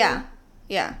maybe cool. Yeah.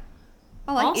 Yeah.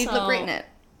 I like you'd look Also- great in it.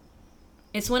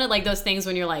 It's one of like those things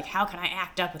when you're like, how can I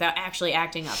act up without actually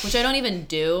acting up? Which I don't even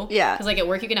do. Yeah. Because like at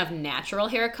work you can have natural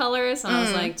hair colors. And I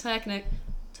was like, technically,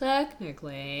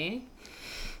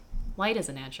 white is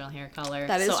a natural hair color.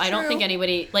 That is so I don't true. think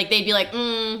anybody, like they'd be like,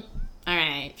 all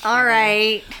right. All sure."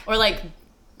 right. Or like,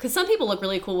 because some people look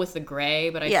really cool with the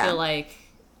gray, but I Yeah. feel like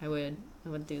I would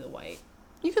do the white.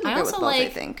 You could look I good with also both, I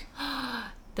like- think.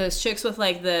 Those chicks with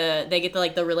like they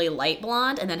get the really light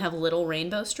blonde and then have little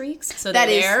rainbow streaks. So That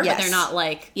they're is- there, but yes. they're not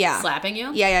like Yeah. slapping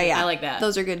you. Yeah. I like that.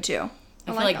 Those are good too.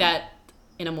 I feel like them. that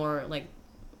in a more like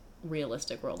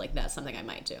realistic world, like that's something I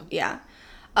might do. Yeah.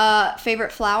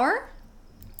 Favorite flower?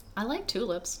 I like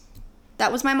tulips.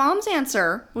 That was my mom's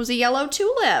answer. Was a yellow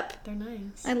tulip. They're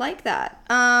nice. I like that.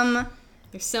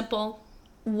 They're simple.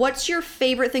 What's your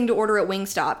favorite thing to order at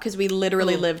Wingstop? Because we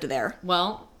literally lived there.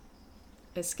 Well,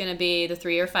 it's gonna be the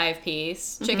 3 or 5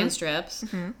 piece chicken strips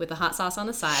with the hot sauce on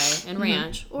the side and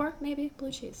ranch, or maybe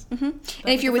blue cheese. And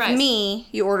if you're with me,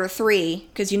 you order 3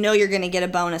 because you know you're gonna get a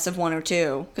bonus of 1 or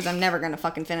 2. Because I'm never gonna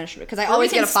fucking finish it. Because I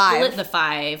always get a 5. Split the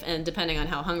 5, and depending on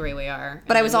how hungry we are.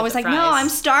 But and I was then always with like, the no, fries. I'm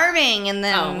starving, and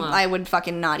then Oh, well. I would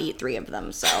fucking not eat 3 of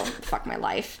them. So fuck my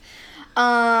life.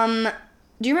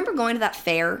 Do you remember going to that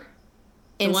fair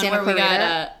in the one Santa where we Clarita?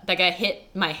 got that guy hit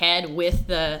my head with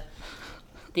the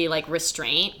like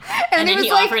restraint, And and he then he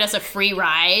was like- offered us a free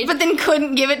ride. but then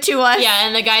couldn't give it to us. Yeah,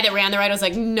 and the guy that ran the ride was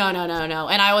like, no,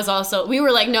 and I was also, we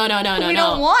were like, no, We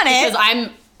don't want it. because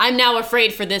I'm now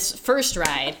afraid for this first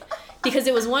ride, because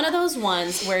it was one of those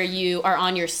ones where you are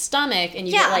on your stomach and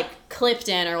you Yeah. get like clipped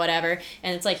in or whatever,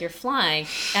 and it's like you're flying,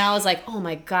 and I was like, oh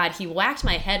my god, he whacked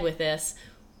my head with this.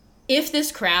 If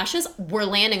this crashes, we're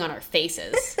landing on our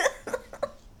faces.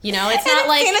 You know, it's not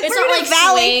like Santa it's not Clarita like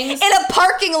Valley swings. in a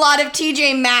parking lot of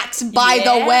TJ Maxx, by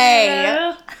the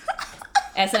way.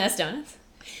 S&S Donuts.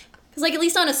 Because Because, like, at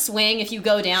least on a swing, if you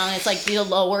go down, it's like the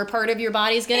lower part of your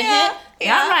body's gonna hit. Yeah.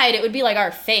 That ride, it would be like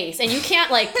our face. And you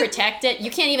can't, like, protect it. You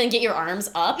can't even get your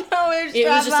arms up. No, It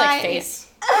was just, like, face.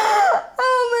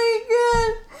 Oh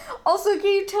my god. Also, can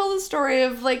you tell the story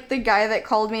of, like, the guy that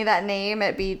called me that name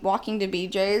at walking to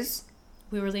BJ's?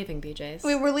 We were leaving BJ's.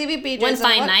 We were leaving BJ's. One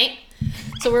fine night.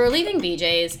 So we were leaving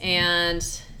BJ's, and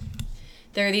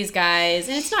there are these guys,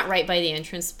 and it's not right by the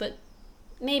entrance, but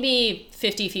maybe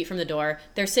 50 feet from the door.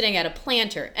 They're sitting at a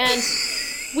planter, and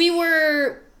we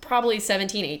were probably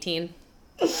 17, 18.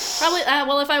 Probably,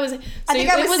 well, if I was... So I think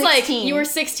I was 16. Like, you were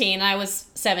 16, I was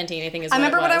 17, I think is what I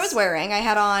remember it was. what I was wearing. I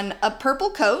had on a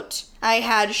purple coat, I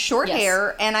had short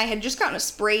hair, and I had just gotten a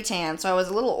spray tan, so I was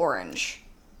a little orange.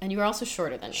 And you were also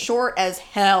shorter than me. Short as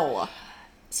hell.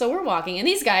 So we're walking, and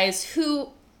these guys who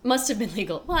must have been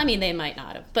legal, well, I mean, they might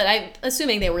not have, but I'm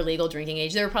assuming they were legal drinking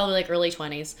age. They were probably like early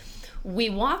 20s.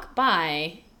 We walk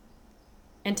by,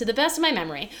 and to the best of my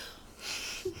memory,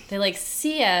 they like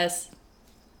see us,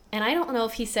 and I don't know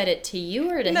if he said it to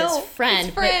you or to his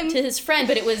friend. But to his friend,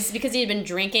 but it was because he had been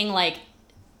drinking like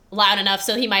loud enough,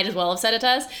 so he might as well have said it to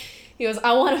us. He goes,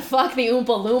 "I want to fuck the Oompa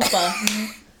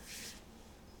Loompa."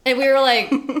 And we were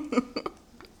like,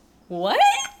 what?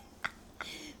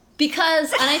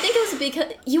 Because, and I think it was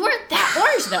because, you weren't that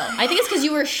orange though. I think it's because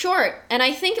you were short. And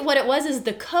I think what it was is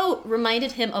the coat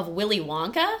reminded him of Willy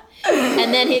Wonka.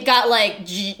 And then it got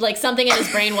like something in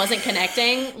his brain wasn't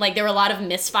connecting. Like there were a lot of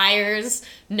misfires.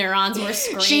 Neurons were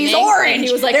screaming. She's orange. And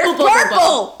he was like, there's Oompa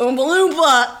purple. Oompa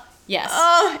Loompa. Yes.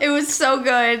 Oh, it was so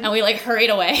good. And we like hurried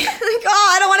away. Like, oh,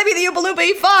 I don't want to be the Oompa Loompa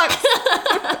he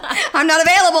fucks. I'm not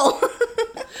available.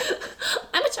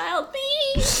 I'm a child.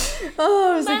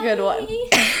 Oh, it was a good one.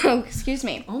 Oh, excuse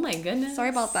me. Oh my goodness. Sorry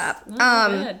about that. Oh,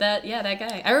 good. That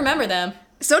guy. I remember them.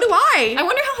 So do I. I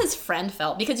wonder how his friend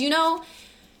felt, because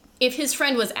if his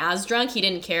friend was as drunk, he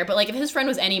didn't care, but like if his friend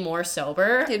was any more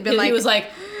sober, He'd been like, he was like,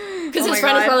 because his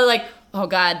friend was probably like, oh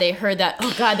god, they heard that.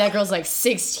 Oh god, that girl's like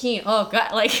 16. Oh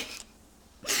god, like.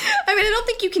 I mean, I don't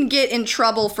think you can get in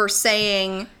trouble for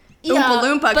saying Yeah, Oompa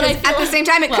Loompa, but I because feel at the same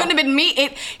time, it couldn't have been me.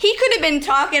 He could have been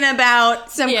talking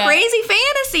about some crazy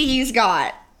fantasy he's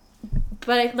got.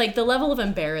 But like the level of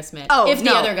embarrassment. Oh, if the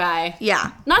other guy.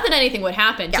 Yeah. Not that anything would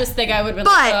happen. Yeah. Just the guy would be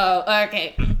But- like, oh,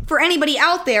 okay. For anybody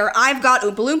out there, I've got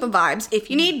Oompa Loompa vibes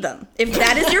if you need them. If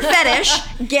that is your fetish,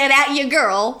 get at you,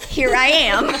 girl. Here I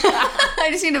am. I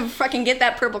just need to fucking get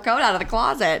that purple coat out of the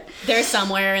closet. They're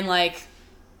somewhere in like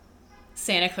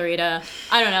Santa Clarita,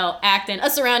 I don't know, Acton, a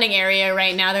surrounding area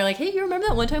right now. They're like, hey, you remember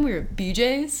that one time we were at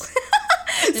BJ's?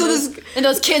 And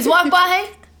those kids walk by?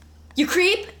 You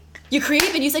creep?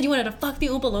 And you said you wanted to fuck the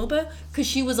Oompa Loompa because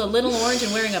she was a little orange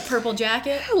and wearing a purple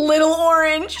jacket? Little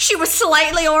orange. She was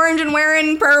slightly orange and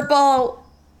wearing purple.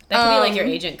 That could be like your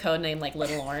agent code name, like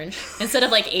Little Orange. Instead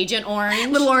of like Agent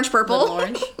Orange. Little orange purple. Little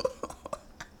Orange.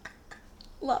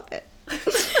 Love it.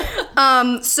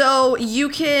 So you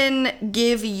can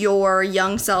give your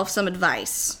young self some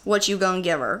advice. What you gonna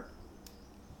give her?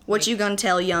 What you gonna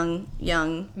tell young?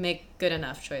 Make good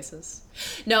enough choices.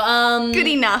 No, Good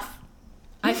enough.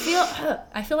 I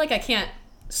feel like I can't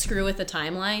screw with the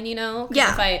timeline, you know? 'Cause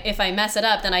Yeah. If I mess it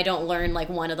up, then I don't learn like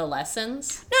one of the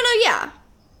lessons. No, yeah.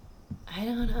 I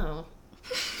don't know.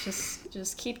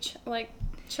 Just keep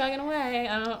chugging away.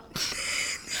 I don't.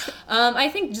 I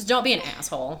think just don't be an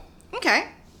asshole. Okay.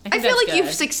 I think feel that's like you've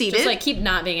good. succeeded. Just like keep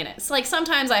not being an. It's like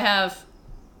sometimes I have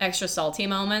extra salty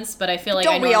moments, but I feel like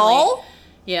Don't we all?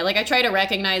 Yeah, like I try to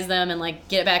recognize them and like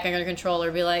get it back under control,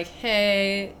 or be like,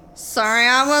 hey. Sorry,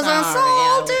 I was a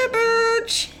salty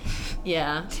bitch.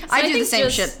 Yeah. So I do the think same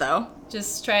shit though.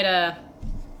 Just try to.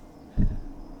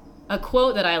 A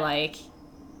quote that I like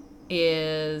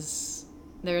is,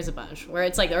 there's a bunch where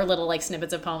it's like there are little like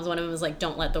snippets of poems. One of them is like,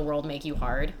 "Don't let the world make you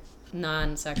hard."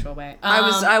 Non-sexual way.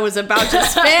 I was about to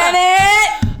spin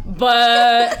it.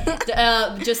 But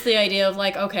just the idea of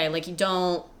like, okay, like you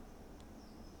don't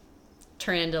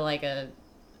turn into like a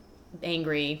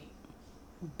angry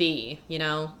bee, you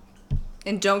know?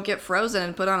 And don't get frozen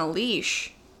and put on a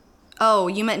leash. Oh,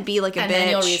 you meant be like a And bitch. then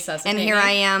you'll resuscitate and here me.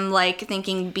 I am like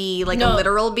thinking be like No. a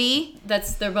literal bee.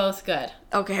 They're both good.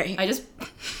 Okay. I just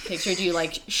pictured you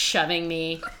like shoving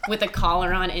me with a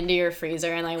collar on into your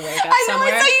freezer and I wake up I know,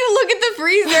 somewhere. I saw you look at the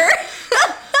freezer.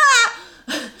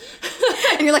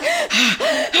 And you're like,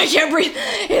 I can't breathe.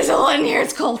 It's all in here.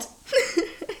 It's cold.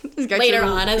 Later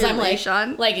on, as I'm like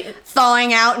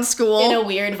thawing out in school. in a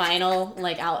weird vinyl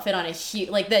like outfit on a huge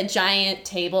like the giant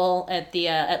table at the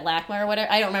at LACMA or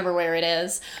whatever. I don't remember where it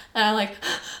is. And I'm like,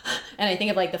 and I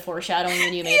think of like the foreshadowing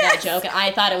when you made that joke. And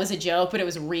I thought it was a joke, but it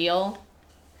was real.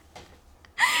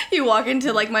 You walk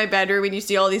into like my bedroom and you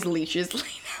see all these leashes laying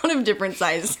out of different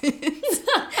sizes.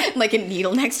 Like a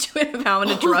needle next to it of how I'm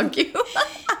going to drug you.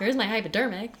 Here's my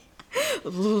hypodermic.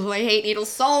 Ooh, I hate needles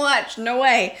so much. No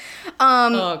way.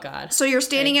 Oh, God. So you're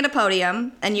standing at a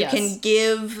podium, and you Yes. can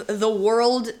give the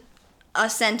world a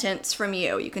sentence from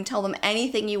you. You can tell them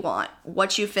anything you want.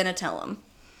 What you finna tell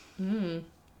them.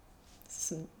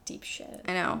 Some deep shit.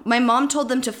 I know. My mom told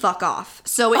them to fuck off,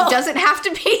 so it doesn't have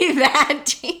to be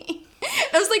that deep.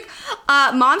 I was like,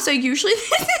 Mom, so usually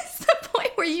this is the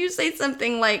point where you say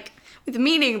something like with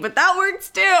meaning, but that works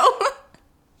too.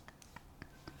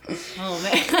 Oh,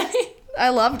 man. I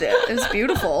loved it. It was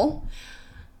beautiful.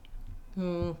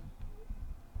 Did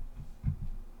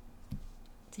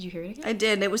you hear it again? I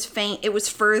did. It was faint. It was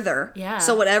further. Yeah.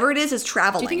 So whatever it is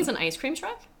traveling. Do you think it's an ice cream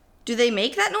truck? Do they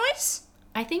make that noise?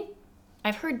 I think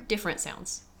I've heard different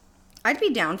sounds. I'd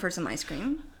be down for some ice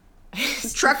cream.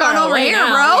 It's Truck too far on over away here,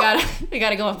 now. bro. We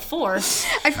gotta go up 4.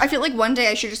 I feel like one day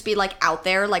I should just be like out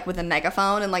there like with a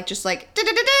megaphone and like just like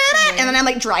da-da-da-da-da, and then I'm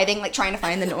like driving like trying to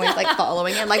find the noise, like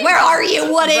following it, like where are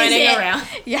you? What is Running it? around.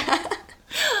 Yeah.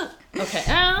 Okay.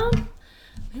 I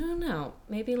don't know.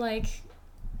 Maybe like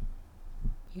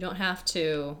you don't have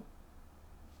to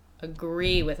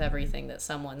agree with everything that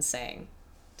someone's saying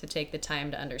to take the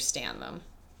time to understand them.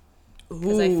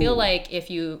 Because I feel like if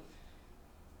you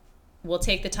will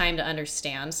take the time to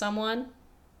understand someone,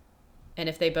 and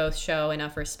if they both show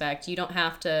enough respect, you don't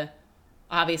have to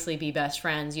obviously be best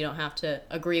friends. You don't have to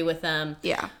agree with them.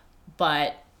 Yeah.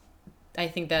 But I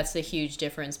think that's a huge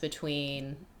difference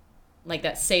between, like,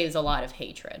 that saves a lot of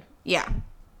hatred. Yeah.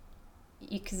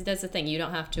 Because that's the thing. You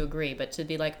don't have to agree, but to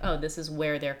be like, oh, this is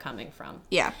where they're coming from.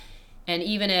 Yeah. And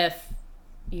even if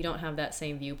you don't have that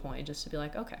same viewpoint, just to be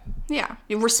like, okay. Yeah.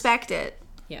 You respect it.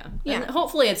 Yeah. Yeah. And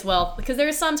hopefully it's well, because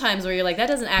there's some times where you're like, that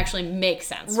doesn't actually make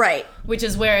sense. Right. Which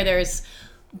is where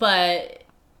but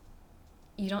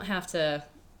you don't have to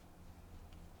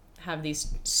have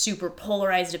these super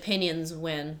polarized opinions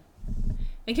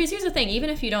because here's the thing, even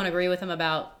if you don't agree with them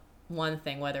about one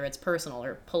thing, whether it's personal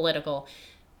or political,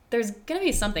 there's going to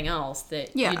be something else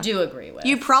that you do agree with.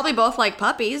 You probably both like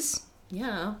puppies.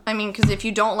 Yeah. I mean, because if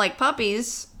you don't like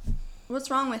puppies,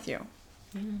 what's wrong with you?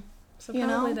 So You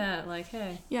probably know? that, like,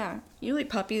 hey. Yeah, you like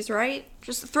puppies, right?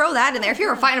 Just throw that in there. If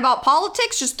you're fighting about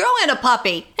politics, just throw in a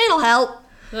puppy. It'll help.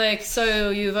 Like,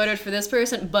 so you voted for this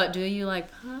person, but do you like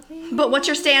puppies? But what's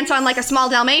your stance on like a small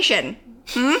Dalmatian?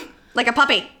 Like a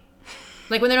puppy?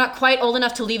 Like when they're not quite old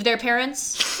enough to leave their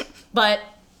parents, but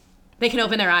they can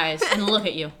open their eyes and look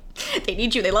at you. They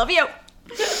need you. They love you.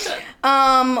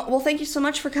 Well, thank you so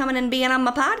much for coming and being on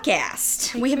my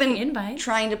podcast. We have for been the invite.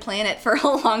 trying to plan it for a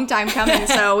long time coming,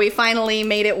 so we finally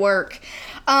made it work.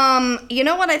 You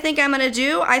know what I think I'm gonna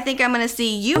do? I think I'm gonna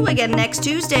see you again next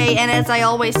Tuesday, and as I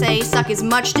always say, suck as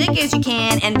much dick as you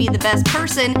can and be the best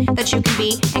person that you can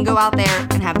be, and go out there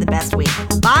and have the best week.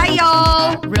 Bye,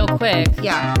 y'all! Real quick,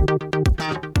 Yeah.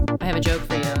 I have a joke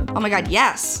for you. Oh my god,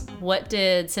 yes. What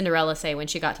did Cinderella say when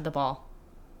she got to the ball?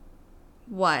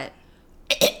 What?